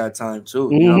Wonder at that time too.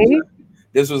 You know, Mm-hmm.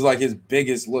 this was like his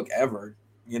biggest look ever.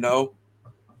 You know,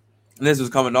 and this was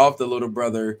coming off the Little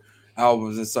Brother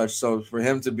albums and such. So for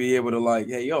him to be able to like,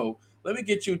 hey, yo, let me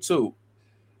get you too.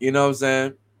 You know what I'm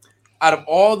saying? Out of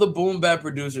all the boom bap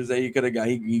producers that he could have got,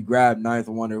 he grabbed Ninth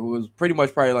Wonder, who was pretty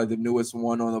much probably like the newest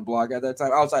one on the block at that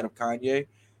time, outside of Kanye.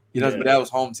 You know, Yeah. but that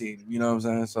was home team. You know what I'm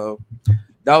saying? So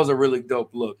that was a really dope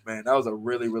look, man. That was a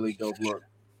really, really dope look.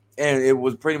 And it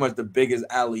was pretty much the biggest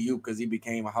alley oop because he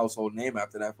became a household name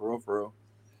after that, for real, for real.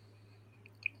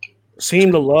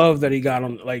 Seeing the love that he got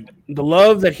on, like the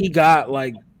love that he got,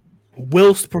 like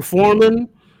whilst performing,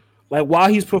 like while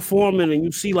he's performing, and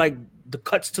you see like the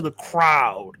cuts to the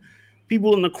crowd,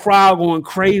 people in the crowd going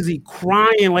crazy,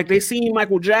 crying like they seen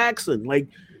Michael Jackson. Like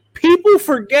people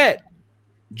forget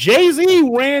Jay-Z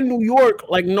ran New York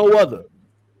like no other.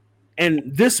 And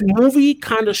this movie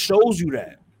kind of shows you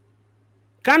that.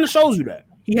 Kind of shows you that.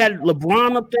 He had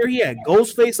LeBron up there, he had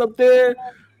Ghostface up there.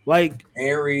 Like,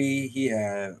 Harry, he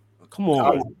had come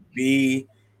Cardi on. B,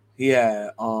 he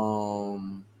had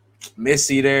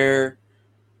Missy there.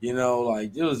 You know,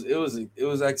 like it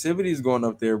was activities going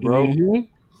up there, bro.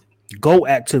 Mm-hmm. Go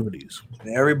activities.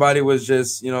 And everybody was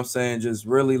just, you know what I'm saying, just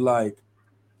really like,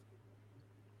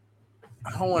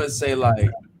 I don't want to say like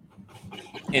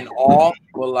in awe,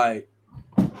 but like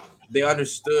they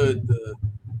understood the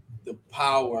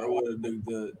power or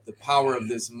the power of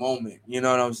this moment. You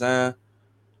know what I'm saying?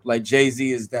 Like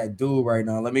Jay-Z is that dude right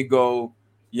now. Let me go,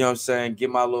 you know what I'm saying, get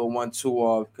my little 1-2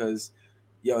 off because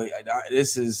yo,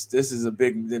 this is a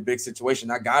big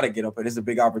situation. I gotta get up here. This is a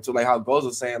big opportunity. Like how Goz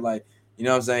was saying, like, you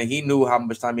know what I'm saying? He knew how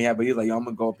much time he had, but he's like, yo, I'm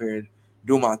gonna go up here and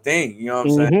do my thing. You know what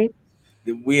I'm saying?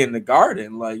 Mm-hmm. We in the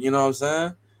garden, like, you know what I'm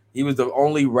saying? He was the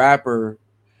only rapper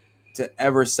to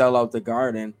ever sell out the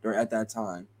Garden or at that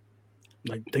time.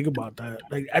 Like, think about that.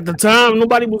 Like at the time,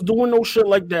 nobody was doing no shit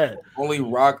like that. Only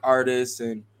rock artists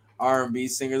and R&B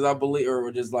singers, I believe,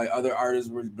 or just like other artists,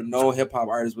 were, but no hip hop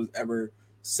artist was ever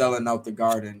selling out the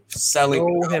Garden, selling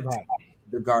No out hip hop.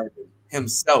 the Garden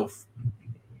himself.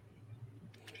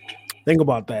 Think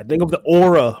about that. Think of the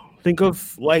aura. Think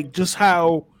of like just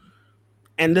how,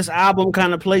 and this album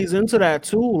kind of plays into that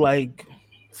too. Like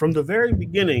from the very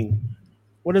beginning.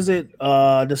 What is it?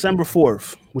 December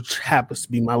 4th, which happens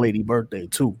to be my lady birthday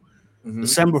too. Mm-hmm.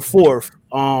 December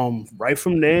 4th. Right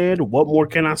from there, what more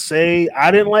can I say? I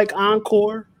didn't like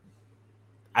Encore.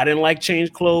 I didn't like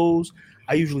Change Clothes.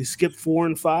 I usually skip 4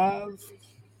 and 5.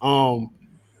 Um,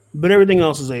 but everything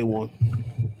else is A1.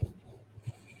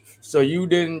 So you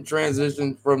didn't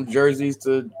transition from jerseys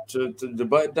to the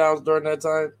button downs during that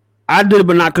time? I did,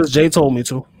 but not because Jay told me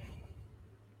to.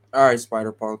 All right,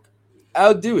 Spider Punk.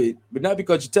 I'll do it, but not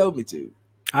because you told me to.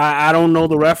 I don't know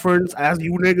the reference. As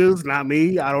you niggas, not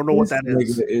me. I don't know what This that nigga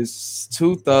is. is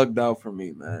too thugged out for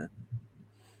me, man.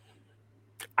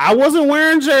 I wasn't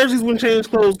wearing jerseys when Change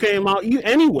Clothes came out. You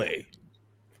anyway.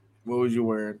 What was you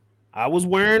wearing? I was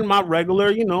wearing my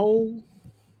regular,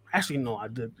 Actually, no, I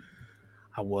did.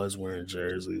 I was wearing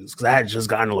jerseys because I had just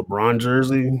gotten a LeBron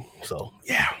jersey. So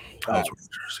yeah, I was wearing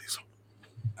jerseys.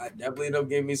 I definitely ended up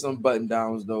getting me some button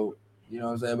downs though. You know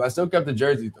what I'm saying? But I still kept the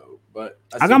jersey though. But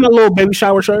I got my little baby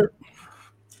shower shirt.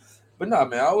 But nah,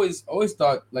 man, I always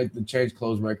thought like the Change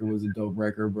Clothes record was a dope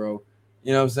record, bro.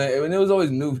 You know what I'm saying? I mean, it was always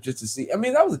new just to see. I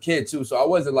mean, I was a kid too, so I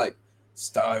wasn't like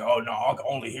stuck. Oh no, I can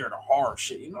only hear the hard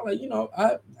shit. I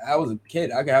was a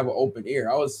kid. I could have an open ear.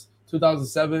 I was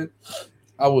 2007.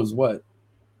 I was what?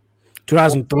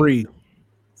 2003.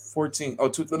 14. Oh, I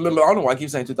don't know why I keep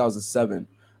saying 2007.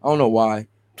 I don't know why.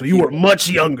 So you were much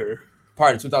younger.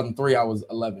 Part of 2003, I was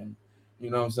 11. You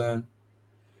know what I'm saying?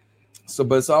 So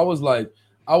I was like,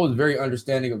 I was very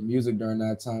understanding of music during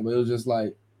that time, but it was just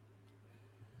like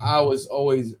I was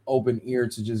always open ear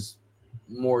to just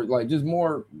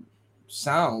more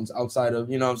sounds outside of,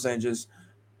 you know what I'm saying, just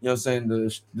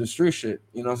the street shit.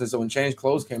 You know what I'm saying? So when Change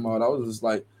Clothes came out, I was just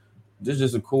like, this is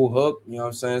just a cool hook, you know what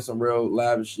I'm saying? Some real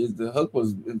lavish shit. The hook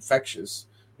was infectious.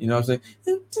 You know what I'm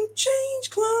saying? Change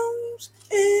clothes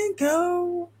and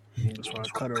go. That's why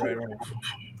I cut it right off.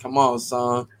 Come on,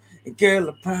 son. And girl,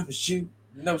 I promise you,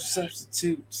 no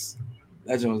substitutes.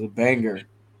 That joint was a banger.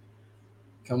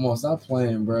 Come on, stop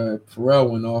playing, bro. Pharrell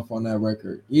went off on that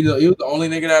record. He was the only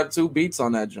nigga that had 2 beats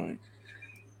on that joint.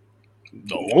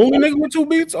 The only nigga with 2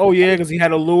 beats? Oh yeah, because he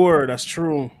had a lure. That's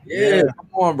true. Yeah, come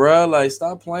on, bro. Like,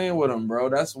 stop playing with him, bro.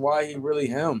 That's why he really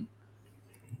him.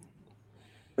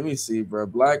 Let me see, bro.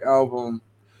 Black Album.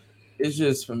 It's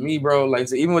just for me, bro. Like,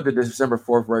 so even with the December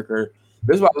 4th record,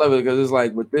 this is why I love it because it's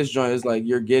like with this joint, it's like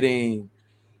you're getting.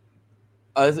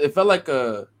 It felt like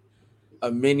a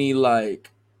mini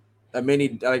a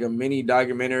mini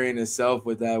documentary in itself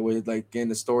with like getting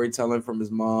the storytelling from his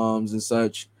moms and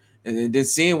such, and then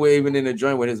seeing where even in the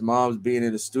joint with his mom's being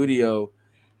in the studio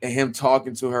and him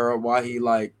talking to her while he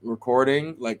like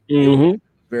recording, like it was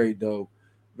very dope,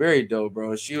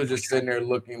 bro. She was just sitting there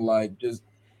looking like just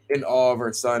in awe of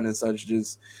her son and such,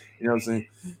 just you know what I'm saying,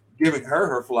 giving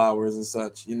her flowers and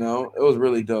such. You know, it was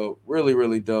really dope,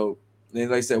 really dope. And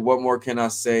like I said, what more can I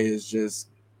say? Is just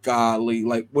godly.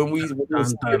 Like when we when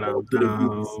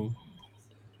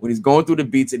he's going through the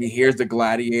beats and he hears the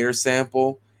Gladiator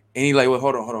sample, and he like, well,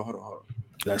 hold on.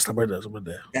 That's the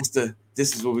there.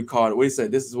 This is what we call it. What do you say?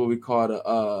 This is what we call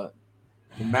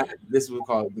this is what we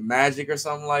call it, the magic or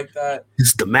something like that.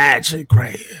 It's the magic,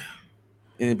 right here.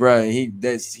 And bro, he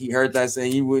heard that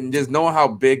saying, he wouldn't just know how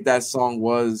big that song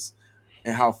was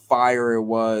and how fire it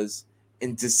was,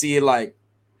 and to see it like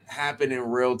happen in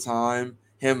real time,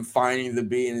 him finding the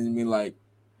beat and be like,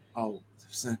 oh.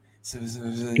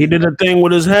 He did a thing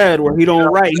with his head where he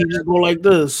don't write, he just go like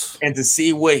this. And to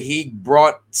see what he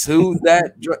brought to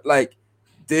that, like,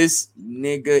 this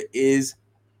nigga is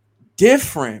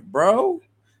different, bro.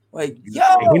 Like, yo,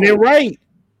 he didn't write.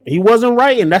 He wasn't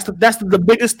writing. That's the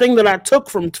biggest thing that I took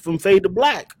from Fade to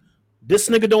Black. This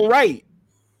nigga don't write.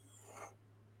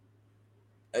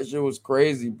 That shit was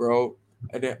crazy, bro.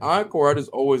 And then Encore, I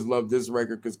just always loved this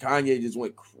record because Kanye just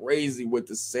went crazy with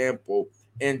the sample.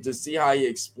 And to see how he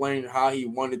explained how he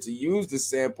wanted to use the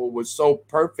sample was so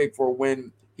perfect for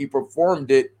when he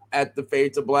performed it at the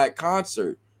Fade to Black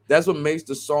concert. That's what makes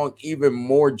the song even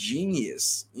more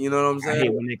genius. You know what I'm saying? I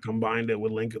hate when they combined it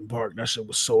with Linkin Park. That shit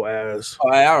was so ass. Oh,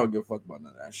 I don't give a fuck about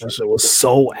none of that shit. That shit was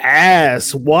so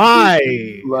ass.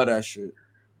 Why? Love that shit.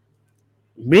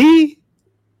 Me?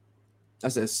 I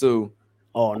said Sue.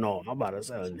 Oh no, I'm about to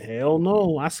say hell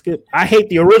no. I skip. I hate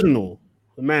the original.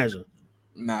 Imagine.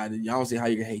 Nah, I don't see how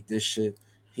you can hate this shit.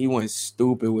 He went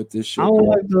stupid with this I shit, don't bro.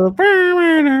 like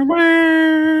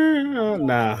the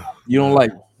nah. You don't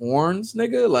like horns,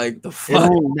 nigga? Like the It fuck?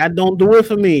 don't that don't do it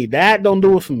for me. That don't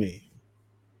do it for me.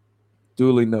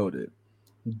 Duly noted.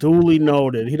 Duly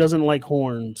noted. He doesn't like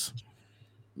horns.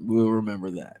 We'll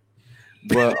remember that.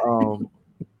 But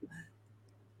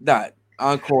that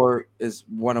Encore is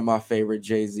one of my favorite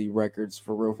Jay Z records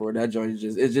for real. For that joint is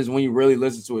just it's just when you really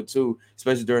listen to it too,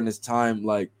 especially during this time,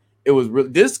 like it was really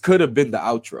this could have been the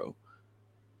outro,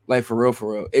 like for real,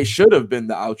 for real. It should have been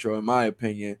the outro in my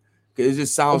opinion, because it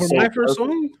just sounds Over so my first perfect.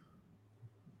 song?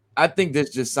 I think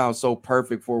this just sounds so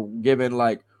perfect for given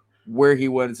like where he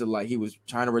went to, like he was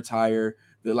trying to retire.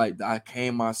 The like I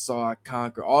came, I saw, I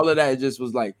conquered. All of that it just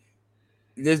was like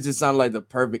this just sounded like the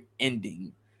perfect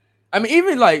ending. I mean,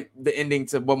 even like the ending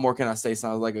to What More Can I Say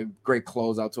sounds like a great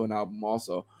closeout to an album,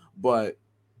 also. But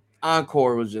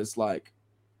Encore was just like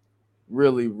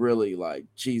really, really like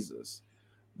Jesus.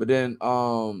 But then,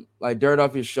 like Dirt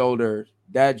Off Your Shoulder,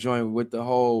 that joint with the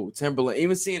whole Timberland,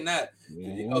 even seeing that,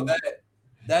 because you know Mhm.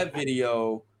 that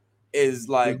video is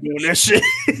You're like doing that shit.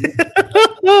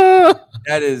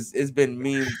 that is it's been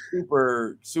memed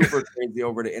super super crazy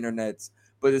over the internet,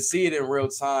 but to see it in real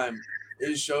time,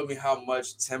 it showed me how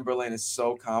much Timberland is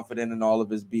so confident in all of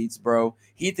his beats, bro.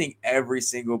 He think every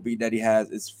single beat that he has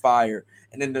is fire,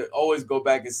 and then to always go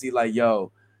back and see like,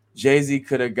 yo, Jay-Z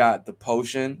could have got the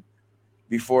potion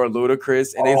before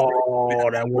Ludacris, and it's been Oh,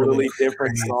 that a would have been totally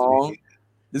different crazy. song.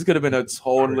 This could have been a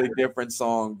totally different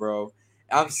song, bro.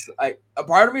 Like a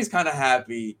part of me is kind of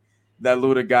happy that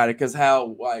Luda got it because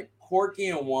how like quirky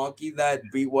and wonky that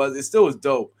beat was. It still was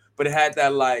dope, but it had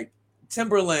that like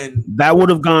Timberland. That would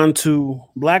have gone to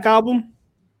Black Album.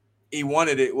 He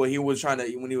wanted it. Well, he was trying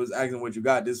to when he was asking what you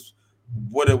got. This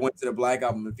would have went to the Black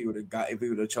Album if he would have got if he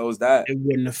would have chose that. It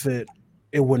wouldn't have fit.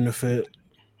 It wouldn't have fit.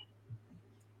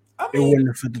 I It mean, wouldn't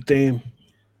have fit the theme.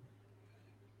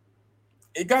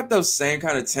 it got those same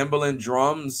kind of Timberland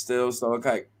drums still. So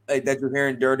okay, like that you're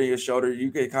hearing "Dirty Your Shoulder,"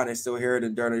 you can kind of still hear it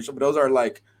in "Dirty Your Shoulder."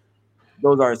 But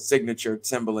those are signature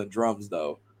Timberland drums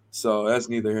though. So that's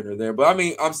neither here nor there. But I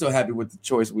mean, I'm still happy with the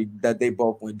choice we that they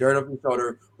both went. Dirt Up Your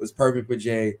Shoulder was perfect for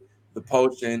Jay. The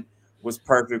Potion was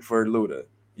perfect for Luda.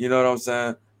 You know what I'm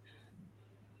saying?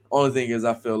 Only thing is,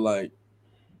 I feel like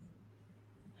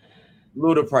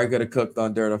Luda probably could have cooked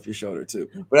on Dirt Off Your Shoulder too.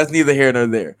 But that's neither here nor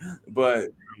there. But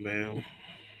Man,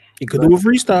 he could but do a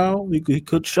freestyle. He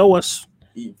could show us.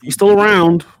 he, He's he, still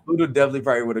around. Luda definitely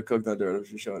probably would have cooked on Dirt Off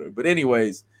Your Shoulder. But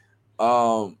anyways,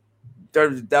 um,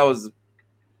 that was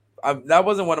that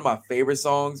wasn't one of my favorite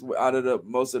songs out of the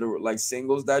most of the like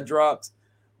singles that dropped,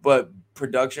 but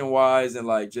production wise and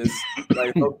like just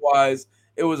like hook wise,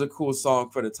 it was a cool song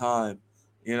for the time.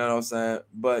 You know what I'm saying?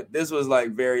 But this was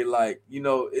like very like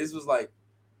this was like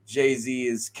Jay Z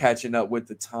is catching up with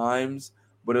the times,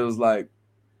 but it was like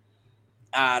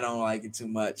I don't like it too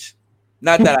much.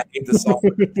 Not that I hate the song,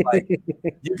 but it's like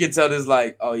you can tell this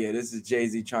like oh yeah, this is Jay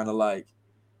Z trying to like.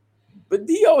 But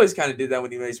he always kind of did that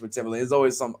when he makes with Timberland. There's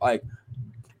always some like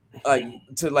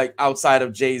to like outside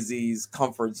of Jay-Z's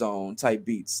comfort zone type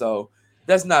beats. So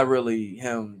that's not really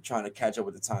him trying to catch up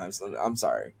with the times. So I'm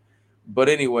sorry. But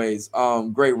anyways,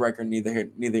 great record,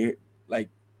 neither like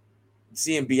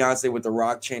seeing Beyonce with the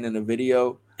rock chain in the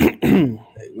video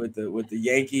with the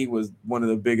Yankee was one of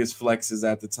the biggest flexes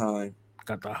at the time.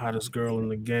 Got the hottest girl in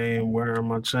the game wearing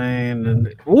my chain, and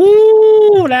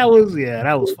ooh, that was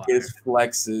His fire.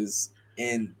 flexes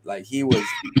and like he was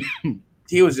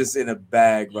just in a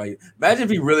bag. Like, imagine if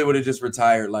he really would have just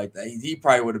retired like that. He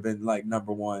probably would have been like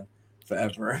number one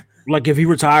forever, Like if he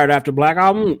retired after Black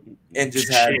Album, and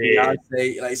just had shit.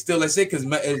 Beyonce like still. Let's say because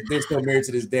they're still married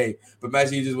to this day. But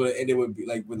imagine he just would have ended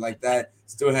with like that.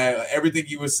 Still had everything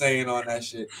he was saying on that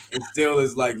shit, and still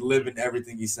is like living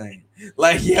everything he's saying.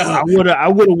 Like yo, I would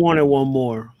have wanted one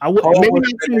more. I would Hov maybe would,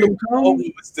 not Kingdom Hov Come.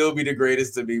 would still be the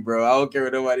greatest to me, bro. I don't care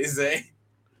what nobody say.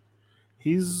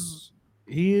 He's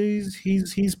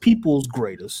he's people's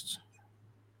greatest.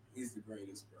 He's the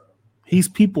greatest, bro. He's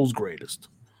people's greatest.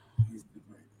 He's the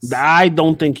greatest. I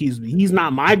don't think he's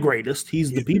not my greatest.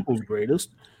 He's the people's greatest.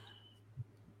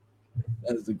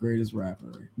 That is the greatest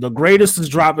rapper. The greatest is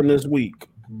dropping this week,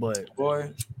 but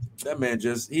Boy, that man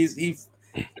just he.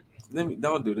 Let me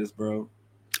don't do this, bro.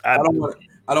 I, I don't want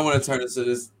to turn this to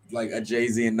this like a Jay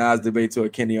Z and Nas debate to a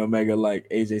Kenny Omega like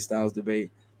AJ Styles debate.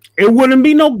 it wouldn't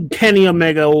be no Kenny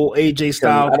Omega or AJ Because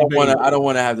Styles debate. I don't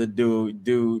want to have to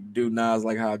do Nas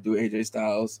like how I do AJ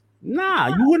Styles. Nah,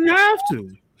 you wouldn't have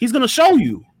to. He's gonna show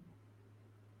you.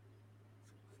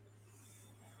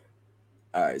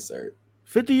 All right, sir.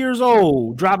 50 years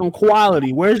old, dropping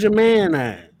quality. Where's your man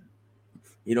at?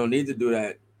 You don't need to do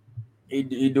that. He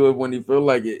do it when he feel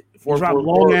like it. He dropped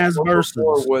long ass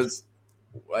 444 verses. was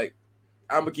like,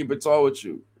 I'm gonna keep it tall with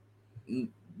you.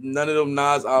 None of them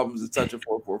Nas albums is touching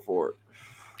 444.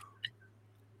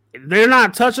 They're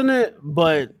not touching it,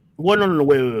 but what? No,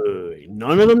 wait.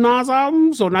 None of them Nas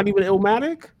albums, so not even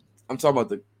Illmatic. I'm talking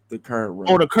about the current run.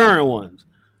 Oh, the current ones.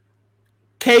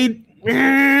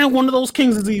 One of those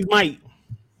Kings Disease might.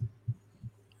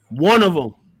 One of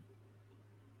them.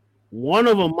 One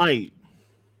of them might.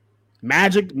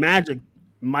 Magic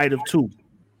might have too.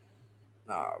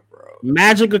 Nah, bro.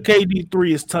 Magic or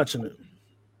KD3 is touching it.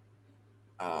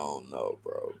 I don't know,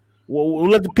 bro. Well, we'll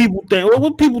let the people think.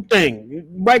 What people think?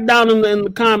 Write down in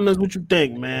the comments what you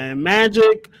think, man.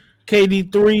 Magic,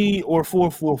 KD3, or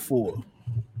 444. I'm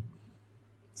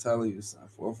telling you, son,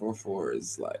 444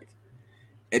 is like,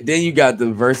 and then you got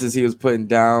the verses he was putting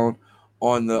down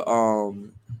on the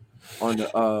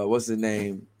what's the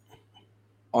name?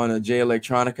 On a Jay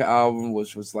Electronica album,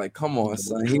 which was like, come on,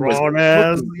 son. He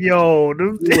was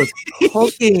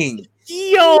cooking.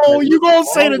 Yo, you gonna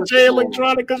say the Jay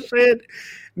Electronica shit?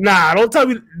 Nah, don't tell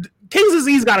me. Kings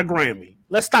Disease got a Grammy.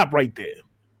 Let's stop right there.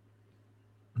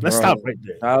 Stop right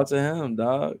there. Shout out to him,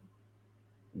 dog.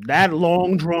 That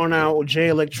long drawn out Jay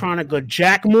Electronica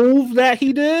Jack move that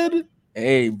he did.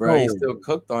 Hey, bro, he still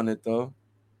cooked on it though.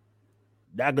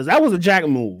 Because that was a Jack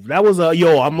move. That was a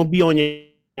yo. I'm gonna be on your.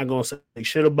 I'm gonna say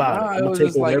shit about it. I'm gonna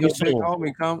take over every song.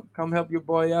 Homie, come help your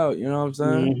boy out. You know what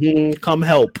I'm saying? Come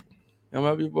help. Come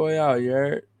help your boy out. You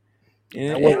heard?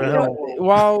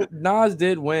 While Nas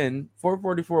did win,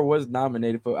 444 was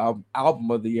nominated for album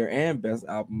of the year and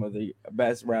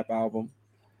best rap album.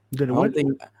 I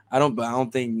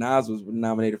don't think Nas was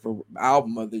nominated for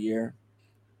album of the year.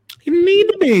 He need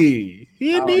to be.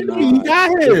 He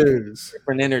got his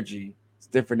different energy. It's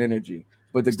different energy.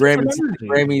 But the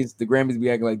Grammys be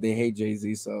acting like they hate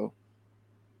Jay-Z. So,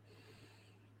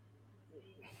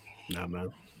 nah,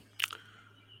 man.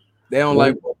 They don't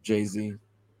like Jay-Z.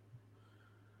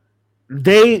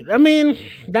 I mean,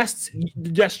 that's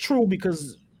true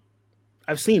because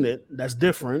I've seen it. That's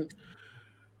different.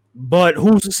 But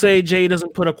who's to say Jay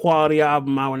doesn't put a quality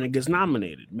album out when it gets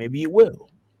nominated? Maybe he will.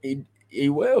 He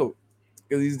will,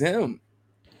 because he's him.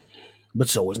 But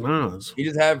so is Nas. He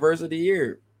just had verse of the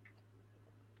year.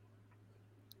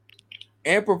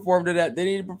 And performed it at. Did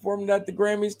he perform it at the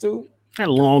Grammys too? That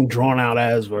long drawn out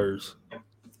ass verse.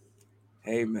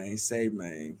 Hey man,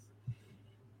 man.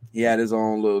 He had his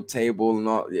own little table and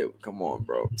all. Yeah, come on,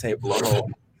 bro. Table of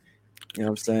home. You know what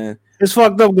I'm saying? It's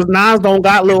fucked up because Nas don't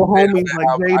got little homies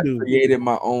like they do. I created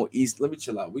my own East. Let me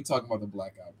chill out. We talking about the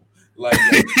Black Album. Like,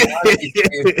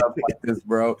 stuff like this,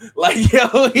 bro. Like,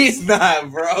 yo, he's not,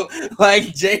 bro.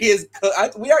 Like, Jay is.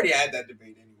 We already had that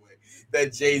debate anyway.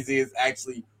 That Jay-Z is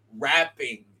actually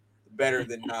rapping better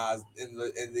than Nas in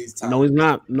these times. No, he's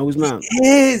not.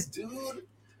 He is, dude.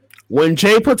 When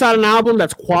Jay puts out an album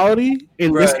that's quality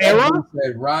in this era,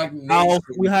 Rock Nation,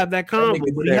 we have that combo.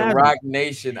 But Rock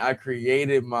Nation, I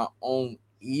created my own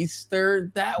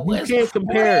Easter. You can't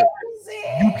compare.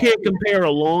 You can't compare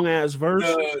a long ass verse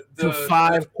to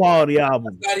 5 quality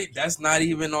albums. That's not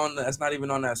even on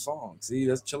that song. See,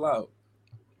 let's chill out.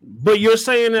 But you're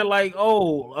saying that like,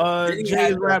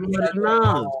 Jay's rapping better than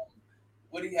Nas.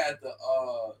 What he had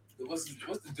what's the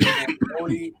dude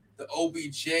name? The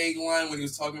OBJ line when he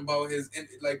was talking about his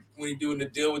when he doing the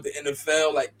deal with the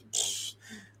NFL, like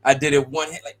I did it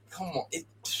one hit. Like, come on,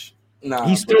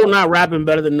 he's still not rapping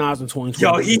better than Nas in 2020.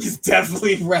 Yo, he's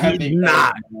definitely rapping.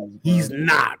 He's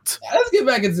not. Let's get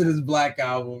back into this Black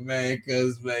Album, man,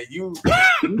 because man, you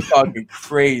talking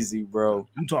crazy, bro.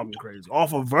 You talking crazy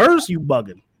off a verse? You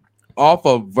bugging? Off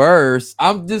a verse?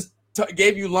 I'm just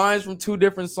gave you lines from 2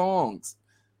 different songs.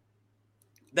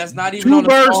 That's not even 2 on the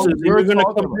verses. You're going to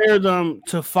compare them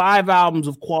to 5 albums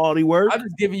of quality work. I'm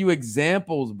just giving you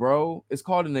examples, bro. It's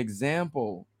called an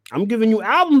example. I'm giving you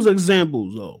albums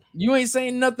examples, though. You ain't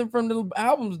saying nothing from the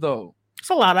albums, though. It's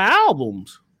a lot of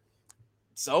albums.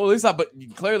 So it's not, but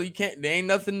clearly you can't. There ain't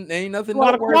nothing. It's a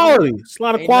lot of quality. It's a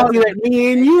lot of quality that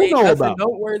me and you know about.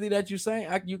 Noteworthy that you saying.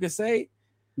 You can say.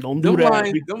 Don't do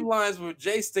that. Them lines with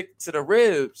Jay stick to the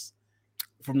ribs.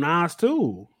 From Nas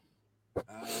too.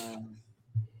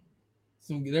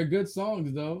 They're good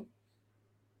songs though.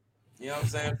 You know what I'm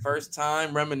saying? First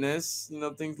time, reminisce,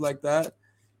 things like that.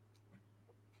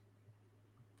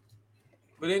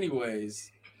 But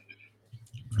anyways,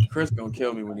 Chris gonna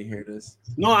kill me when he hear this.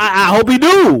 No, I hope he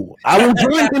do. I will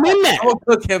join him in that. I'm gonna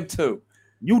cook him too.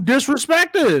 You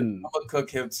disrespecting. I'm gonna cook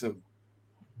him too.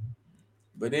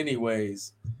 But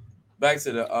anyways, back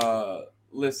to the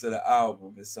list of the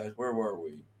album and such. Where were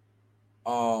we?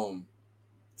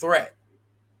 Threat.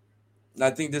 And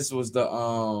I think this was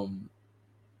the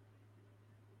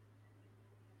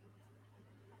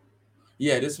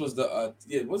yeah, this was the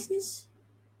yeah, what's this?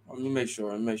 Let me make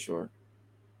sure. Let me make sure.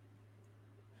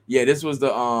 Yeah, this was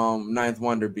the Ninth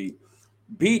Wonder beat.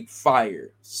 Beat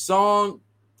fire. Song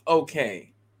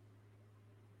okay.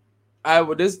 I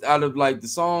would this out of like the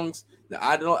songs that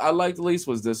I liked the least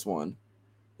was this one.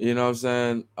 You know what I'm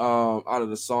saying? Out of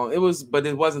the song. It was but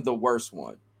it wasn't the worst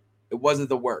one. It wasn't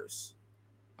the worst.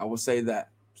 I will say that.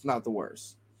 It's not the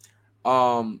worst.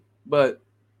 But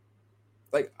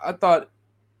like I thought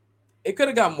it could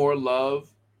have got more love,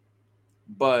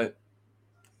 but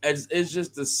it's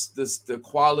just this the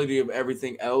quality of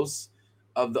everything else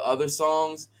of the other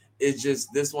songs. It's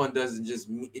just this one doesn't just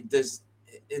it does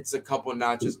it's a couple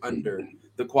notches under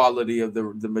the quality of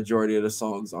the majority of the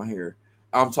songs on here.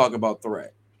 I'm talking about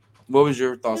Threat. What was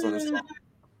your thoughts on this song?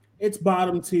 It's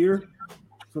bottom tier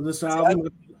for this See, album.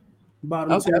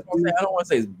 Bottom okay, tier. that's what I'm saying. I don't want to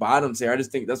say it's bottom tier. I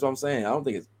just think that's what I'm saying. I don't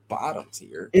think it's bottom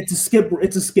tier. It's a skip.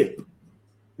 It's a skip.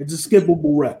 It's a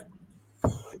skippable record.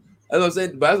 That's what I'm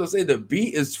saying. But as I say, the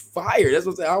beat is fire. That's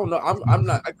what I'm saying. I don't know. I'm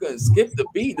not. I couldn't skip the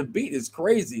beat. The beat is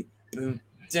crazy.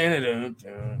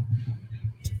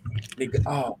 Nigga,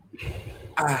 oh,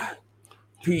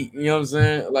 Pete. You know what I'm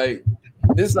saying? Like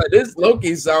this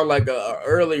Loki sound like a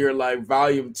earlier like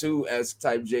Volume 2 s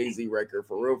type Jay-Z record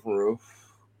for real, for real.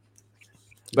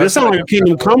 But I This feel sounds like like a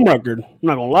Kingdom Come record. I'm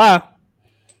not gonna lie.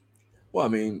 well, I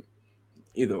mean,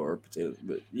 either or potatoes,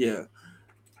 but yeah,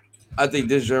 I think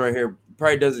this genre right here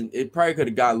probably doesn't. It probably could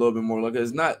have got a little bit more. Look,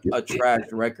 it's not a trash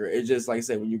record. It's just like I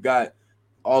said, when you got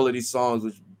all of these songs,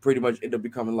 which pretty much end up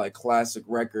becoming like classic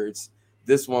records,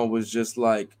 this one was just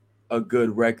like a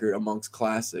good record amongst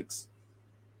classics.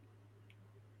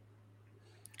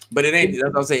 But it ain't.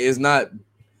 That's what I'm saying. It's not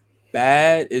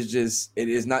bad. It's just it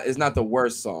is not. It's not the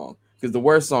worst song because the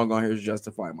worst song on here is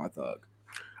 "Justify My Thug."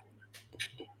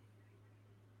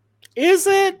 Is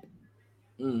it?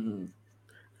 Mm-hmm.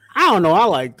 I don't know. I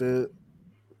liked it.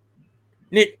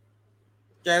 Nick,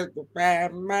 justify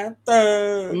my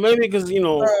thug. Maybe because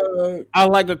I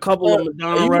like a couple of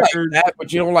Madonna You like records. that,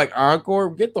 but you don't like Encore?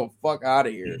 Get the fuck out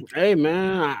of here. Hey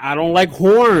man, I don't like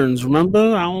horns.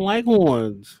 Remember, I don't like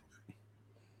horns.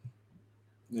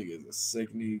 Nigga's a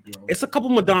sick Negro. It's a couple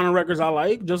Madonna records I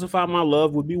like. Justify My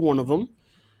Love would be one of them.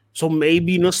 So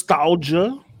maybe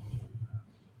Nostalgia.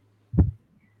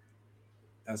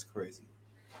 That's crazy.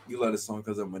 You love this song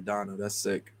because of Madonna. That's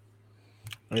sick.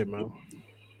 Hey man,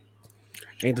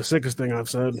 ain't the sickest thing I've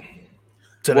said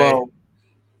today. Well,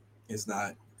 it's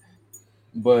not.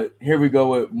 But here we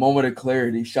go with Moment of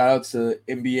Clarity. Shout out to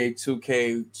NBA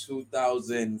 2K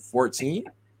 2014.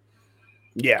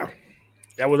 Yeah,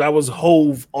 that was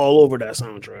Hove all over that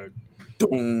soundtrack.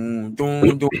 Doom,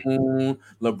 doom, doom.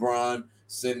 LeBron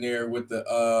sitting there with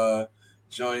the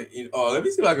joint. Oh, let me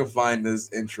see if I can find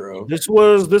this intro. This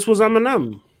was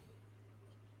Eminem.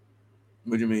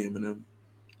 What do you mean, Eminem?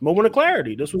 Moment of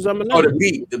Clarity. This was Eminem. Oh, the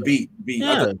beat.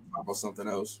 Yeah. I thought about something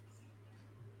else.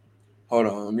 Hold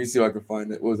on, let me see if I can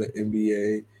find it. What was it?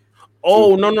 NBA.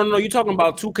 Oh no! You're talking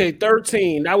about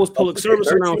 2K13. That was public service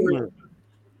 2K13? announcement.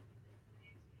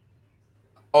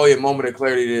 Oh yeah, Moment of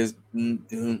Clarity. It is.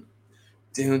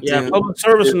 Yeah, public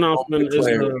service announcement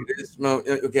is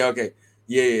okay.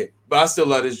 Yeah. But I still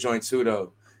love this joint too,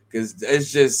 though, because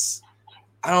it's just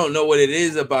I don't know what it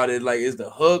is about it. Like, is the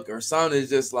hook or something? It's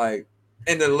just like,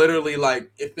 and then literally like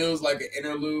it feels like an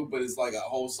interlude, but it's like a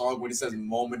whole song when he says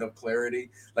 "moment of clarity."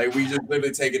 Like we just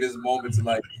literally taking this moment to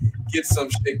like get some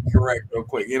shit correct real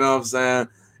quick. You know what I'm saying?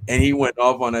 And he went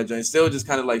off on that joint, still just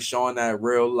kind of like showing that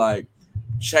real like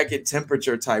check it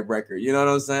temperature type record. You know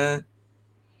what I'm saying?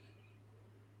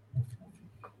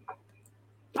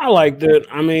 I liked it.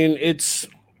 I mean, it's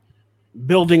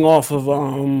building off of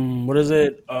what is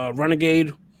it?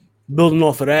 Renegade. Building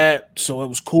off of that, so it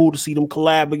was cool to see them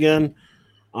collab again.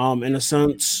 In a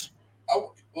sense. I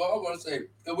want to say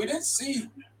we didn't see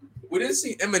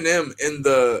Eminem in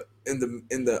the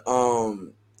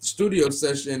studio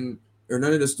session or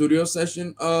none of the studio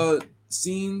session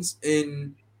scenes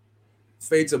in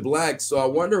Fade to Black. So I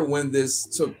wonder when this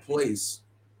took place.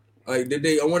 Like,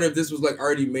 I wonder if this was like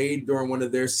already made during one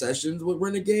of their sessions with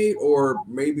Renegade, or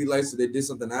maybe like so they did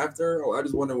something after. Or I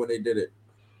just wonder when they did it.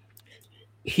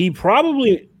 He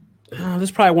probably this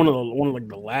is probably one of like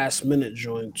the last minute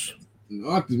joints.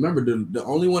 No, I remember the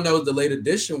only one that was the late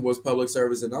edition was public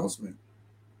service announcement.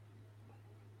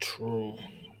 True.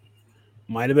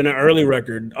 Might have been an early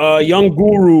record. Young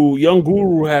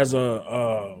Guru has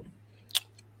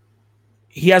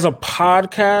he has a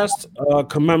podcast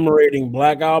commemorating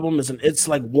Black Album. It's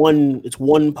one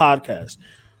podcast.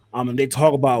 And they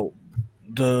talk about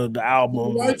the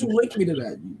album. Why did you link me to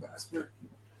that, you bastard?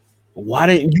 Why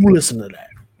didn't you listen to that?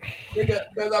 Nigga,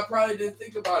 because I probably didn't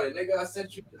think about it. Nigga, I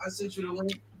sent you the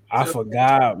link. I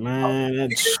forgot, man.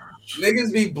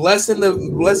 Niggas be blessing the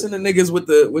niggas with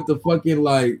the fucking,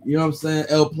 like, you know what I'm saying,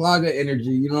 El Plaga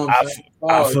energy. You know what I'm saying?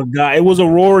 I forgot. It was a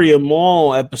Rory and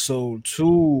Maul episode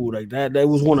too. Like that. That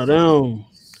was one of them.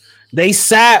 They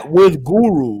sat with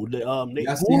Guru.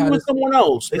 Guru with someone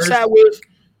else. They sat with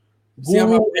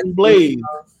Guru and Blade.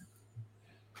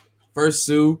 First,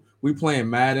 Sue, we playing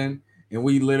Madden, and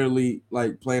we literally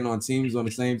like playing on teams on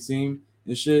the same team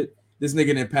and shit. This nigga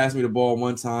didn't pass me the ball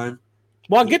one time.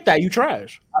 Well, I get that. You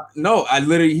trash. No,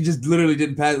 he just literally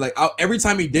didn't pass. Like, every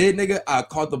time he did, nigga, I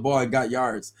caught the ball and got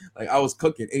yards. Like, I was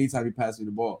cooking anytime he passed me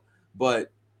the ball. But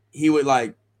he would,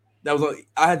 like,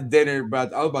 I had dinner,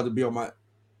 but I was about to be on my.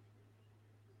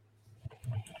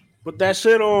 Put that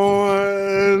shit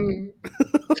on.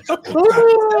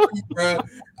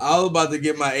 I was about to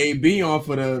get my AB on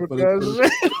for the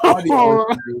audio.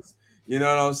 You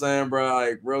know what I'm saying, bro?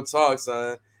 Like, real talk,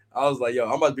 son. I was like, yo,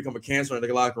 I'm about to become a cancer in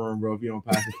the locker room, bro, if you don't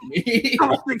pass it to me. I'm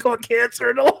about to become a cancer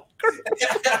in the locker room.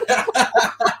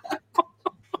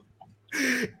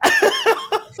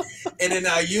 And then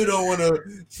now you don't want to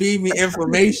feed me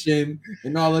information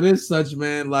and all of this such,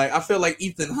 man. Like, I feel like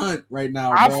Ethan Hunt right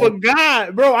now, bro. I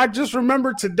forgot, bro. I just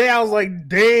remembered today. I was like,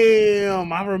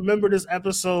 damn, I remember this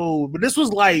episode. But this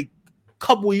was like a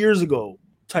couple years ago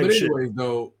type shit. But anyways,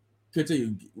 though,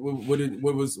 continue.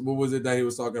 What was it that he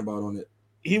was talking about on it?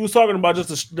 He was talking about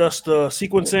just the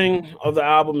sequencing of the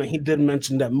album, and he did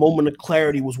mention that Moment of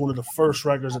Clarity was one of the first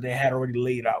records that they had already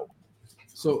laid out.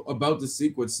 So about the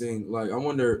sequencing, like, I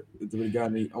wonder if they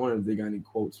got any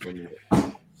quotes from it.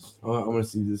 I want to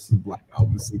see this Black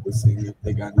Album sequencing if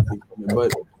they got anything from it.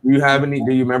 But do you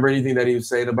remember anything that he was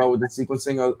saying about with the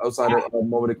sequencing outside of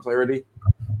Moment of Clarity?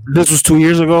 This was 2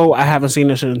 years ago. I haven't seen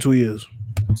this shit in 2 years.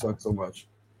 It sucks so much.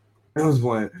 I was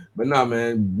playing, but nah,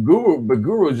 man.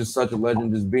 Guru is just such a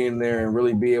legend, just being there and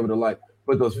really be able to, like,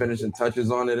 put those finishing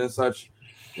touches on it and such.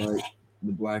 Like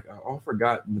the Black. I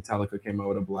forgot Metallica came out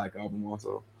with a Black Album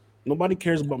also. Nobody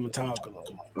cares about Metallica though.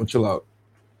 Oh, chill out.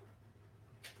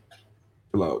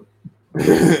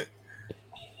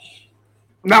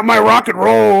 Not my rock and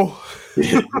roll.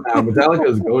 Nah, Metallica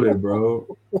is goated,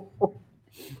 bro.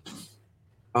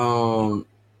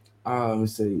 Let me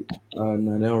see.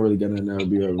 No, they don't really get to never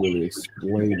be able to really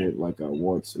explain it like I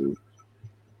want to.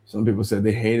 Some people said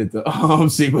they hated the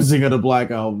sequencing of the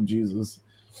Black Album. Jesus.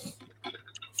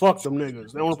 Fuck them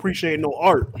niggas. They don't appreciate no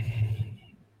art.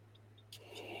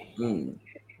 What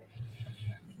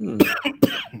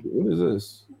is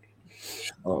this?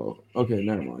 Oh, okay,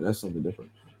 never mind. That's something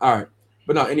different. All right.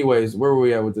 But no, anyways, where were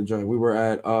we at with the joint? We were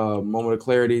at Moment of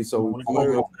Clarity. So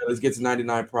let's get to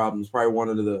 99 Problems. Probably one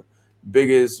of the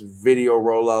biggest video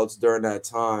rollouts during that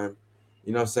time.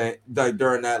 You know what I'm saying? Like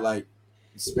during that like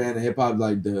span of hip hop,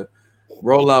 like the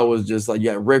rollout was just like,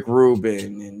 yeah, Rick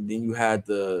Rubin, and then you had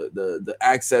the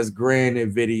Access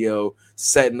Granted video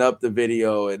setting up the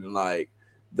video, and like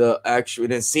the actual,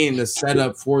 then seeing the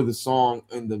setup for the song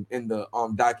in the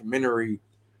documentary,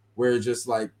 where just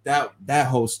like that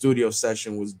whole studio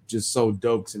session was just so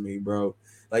dope to me, bro.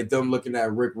 Like them looking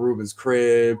at Rick Rubin's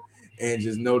crib and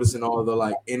just noticing all the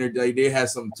like like they had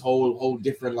some whole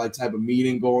different like type of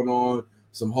meeting going on.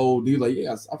 Some whole dude, like,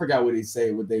 yeah, I forgot what they say,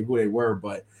 who they were,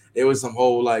 but it was some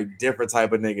whole like different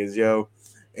type of niggas, yo.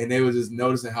 And they was just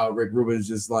noticing how Rick Rubin's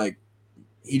just like,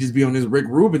 he just be on this Rick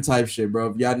Rubin type shit,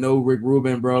 bro. If y'all know Rick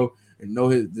Rubin, bro, and know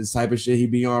this type of shit he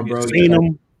be on, bro. Seen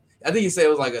him. I think he said it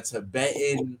was like a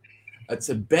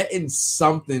Tibetan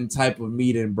something type of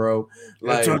meeting, bro.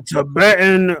 Like it's a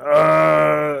Tibetan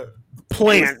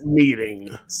plant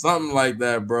meeting. Something like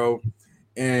that, bro.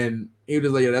 And he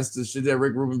was like, yeah, that's the shit that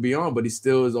Rick Rubin be on, but he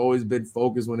still has always been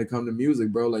focused when it comes to music,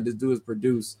 bro. Like this dude has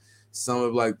produced some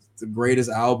of like the greatest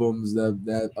albums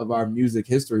that of our music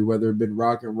history, whether it been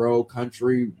rock and roll,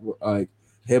 country, like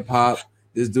hip hop.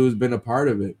 This dude's been a part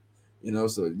of it, you know.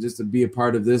 So just to be a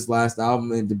part of this last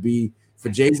album and for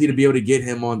Jay-Z to be able to get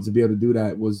him on to be able to do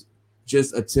that was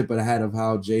just a tip of the hat of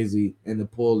how Jay-Z and the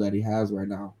pull that he has right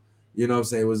now. You know what I'm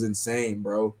saying? It was insane,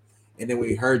 bro. And then when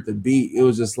we heard the beat, it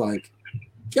was just like,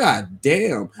 God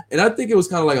damn. And I think it was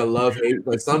kind of like a love-hate.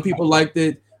 Like some people liked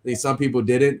it, some people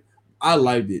didn't. I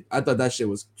liked it. I thought that shit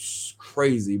was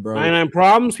crazy, bro. 99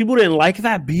 Problems. People didn't like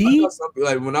that beat.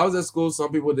 Like when I was at school,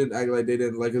 some people didn't act like they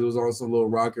didn't like it was on some little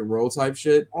rock and roll type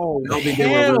shit. Oh, I don't think they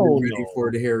were really hell ready no. for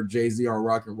to hear Jay-Z on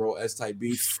rock and roll S type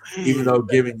beats. Even though,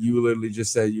 given you literally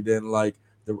just said you didn't like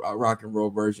the rock and roll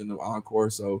version of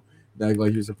Encore, so that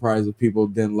like you're surprised if people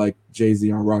didn't like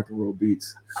Jay-Z on rock and roll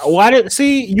beats. Why did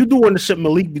see you doing the shit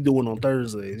Malik be doing on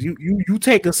Thursdays? You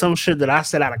taking some shit that I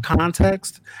said out of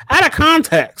context. Out of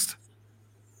context.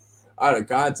 Out of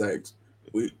context.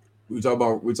 We talk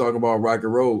about rock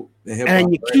and roll and hip hop.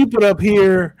 And you keep it up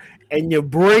here and you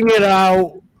bring it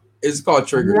out. It's called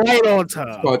triggering. Right on time.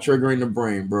 It's called triggering the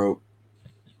brain, bro.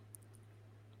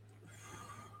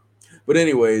 But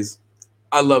anyways,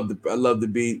 I love the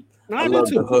beat. I love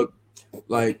the hook.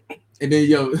 Like, and then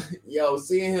yo,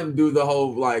 seeing him do the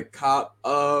whole like cop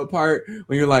part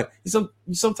when you're like, you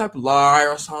some type of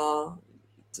liar, huh?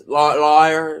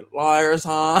 Liars,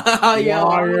 huh?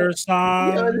 Liars,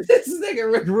 huh? Yo, this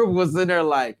nigga Rick Rubin was in there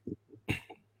like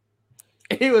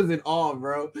he was in awe,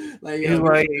 bro. Like, he's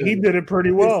like he did it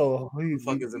pretty well. He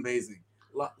fucking amazing.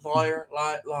 Liar,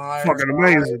 fucking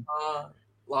amazing.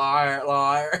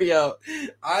 Liar. Yo,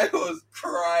 I was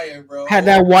crying, bro. Had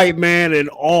that white man in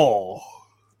awe.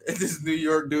 This New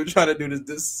York dude trying to do this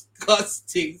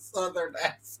disgusting Southern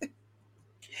accent.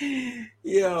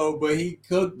 Yo, but he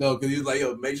cooked though, because he was like,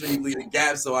 yo, make sure you leave the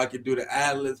gap so I can do the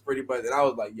ad-libs pretty much. And I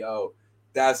was like, yo,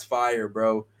 that's fire,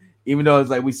 bro. Even though it's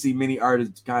like we see many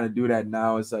artists kind of do that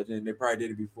now and such, and they probably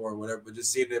did it before or whatever, but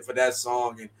just seeing it for that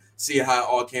song and seeing how it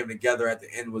all came together at the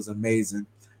end was amazing.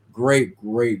 Great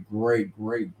record.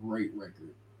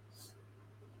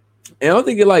 And I don't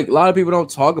think a lot of people don't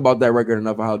talk about that record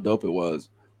enough of how dope it was.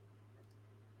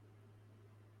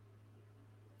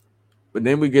 But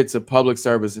then we get to public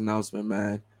service announcement,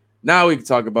 man. Now we can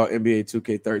talk about NBA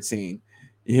 2K13.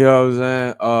 You know what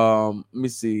I'm saying? Let me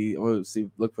see.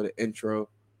 Look for the intro.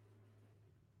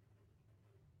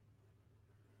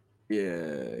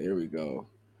 Yeah, here we go.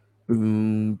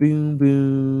 Boom, boom,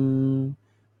 boom.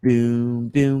 Boom,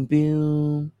 boom,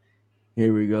 boom.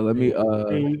 Here we go. Let me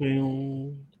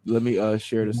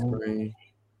share the screen.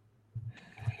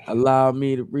 Allow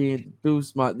me to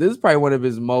reintroduce this is probably one of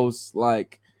his most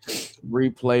like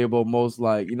replayable, most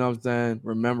like, you know what I'm saying,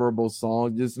 memorable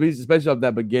songs, just especially of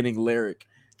that beginning lyric.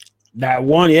 That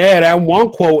one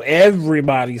quote,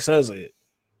 everybody says it.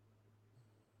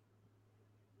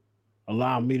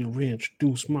 Allow me to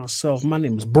reintroduce myself. My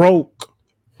name is Broke.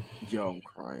 Yo, I'm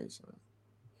crying, son.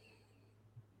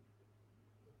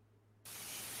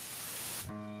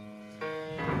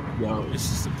 Yo,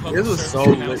 this was so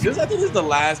lit. I think this is the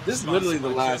last. This is literally the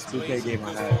last 2K game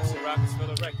I had.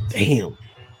 Damn,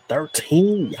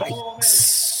 13.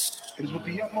 Yikes!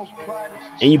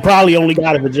 And you probably only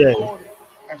got it for Jay.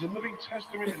 Because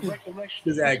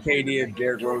it had KD and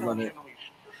Derrick Rose on it.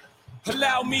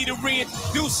 Allow me to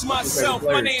reintroduce myself.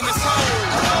 My name is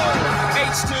Ho.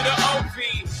 H to the OV.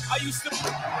 I used to.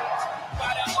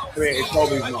 It's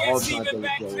probably my all-time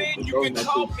favorite player. You can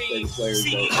call me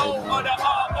CEO of the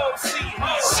ROC.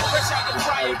 Fresh out the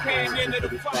frying pan into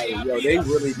the fire. Yo, they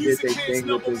really did their thing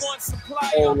with this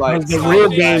whole like. The real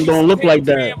game don't look like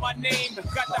that.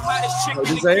 What'd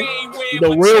you say?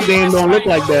 The real game don't look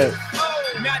like that.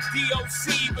 Not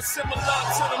DOC, but similar to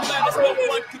the letters. No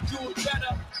one could do it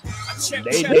better.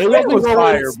 They wasn't going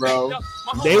fire, bro.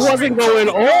 They wasn't going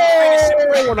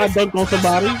when I dunked on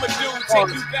somebody.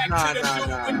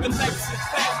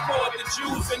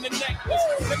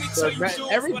 So,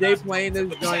 every day playing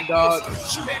this joint, dog,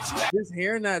 just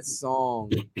hearing that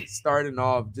song starting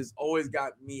off just always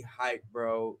got me hyped,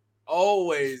 bro.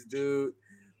 Always, dude.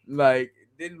 Like,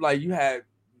 you had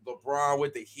LeBron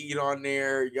with the Heat on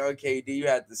there, young KD, you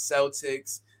had the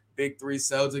Celtics. Big three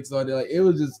Celtics on there. Like, it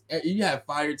was just, you had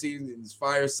fire teams and this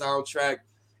fire soundtrack.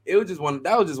 It was just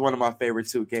that was just one of my favorite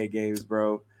 2K games,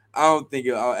 bro. I don't think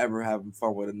I'll ever have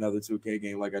fun with another 2K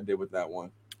game like I did with that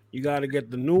one. You got to get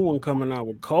the new one coming out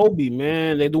with Kobe,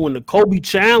 man. They're doing the Kobe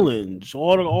challenge,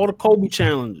 all the Kobe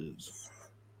challenges.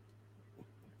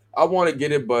 I want to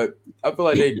get it, but I feel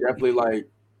like they definitely like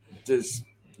just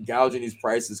gouging these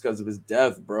prices because of his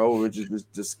death, bro, which is just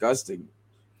disgusting.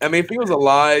 I mean, if he was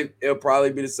alive, it'll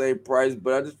probably be the same price,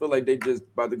 but I just feel like they just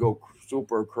about to go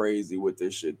super crazy with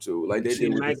this shit too. Like they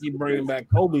did. Nike bringing back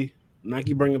Kobe.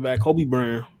 Nike bringing back Kobe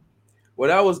brand. Well,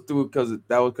 that was because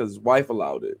his wife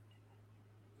allowed it.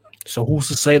 So who's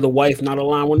to say the wife not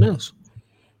allowing this?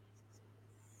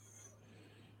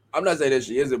 I'm not saying that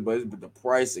she isn't, but the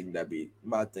pricing that be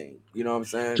my thing. You know what I'm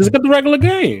saying? Just get the regular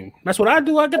game. That's what I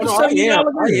do. I get the $70 game.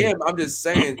 I am. I'm just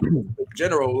saying, in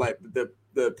general, like the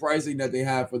the pricing that they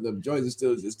have for the joints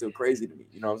is still crazy to me.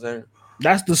 You know what I'm saying?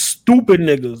 That's the stupid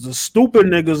niggas. The stupid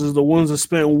niggas is the ones that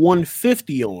spend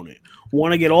 $150 on it.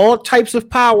 Want to get all types of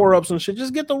power ups and shit.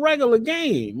 Just get the regular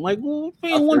game. Like, well,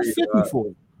 paying $150 for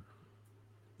it.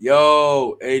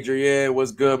 Yo, Adrian,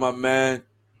 what's good, my man?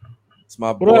 It's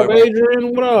my What boy. up,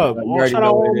 Adrian? What up? You already Shout know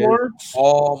out what all it is. Marks.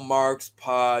 All Marks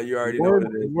Pod. You already know what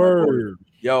it is. Word.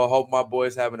 Yo, I hope my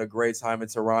boy's having a great time in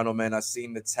Toronto, man. I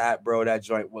seen the tap, bro. That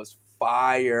joint was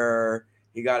fire.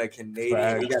 He got a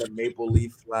Canadian, he got a maple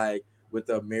leaf flag with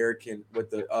the American, with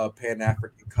the Pan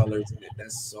African colors in it.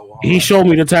 That's so hard. He showed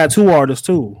me the tattoo artist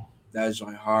too. That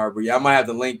joint hard, but yeah, I might have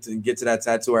the link to get to that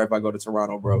tattoo if I go to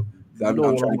Toronto, bro. I'm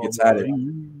trying to get tatted.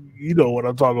 You know what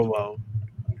I'm talking about.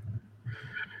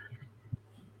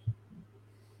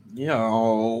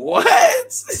 Yo, what?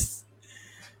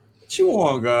 What you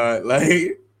want, God?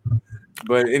 Like,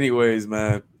 but anyways,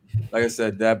 man. Like I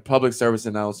said, that public service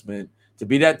announcement to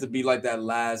be like that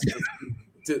last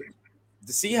to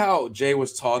see how Jay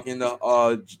was talking to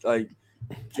like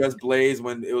Just Blaze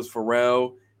when it was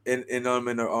Pharrell in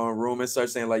the room and started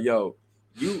saying like, yo,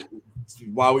 you.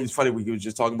 Why was funny? We was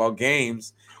just talking about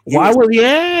games. He was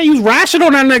rational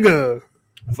on that nigga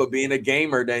for being a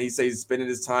gamer. Then he says he's spending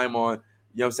his time on,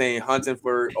 you know what I'm saying, hunting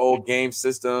for old game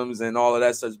systems and all of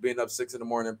that such, being up 6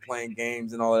 a.m. playing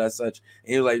games and all of that such.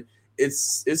 And he was like,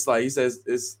 it's like, he says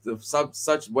it's the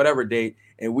such whatever date,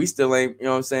 and we still ain't, you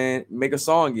know what I'm saying, make a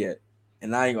song yet.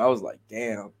 And I was like,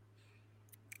 damn.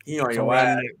 He on your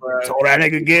ass, bro. Told that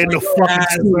nigga get in the fucking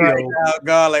studio. Right now,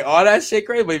 God, like all that shit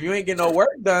crazy. But if you ain't getting no work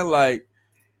done, like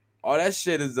all that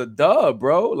shit is a dub,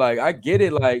 bro. Like I get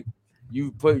it. Like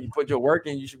you put your work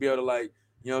in, you should be able to, like,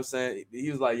 you know what I'm saying. He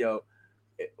was like, yo,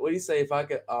 what do you say if I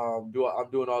could I'm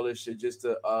doing all this shit just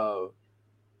to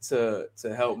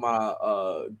help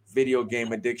my video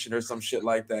game addiction or some shit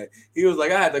like that. He was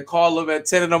like, I had to call him at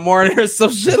 10 a.m. or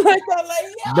some shit like that. Like,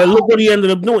 yo. But look what he ended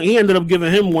up doing. He ended up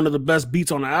giving him one of the best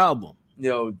beats on the album.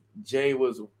 Yo, Jay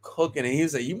was cooking, and he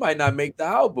was like, you might not make the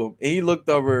album. And he looked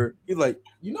over, he's like,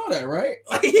 you know that, right?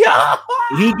 Yeah.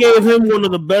 He gave him one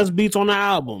of the best beats on the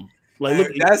album. Like,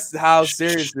 look, that's how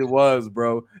serious it was,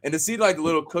 bro. And to see like the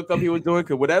little cook up he was doing,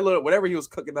 because whatever he was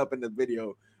cooking up in the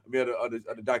video,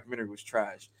 the documentary was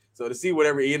trash. So to see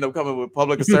whatever he ended up coming with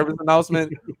public service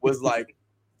announcement was like,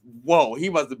 whoa, he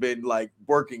must have been like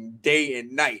working day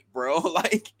and night, bro.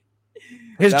 Like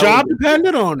his job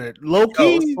depended on it. Low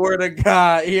key. Swear to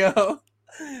God, yo.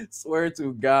 Swear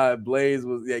to God, Blaze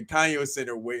was, yeah, Kanye was sitting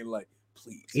there waiting like,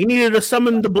 please. He needed to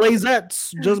summon the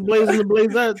Blazettes. Just blazing the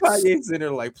Blazettes. Kanye's sitting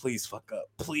there like, please fuck up.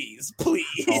 Please.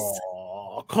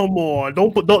 Oh, come on.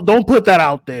 Don't put that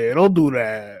out there. Don't do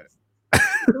that.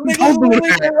 Don't do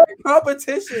that.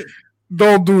 Competition.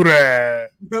 Don't do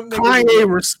that. Kanye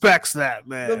respects that,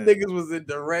 man. Them niggas was in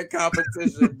direct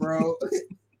competition, bro.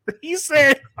 He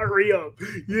said, hurry up.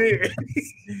 Yeah.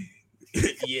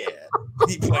 Yeah.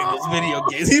 He playing those video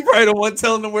games. He probably the one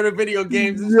telling them where the video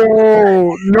games is.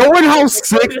 Yo, knowing how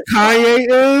sick Kanye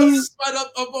is. Right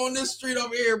up on this street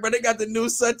over here, but they got the new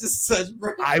such and such,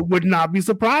 bro. I would not be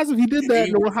surprised if he did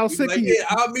that, knowing how sick he is. Yeah,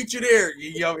 I'll meet you there.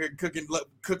 You out here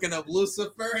cooking up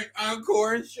Lucifer and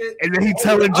Encore and shit. And then he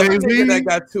telling Jay-Z that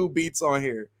got 2 beats on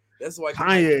here. That's why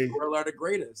Kanye and Pharrell are the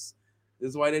greatest. This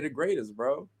is why they're the greatest,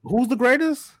 bro. Who's the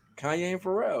greatest? Kanye and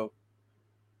Pharrell.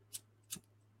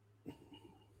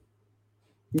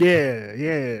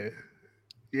 Yeah.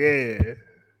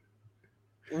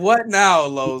 What now,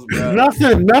 Lowe's, bro?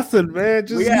 Nothing, man.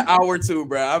 We at hour 2,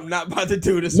 bro. I'm not about to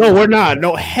do this. No, we're not.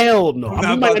 No, hell no. We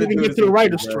might not even get to the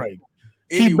writer's strike.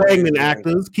 Keep banging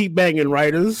actors. Keep banging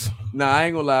writers. Nah, I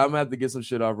ain't gonna lie. I'm gonna have to get some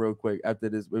shit off real quick after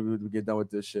this. Maybe we get done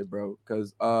with this shit, bro.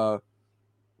 Because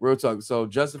real talk. So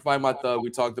Justify My Thug, we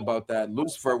talked about that.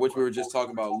 Lucifer, which we were just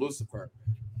talking about. Lucifer,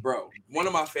 bro. One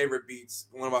of my favorite beats.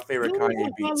 One of my favorite Kanye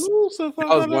beats. That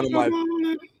was one of my,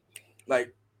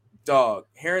 like, dog.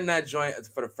 Hearing that joint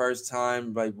for the first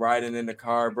time, like riding in the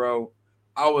car, bro.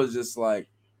 I was just like,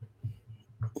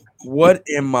 what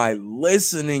am I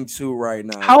listening to right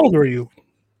now? How old are you?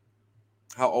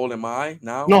 How old am I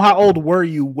now? No, how old were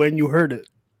you when you heard it?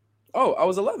 Oh, I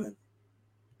was 11.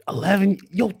 11?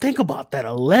 Yo, think about that.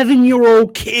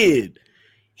 11-year-old kid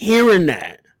hearing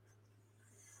that.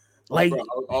 Like, bro,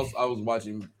 I was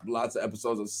watching lots of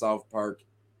episodes of South Park.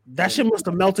 That shit must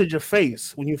have melted your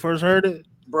face when you first heard it.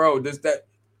 Bro, I was just like,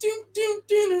 what the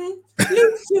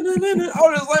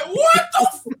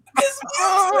f is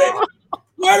music?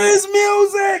 What is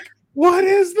music? What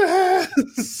is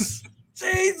this?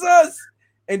 Jesus.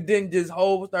 And then this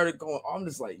whole started going. I'm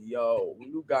just like, yo,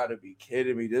 you gotta be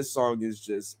kidding me. This song is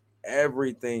just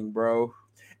everything, bro.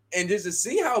 And just to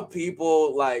see how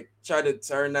people like try to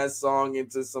turn that song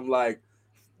into some like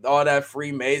all that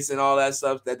Freemason, all that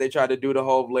stuff that they tried to do the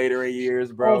whole later in years,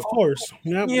 Oh, bro. of course.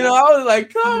 Yep. You know, I was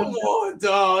like, come on,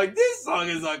 dog. This song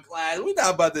is a class. We're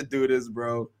not about to do this,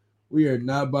 bro. We are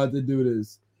not about to do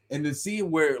this. And to see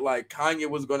where like Kanye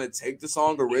was gonna take the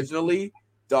song originally,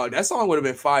 dog, that song would have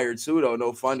been fire too, though.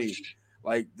 No funny.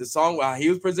 Like the song while he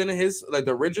was presenting his like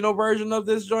the original version of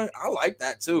this joint, I like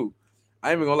that too. I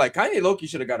ain't even gonna like Kanye Loki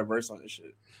should have got a verse on this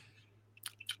shit.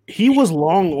 He was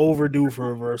long overdue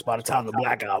for a verse by the time the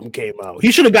Black album came out.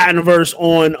 He should have gotten a verse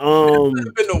on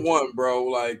Been the one, bro.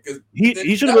 Like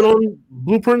he should have been on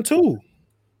Blueprint too.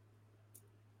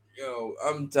 Yo,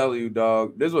 I'm telling you,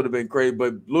 dog, this would have been crazy.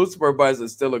 But Lucifer Bites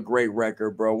is still a great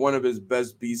record, bro. One of his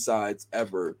best B-sides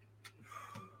ever.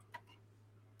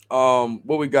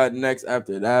 What we got next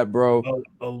after that, bro?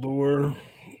 Allure,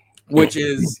 which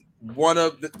is one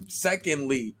of the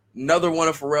secondly another one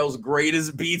of Pharrell's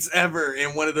greatest beats ever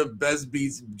and one of the best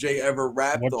beats Jay ever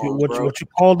rapped on. What you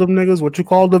called them niggas? What you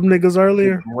called them niggas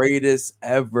earlier? The greatest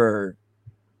ever.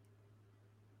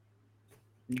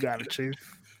 You got it, Chief.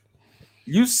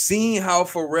 You seen how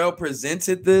Pharrell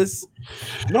presented this?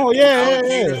 No,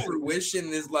 yeah. Fruition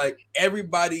is like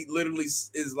everybody literally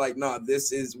is like, nah,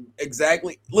 this is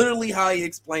exactly literally how he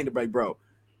explained it, like, bro.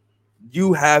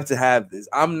 You have to have this.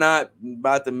 I'm not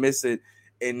about to miss it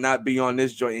and not be on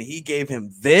this joint. And he gave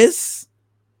him this.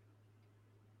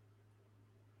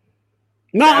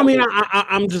 No, I mean,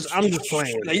 I'm just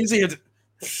playing. Now you see it.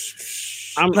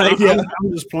 I'm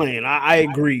just playing. I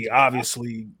agree.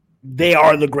 Obviously, they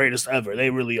are the greatest ever.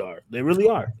 They really are. They really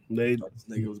are. This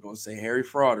nigga was gonna say Harry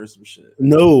Fraud or some shit.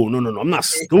 No. I'm not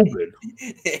stupid.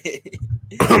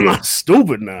 I'm not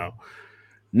stupid now.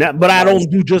 But I don't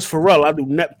do just Pharrell. I do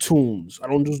Neptunes. I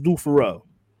don't just do Pharrell.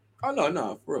 Oh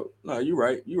no, Pharrell. No, you're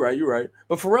right.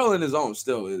 But Pharrell in his own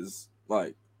still is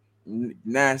like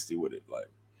nasty with it, like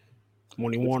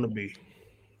when he want to be.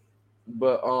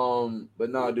 But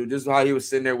no, dude, this is how he was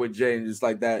sitting there with Jay and just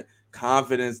like that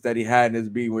confidence that he had in his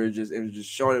beat, where it was just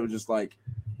showing. It was just like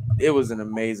it was an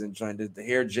amazing joint. To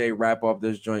hear Jay rap off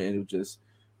this joint, and it was just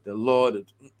the Lord.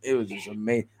 It was just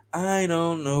amazing. I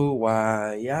don't know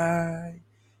why I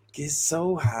get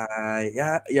so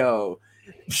high. Yo,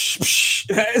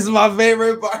 it's my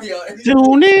favorite part. Yo,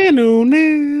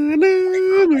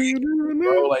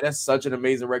 bro, like that's such an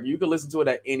amazing record. You can listen to it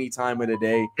at any time of the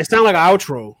day. It sounds like an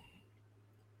outro.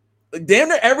 Damn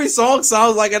near every song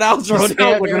sounds like an outro. It sounds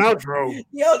like an outro.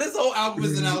 Yo, this whole album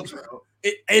is an outro.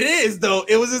 It is though.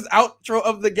 It was his outro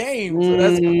of the game. So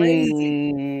that's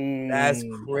crazy. That's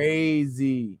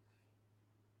crazy.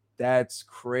 That's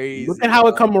crazy. Look at how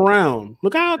it come around.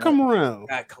 Look how it come around.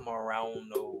 That come around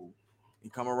though. You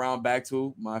come around back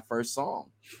to my first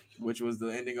song, which was the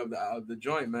ending of the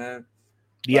joint, man.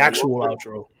 The actual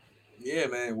outro. Yeah,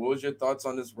 man. What was your thoughts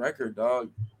on this record, dog?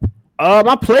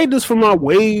 I played this for my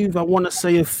wave. I want to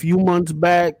say a few months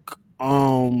back.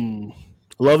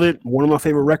 Love it. One of my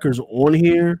favorite records on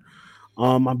here.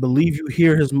 I believe you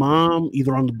hear his mom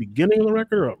either on the beginning of the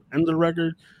record or end of the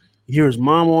record. You hear his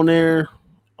mom on there.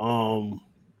 You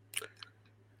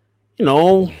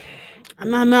know,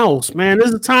 nothing else, man. This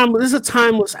is a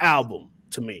timeless album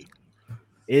to me.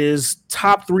 It is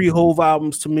top 3 Hove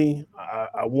albums to me.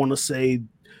 I want to say,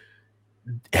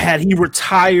 had he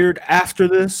retired after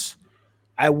this,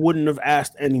 I wouldn't have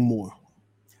asked anymore.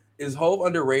 Is Hove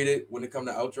underrated when it comes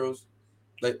to outros,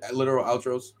 like literal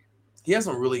outros? He has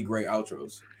some really great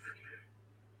outros.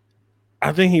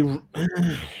 I think he.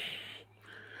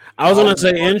 I was gonna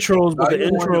say intros, but the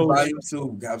intros. Volume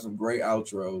 2 have some great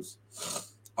outros.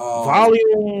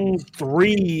 Volume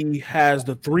 3 has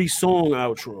the 3-song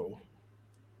outro.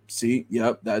 See,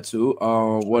 yep, that too.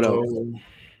 What else?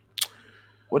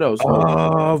 What else?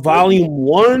 Volume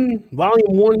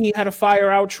 1, he had a fire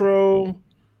outro.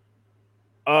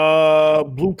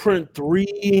 Blueprint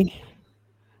 3.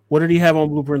 What did he have on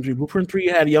Blueprint 3? Blueprint 3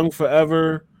 had Young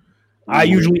Forever. I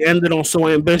usually ended on So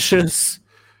Ambitious.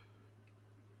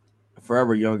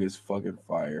 Forever Young is fucking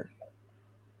fire.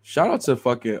 Shout out to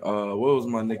fucking what was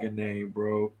my nigga name,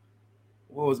 bro?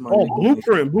 What was my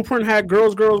Blueprint. Name? Blueprint had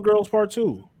Girls Part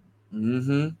 2.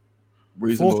 Mm-hmm.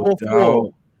 Reasonable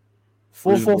Doubt.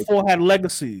 444 had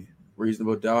Legacy.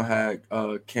 Reasonable Doubt had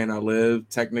Can I Live,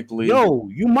 technically. Yo,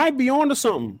 you might be on to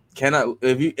something.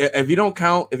 If you don't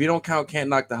count Can't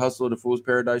Knock the Hustle, the Fool's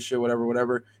Paradise shit,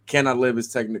 whatever. Can I Live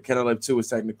 2 is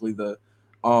technically the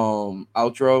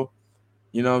outro.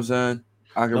 You know what I'm saying?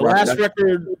 The last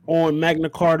record on Magna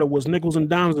Carta was Nickels and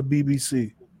Dimes of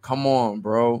BBC. Come on,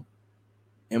 bro.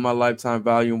 In My Lifetime,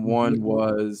 Volume 1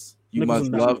 was You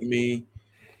Must Love Me.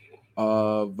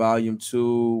 Volume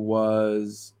 2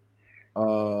 was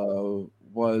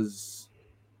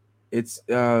it's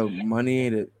money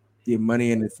in it. The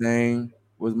money in the thing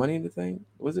was money in the thing.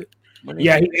 Was it money in the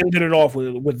Yeah, thing? he ended it off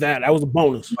with that. That was a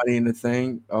bonus. Money in the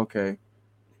thing. Okay.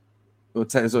 Well,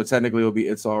 so technically, it'll be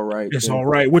it's all right. It's Then all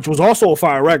right, which was also a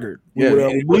fire record. We yeah, would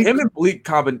well, Bleak. him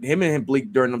and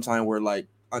Bleak during them time were like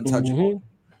untouchable.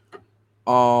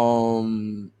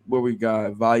 Mm-hmm. Where we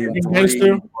got volume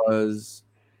Gangster.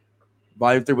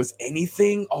 3 was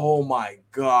anything. Oh my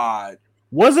god.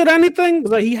 Was it anything?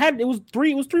 Like he had it was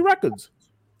three. It was three records.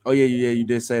 Oh yeah, yeah. You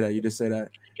did say that. You did say that.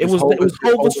 It was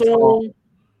Hova song,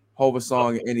 Hova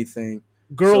song, anything.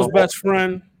 Girl's So, best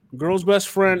friend,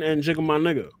 and Jigga My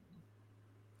Nigga.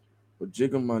 but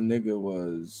Jigga My Nigga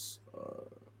was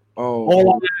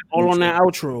All on that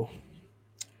outro.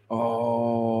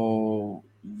 Oh,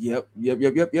 yep.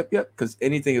 Because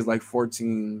anything is like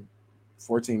 14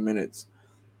 minutes.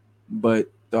 But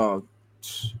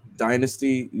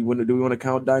Dynasty, do we want to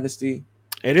count Dynasty?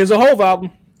 It is a Hove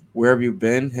album. Where Have You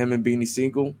Been? Him and Beanie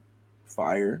Siegel,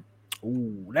 fire.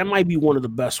 Ooh, that might be one of the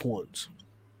best ones.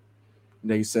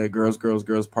 Then you said Girls, Girls,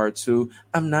 Girls Part 2.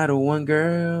 I'm not a one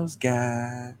girls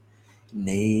guy.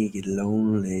 Naked,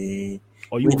 lonely.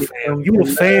 Oh, you a fan? You a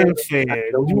fan?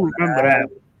 You remember that?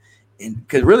 And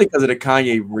because of the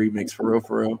Kanye remix, for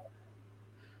real.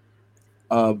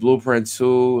 Blueprint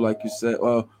 2, like you said.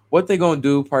 What they gonna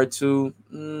do? Part 2.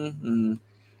 Mm-hmm.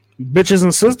 Bitches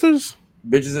and Sisters.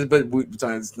 But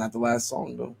it's not the last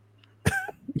song though.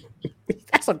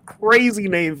 That's a crazy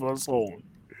name for a song.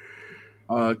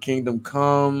 Kingdom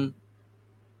Come.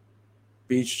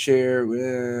 Beach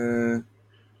Chair.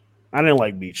 I didn't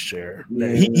like Beach Chair.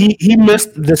 Yeah. He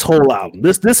missed this whole album.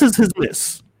 This is his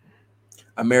miss.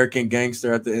 American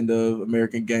Gangster at the end of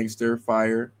American Gangster,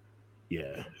 fire.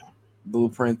 Yeah.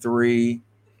 Blueprint 3.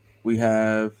 We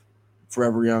have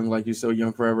Forever Young, like you said,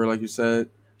 Young Forever, like you said.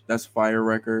 That's fire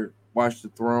record. Watch the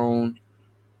Throne.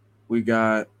 We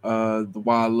got the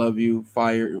Why I Love You,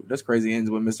 fire. That's crazy. Ends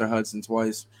with Mr. Hudson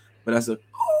twice, but that's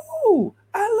oh,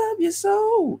 I love you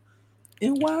so,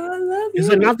 and why I love you. Is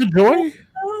it not the Joy?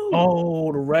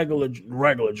 Oh, the regular joint.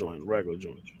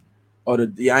 Oh,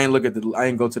 I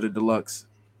ain't go to the deluxe.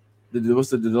 What's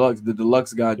the deluxe? The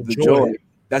deluxe got the Joy. Joy.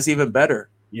 That's even better.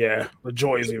 Yeah, the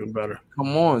Joy is even better.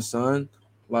 Come on, son.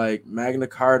 Like Magna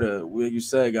Carta, where you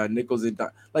said got Nichols and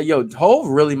like yo, Hove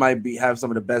really might have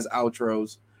some of the best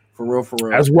outros for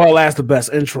real. As well as the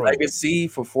best intro. Legacy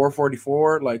for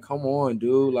 444. Like, come on,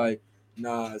 dude. Like,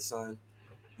 nah, son.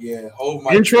 Yeah, Hove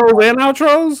might intros and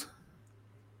outros.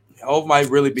 Hove might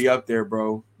really be up there,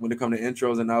 bro. When it comes to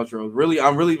intros and outros, really, I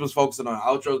really was focusing on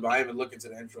outros, but I haven't looked into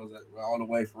the intros all the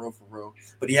way for real.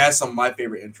 But he has some of my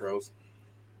favorite intros.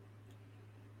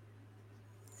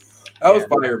 That was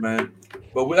fire, man.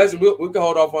 But we can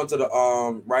hold off onto the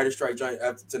writer strike joint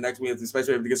to next week,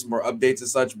 especially if we get some more updates and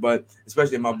such. But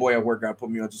especially my boy at work got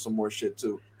put me onto some more shit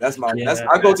too.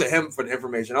 I go to him for the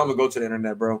information. I'm gonna go to the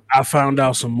internet, bro. I found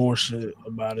out some more shit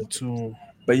about it too.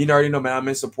 But you already know, man. I'm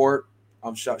in support.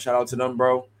 Shout out to them,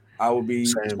 bro. I will be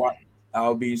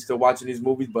still watching these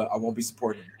movies, but I won't be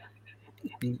supporting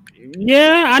them.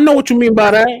 Yeah, I know what you mean by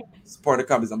that. Supporting the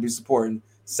companies. I'll be supporting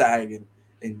SAG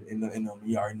and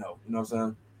you already know. You know what I'm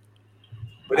saying?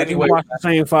 But anyway, watch the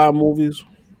same 5 movies.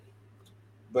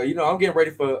 But I'm getting ready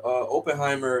for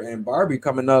Oppenheimer and Barbie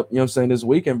coming up. You know what I'm saying, this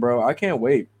weekend, bro. I can't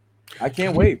wait.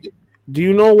 Do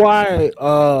you know why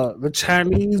the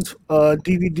Chinese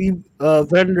DVD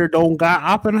vendor don't got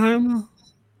Oppenheimer?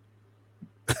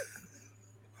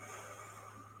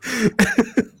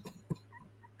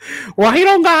 Well, he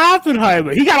don't got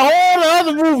Oppenheimer. He got all the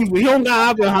other movies, but he don't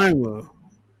got Oppenheimer.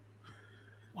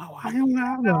 Why don't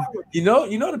got Oppenheimer? You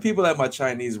know the people at my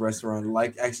Chinese restaurant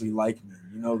actually like me.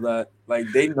 You know that, like,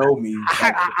 they know me.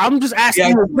 I'm just asking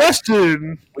you a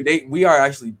question. We are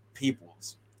actually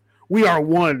peoples. We are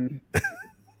one.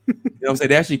 You know what I'm saying?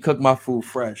 They actually cook my food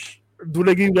fresh. Do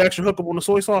they give you extra hookup on the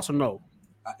soy sauce or no?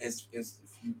 It's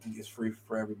free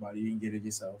for everybody. You can get it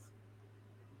yourself.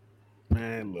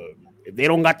 Man, look, if they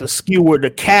don't got the skewer, the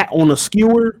cat on the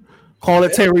skewer, call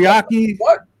it teriyaki.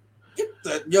 What?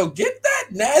 Get that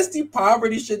nasty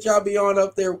poverty shit y'all be on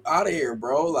up there out of here,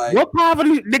 bro. Like, what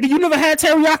poverty, nigga? You never had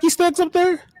teriyaki sticks up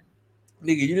there,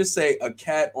 nigga? You just say a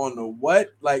cat on the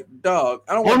what? Like, dog,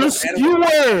 I don't on want the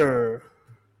skewer,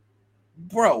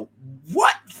 bro.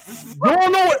 What? You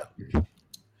don't know it.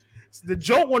 The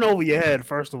joke went over your head.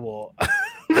 First of all,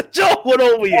 the joke went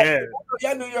over your head.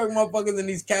 Y'all New York motherfuckers and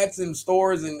these cats in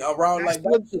stores and around, like,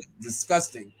 that shit is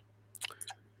disgusting.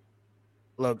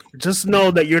 Look, just know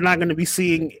that you're not going to be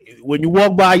seeing when you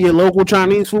walk by your local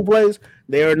Chinese food place.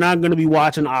 They are not going to be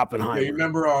watching Yeah, you Oppenheimer.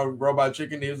 remember Robot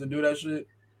Chicken? They used to do that shit.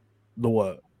 The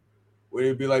what? Where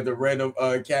it'd be like the random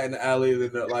cat in the alley, and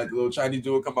then like the little Chinese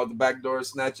dude would come out the back door and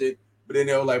snatch it. But then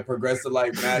they'll like progress to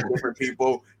like mad different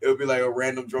people. It would be like a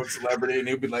random drunk celebrity, and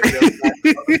it'd be like they'll snatch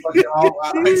the motherfucker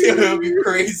off. It would be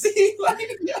crazy.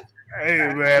 Like, yeah.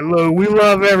 Hey man, look, we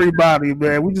love everybody,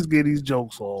 man. We just get these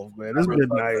jokes off, man. It's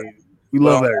midnight. We But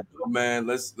love on everybody. that note, man,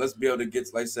 let's be able to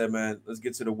get like I said, man. Let's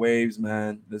get to the waves,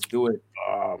 man. Let's do it.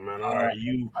 Oh man, all right,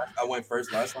 you. I went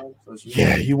first last time, so it's you.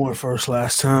 Yeah, you went first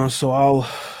last time, so I'll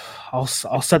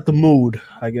set the mood.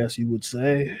 I guess you would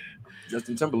say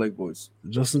Justin Timberlake voice.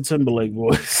 Justin Timberlake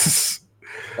voice.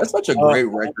 That's such a great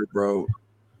record, bro.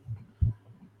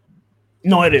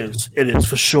 No, it is. It is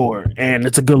for sure, and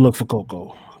it's a good look for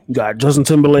Coco. You got Justin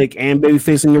Timberlake and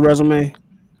Babyface in your resume.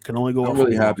 Can only go. I'm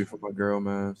really happy for my girl,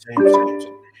 man.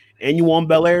 Same. And you on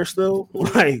Bel Air still?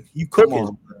 Like you Come cooking?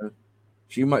 on,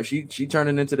 man. She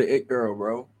turning into the it girl,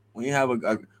 bro. We ain't have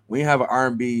we ain't have an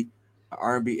R&B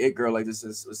it girl like this.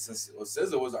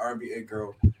 SZA was an R&B it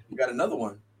girl. We got another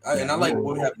one, and I like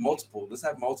when we have multiple. Let's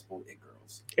have multiple it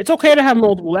girls. It's okay to have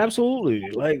multiple.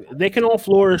 Absolutely, like they can all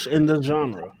flourish in this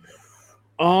genre.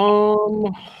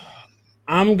 I'm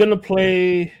gonna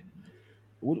play.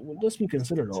 Would this be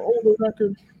considered an older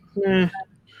record? Eh.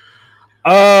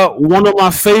 One of my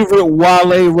favorite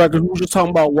Wale records. We were just talking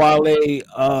about Wale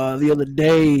the other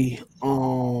day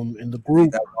in the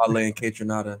group. That Wale and Kate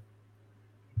Renata.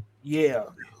 Yeah,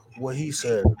 what he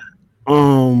said. We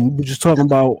were just talking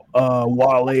about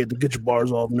Wale at the Get Your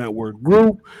Bars Off Network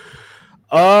group.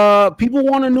 People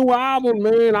want a new album,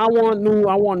 man. I want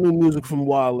new music from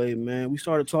Wale, man. We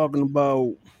started talking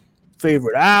about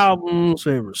favorite albums,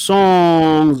 favorite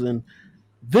songs, and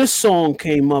this song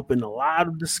came up in a lot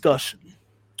of discussion.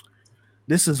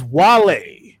 This is Wale,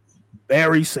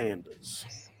 Barry Sanders.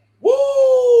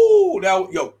 Woo!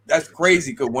 Yo, that's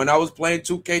crazy. Cause when I was playing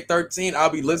 2K13, I'll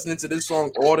be listening to this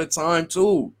song all the time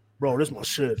too. Bro, this my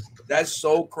shit. That's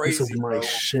so crazy. This is my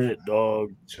shit,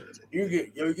 dog.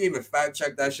 You can even fact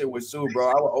check that shit with Sue, bro.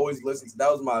 I would always listen to that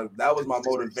was my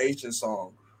motivation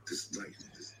song.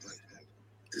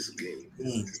 This game.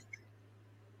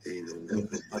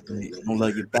 Don't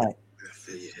let you back.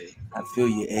 I feel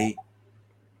you, A.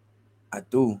 I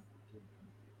do.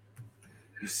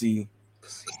 You see,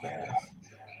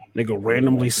 nigga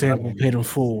randomly sample paid in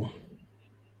full.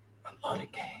 I love the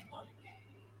game.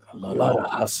 I love the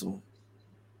hustle.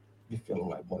 You feeling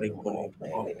like one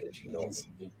niggas, you know,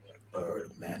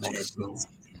 bird magic.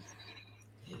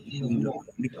 You know,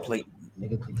 we play.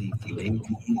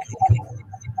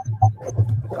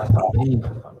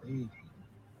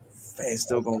 Fans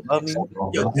still gonna love me.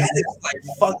 Yo, that is like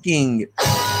fucking.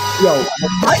 Yo,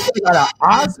 Michael got an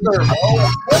Oscar, bro.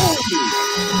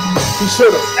 He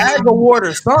should have SAG award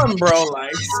or something, bro.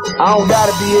 Like, I don't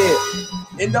gotta be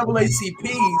it. NAACP,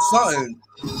 something.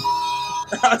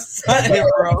 Something,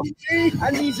 bro.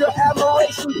 I need your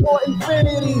admiration for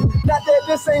infinity. Not that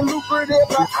this ain't lucrative,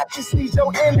 but I just need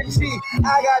your energy.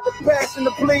 I got the passion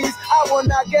to please. I will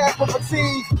not gap for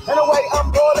fatigue. And the way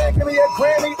I'm going, give me a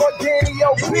Grammy or Danny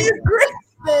O.P.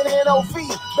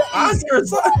 Oscar,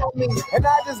 and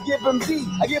I just give him D.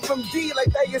 I give him D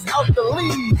like they is out the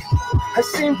league. I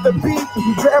seem to be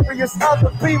various other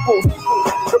people.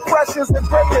 The pressures and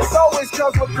greatness always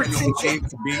comes with critique.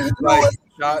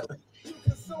 Shot.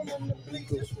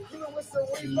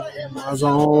 I was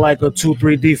on like a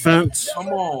 2-3 defense. Come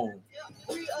on.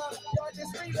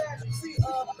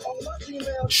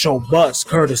 Show bus,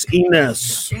 Curtis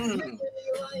Enes.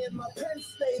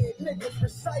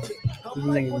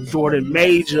 Jordan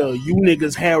Major, you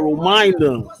niggas Harold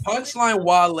Miner. Punchline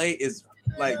Wale is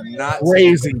like not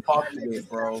crazy, popular,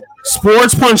 bro.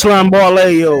 Sports Punchline Wale,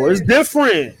 yo, it's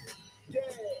different.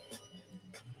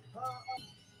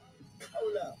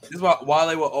 This is why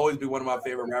Wale will always be one of my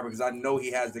favorite rappers because I know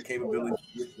he has the capability.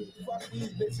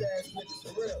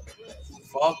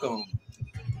 Fuck him.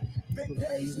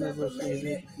 He's never made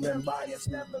it. Them bias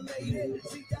never made it.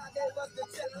 See, God gave us the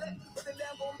talent, but they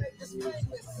never make this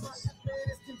famous. My man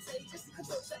is contagious,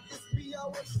 so check this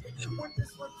BOS. When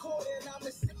this recording, I'm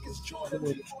as sick as Jordan.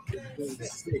 People can't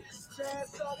stick.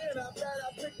 Jazz talking, I bet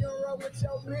I pick your up with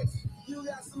your bitch. You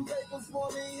got some papers for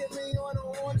me, hit me on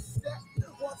a one step.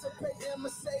 Want to pay in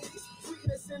Mercedes,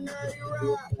 sweetness in every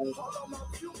ride. All of my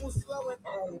pupils slowing. I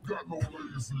don't got no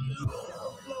ladies in you.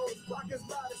 Pockets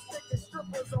by the stick and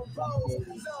strippers on poles.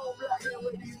 No blacking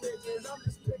with these bitches, I'm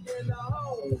just picking a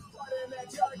hole. Part in that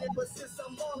jargon, but since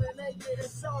I'm ballin', they getting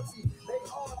salty. They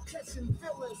all catching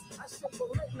feelings. I should have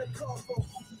lit in the car for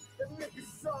them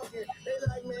niggas talking. They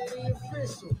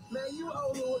official. Man, you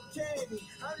owe me with candy.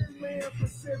 I'm just being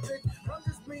Pacific. I'm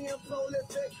just being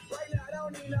prolific. Right now, I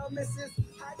don't need no misses.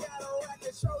 I got a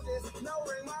racket shoulders. No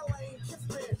ring, my lane kiss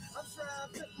man. I'm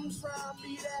trying to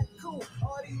be that cool.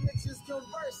 All these bitches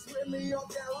converse with me off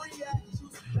that react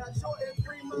juice. Now Jordan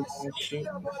free my shoe.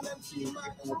 Double MC my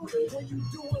crew. When you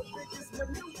do a biggest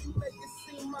maneuver, you make it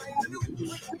seem minute.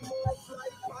 More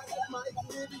flight, pocket, mic,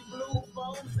 nitty, blue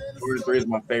bones in the Jordan 3 is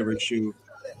my favorite shoe.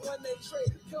 when they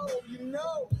trade code, you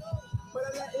know. But I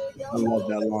let it I go. love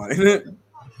that line.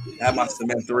 I had my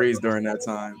cement threes during that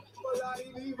time.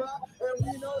 And we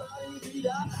know I'm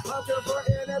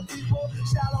converting them people.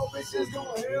 Shallow bitches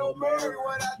going Hail Mary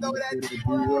when I throw that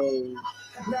D-roll.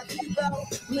 Now keep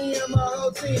out, me and my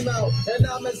whole team out. And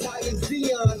I'm as high as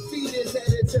Dion. Feet is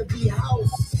headed to the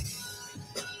house.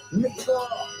 Nigga.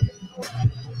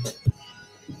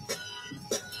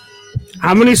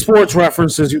 How many sports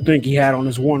references you think he had on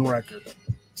this one record?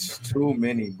 It's too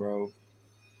many, bro.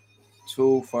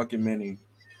 Too fucking many.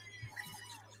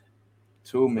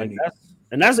 Too many.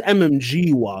 That's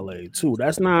MMG Wale too.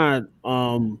 That's not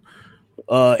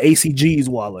ACG's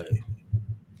Wale.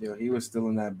 Yo, he was still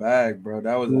in that bag, bro.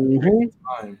 That was a crazy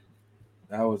time.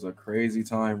 That was a crazy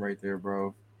time right there,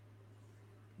 bro.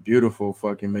 Beautiful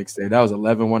fucking mixtape. That was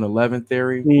 11-1-11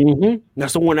 Theory. Mm-hmm.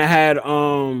 That's the one that had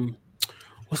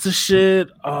what's the shit?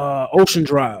 Ocean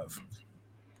Drive.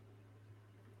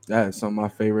 That is some of my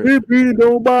favorite. It be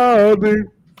nobody,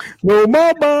 no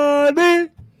my body.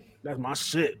 That's my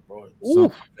shit, bro. Some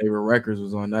of my favorite records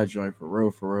was on that joint for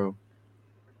real, for real.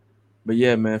 But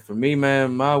yeah, man, for me,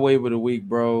 man, my wave of the week,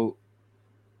 bro,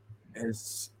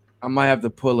 is I might have to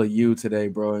pull a U today,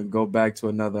 bro, and go back to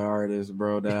another artist,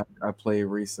 bro, that I played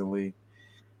recently.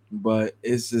 But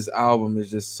it's this album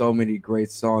is just so many great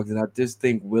songs, and I just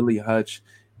think Willie Hutch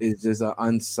is just an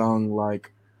unsung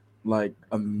like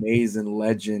amazing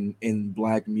legend in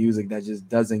black music that just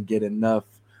doesn't get enough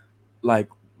like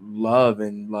love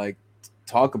and like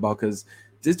talk about because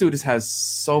this dude just has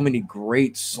so many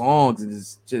great songs and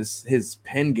it's just his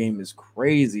pen game is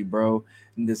crazy, bro.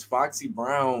 And this Foxy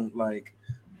Brown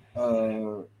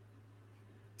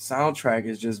soundtrack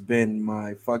has just been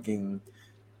my fucking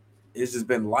it's just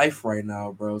been life right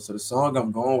now, bro. So the song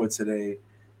I'm going with today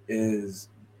is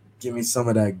Give Me Some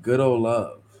of That Good Old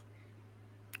Love.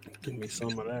 Give me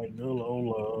some of that good old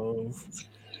love.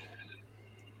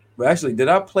 But actually, did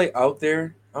I play Out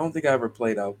There? I don't think I ever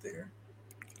played Out There.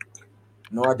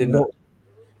 No, I did not.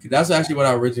 That's actually what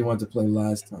I originally wanted to play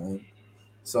last time.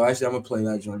 So actually, I'm gonna play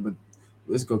that joint. But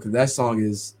let's go because that song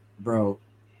is, bro.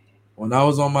 When I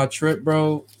was on my trip,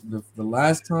 bro, the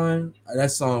last time that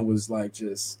song was like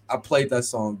just I played that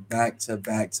song back to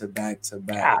back to back to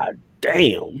back. God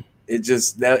damn! It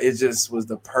just was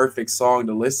the perfect song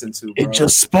to listen to, bro. It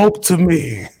just spoke to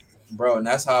me, bro. And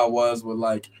that's how it was with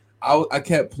like I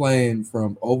kept playing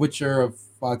from Overture of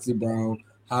Foxy Brown,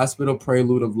 Hospital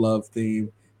Prelude of Love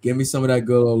theme. Give me some of that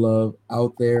good old love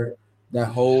Out There. That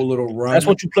whole little run. That's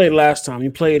what you played last time.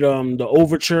 You played the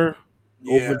Overture.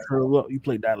 Yeah. Overture. You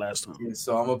played that last time. Yeah,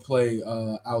 so I'm gonna play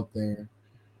Out There.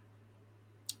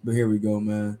 But here we go,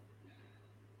 man.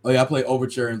 Oh yeah, I played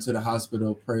Overture into the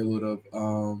Hospital Prelude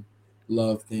of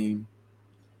Love theme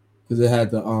because it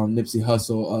had the Nipsey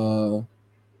Hussle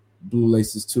Blue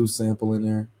Laces 2 sample in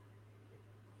there.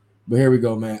 But here we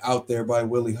go, man. Out There by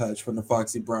Willie Hutch from the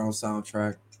Foxy Brown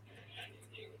soundtrack.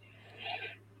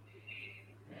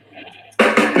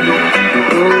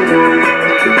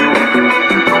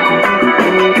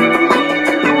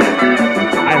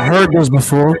 I've heard this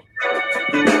before.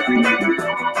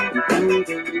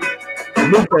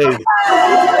 Lupe.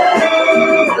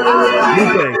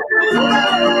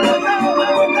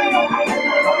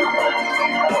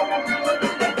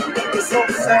 So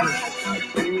sad.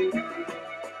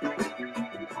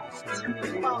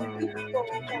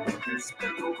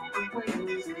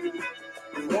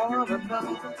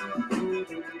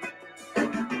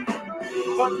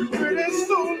 But pretty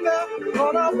soon they're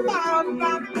gonna find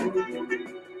out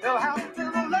they'll have to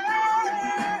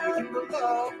learn to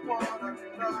love one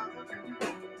another.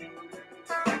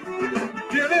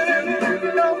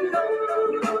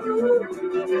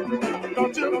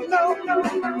 Don't you know?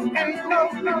 Ain't no.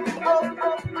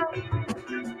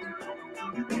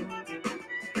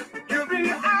 You'll be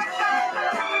out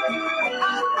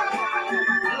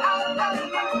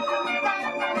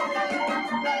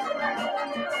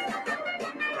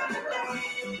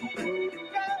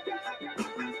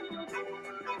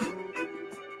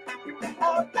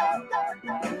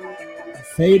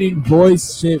Fading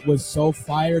voice shit was so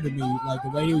fire to me. Like the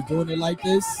way he was doing it like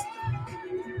this.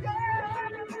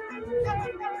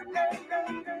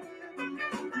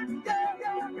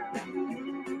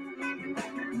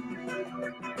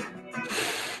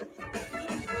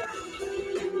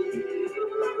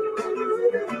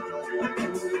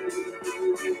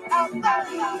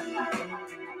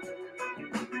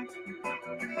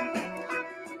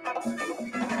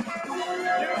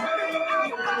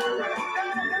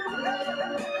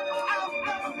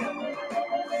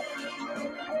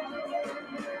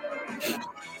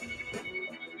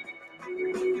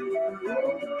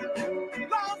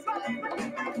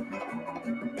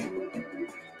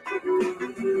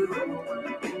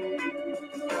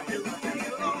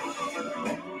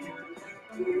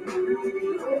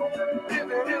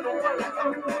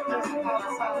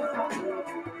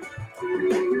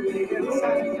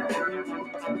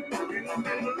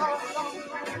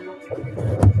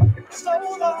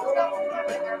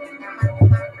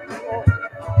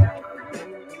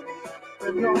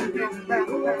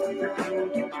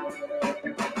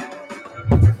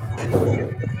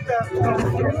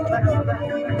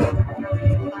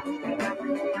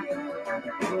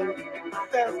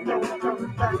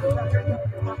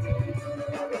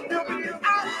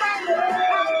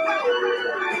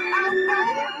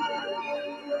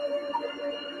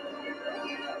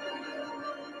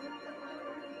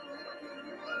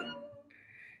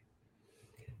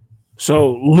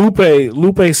 So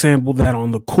Lupe sampled that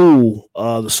on the Cool,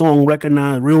 the song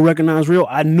Recognize Real.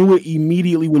 I knew it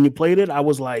immediately when you played it. I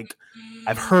was like,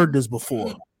 I've heard this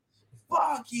before.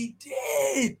 Fuck, he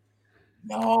did.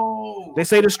 No. They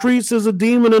say the streets is a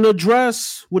demon in a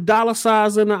dress with dollar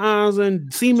signs in the eyes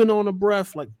and semen on the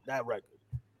breath, like that record.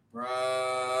 Bruh,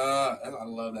 I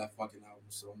love that fucking album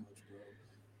so much, bro.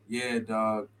 Yeah,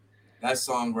 dog. That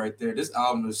song right there. This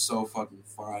album is so fucking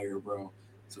fire, bro.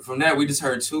 So from that, we just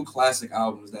heard two classic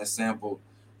albums that sample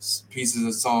pieces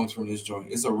of songs from this joint.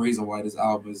 It's a reason why this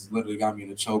album has literally got me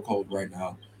in a chokehold right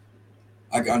now.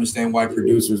 I can understand why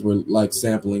producers were like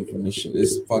sampling from this shit.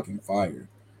 It's fucking fire.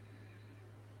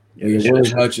 Yeah, Willie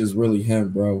Hutch is really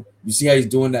him, bro. You see how he's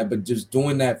doing that, but just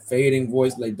doing that fading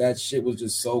voice like that shit was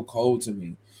just so cold to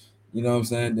me. You know what I'm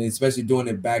saying? And especially doing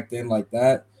it back then like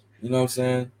that. You know what I'm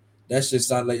saying? That shit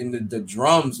sounded like, and the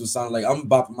drums would sound like I'm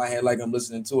bopping my head like I'm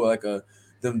listening to like a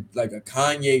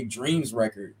Kanye Dreams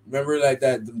record. Remember like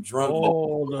that the drum?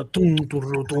 Oh, the you know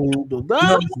what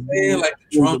I'm saying? Like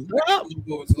the drum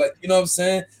was like, you know what I'm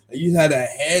saying? Like you had a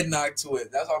head knock to it.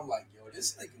 That's why I'm like, yo,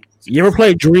 this nigga. You ever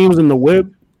play Dreams in the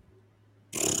Whip?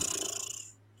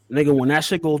 Nigga, when that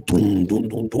shit goes boom, boom,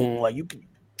 boom, boom, like you can.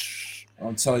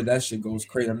 I'm telling you, that shit goes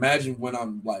crazy. Imagine when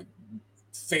I'm like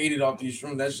faded off these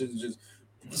shrooms. That shit just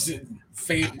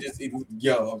fade.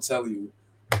 Yo, I'm telling you,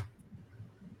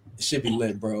 it should be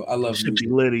lit, bro. I love Should music.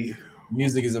 be litty.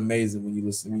 Music is amazing when you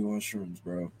listen when you're on shrooms,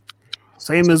 bro.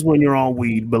 Same as when you're on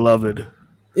weed, beloved.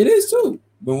 It is too.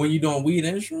 But when you're doing weed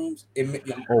and shrooms,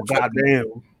 oh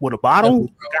goddamn, with a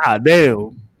bottle,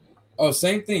 goddamn. Oh,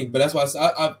 same thing. But that's why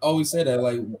I've always said that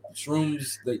like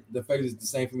shrooms, the effect is the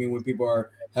same for me when people are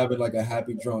having like a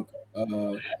happy drunk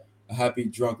or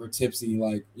tipsy,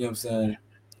 like you know what I'm saying.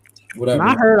 Whatever.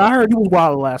 I heard he was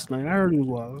wild last night. I heard he was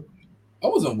wild. I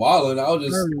wasn't wilding. I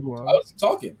was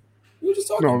talking. We were just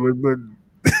talking. No, but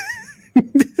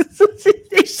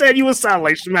they said you would sound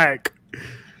like Smack.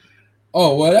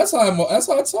 Oh well, that's how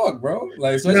I talk, bro.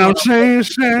 Like now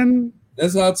changing.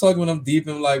 That's how I talk when I'm deep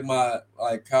in like my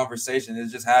like conversation. It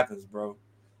just happens, bro.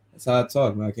 That's how I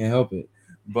talk, man. I can't help it.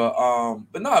 But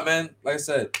nah, man. Like I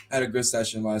said, I had a good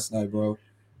session last night, bro.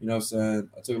 You know what I'm saying?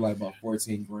 I took like about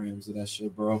 14 grams of that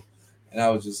shit, bro. And I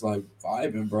was just like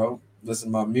vibing, bro.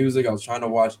 Listening to my music. I was trying to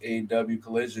watch AEW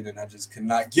Collision, and I just could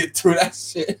not get through that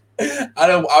shit.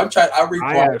 I required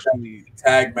that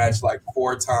tag match like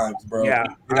 4 times, bro. Yeah,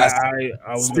 I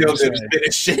was still didn't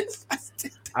finish shit.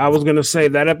 I was gonna say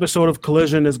that episode of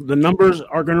Collision is the numbers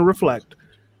are gonna reflect.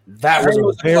 That was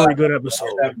a very good episode.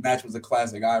 That match was a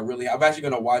classic. I'm actually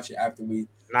gonna watch it after we.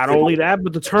 Not only that,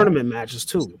 but the tournament matches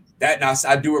too.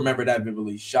 I do remember that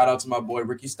vividly. Shout out to my boy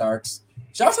Ricky Starks.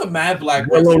 Shout out to Mad Black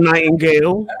Willow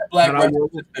Nightingale. Black has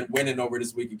been winning over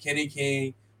this weekend. Kenny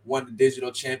King won the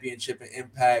digital championship in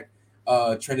Impact.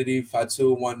 Trinity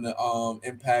Fatu won the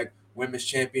Impact Women's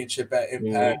Championship at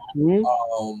Impact.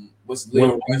 Mm-hmm.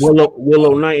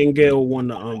 Willow Nightingale won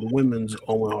the women's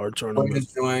Owen Hart tournament.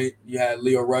 Joint. You had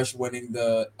Leo Rush winning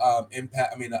the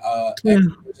Impact. I mean,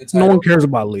 no one cares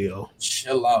about Leo.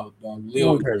 Chill out, dog.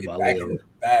 Leo is back in the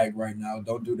bag right now.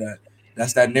 Don't do that.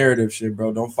 That's that narrative shit,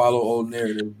 bro. Don't follow old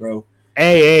narratives, bro.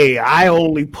 Hey, I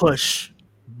only push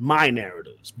my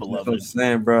narratives, beloved. That's what I'm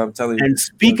saying, bro. I'm telling you. And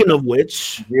speaking of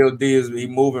which, Real D is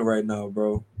moving right now,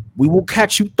 bro. We will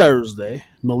catch you Thursday.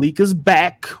 Malik is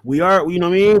back. We are, you know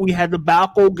what I mean? We had the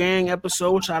Balco Gang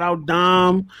episode. Shout out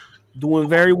Dom. Doing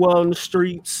very well in the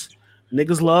streets.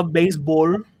 Niggas love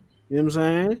baseball. You know what I'm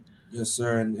saying? Yes,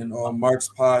 sir. And Mark's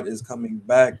Pod is coming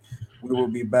back. We will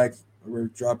be back. We're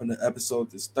dropping the episode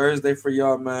this Thursday for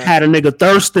y'all, man. Had a nigga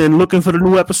thirsting looking for the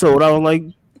new episode. I was like,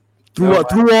 threw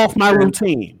off my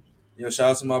routine. Yo,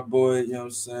 shout out to my boy, you know what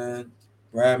I'm saying?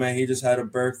 Brad, man, he just had a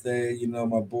birthday. You know,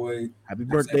 my boy. Happy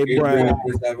birthday, Brad.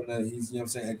 He's you know what I'm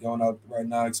saying, going out right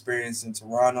now, experiencing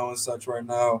Toronto and such right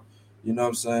now. You know what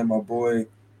I'm saying? My boy, you know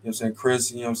what I'm saying,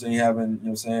 Chris, you know what I'm saying, having, you know what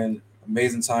I'm saying,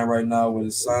 amazing time right now with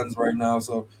his sons right now.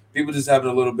 So people just having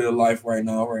a little bit of life right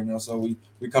now. So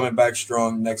we coming back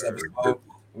strong next episode.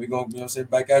 We gonna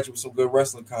back at you with some good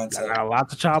wrestling I content. got a lot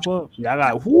to chop up. Yeah,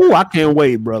 I can't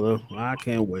wait, brother. I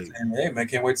can't wait. And hey man,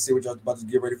 can't wait to see what y'all about to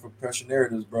get ready for pressure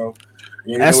narratives, bro.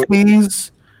 You already know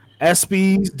what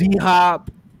SBs, D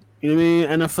Hop, you know what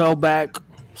I mean? NFL back.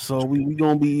 So we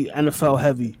gonna be NFL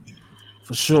heavy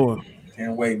for sure.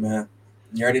 Can't wait, man.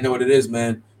 You already know what it is,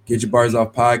 man. Get your bars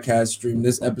off podcast. Stream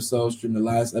this episode. Stream the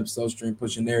last episode. Stream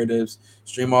pushing narratives.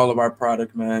 Stream all of our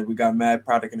product, man. We got mad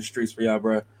product in the streets for y'all,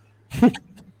 bro. When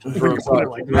you put it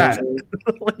like that.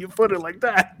 When you put it like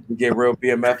that. We get real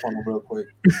BMF on them real quick.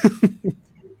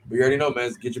 But you already know,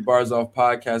 man. Get your bars off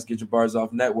podcast. Get your bars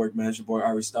off network, man. It's your boy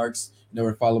Ari Starks. You know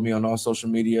where to follow me on all social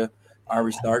media.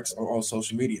 Ari Starks on all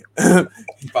social media.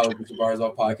 You follow Get Your Bars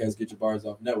Off podcast. Get your bars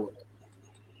off network.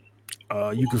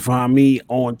 You can find me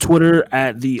on Twitter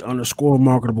at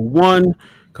 @the_marketable1. You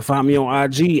can find me on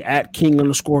IG at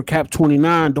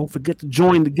 @King_Cap29. Don't forget to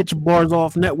join the Get Your Bars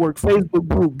Off Network Facebook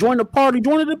group. Join the party,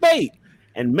 join the debate.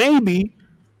 And maybe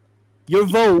your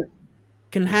vote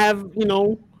can have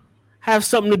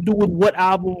something to do with what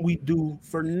album we do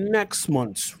for next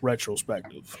month's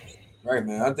retrospective. Right,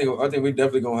 man. I think we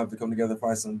definitely gonna have to come together and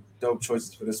find some dope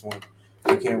choices for this one.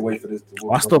 I can't wait for this.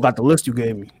 I still got the list you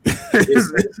gave me. We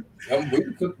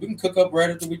can cook up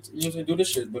right after we usually do this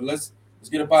shit. But let's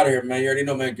get up out of here, man. You already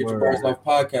know, man. Get your bars off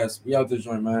podcast. We out this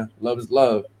joint, man. Love is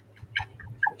love.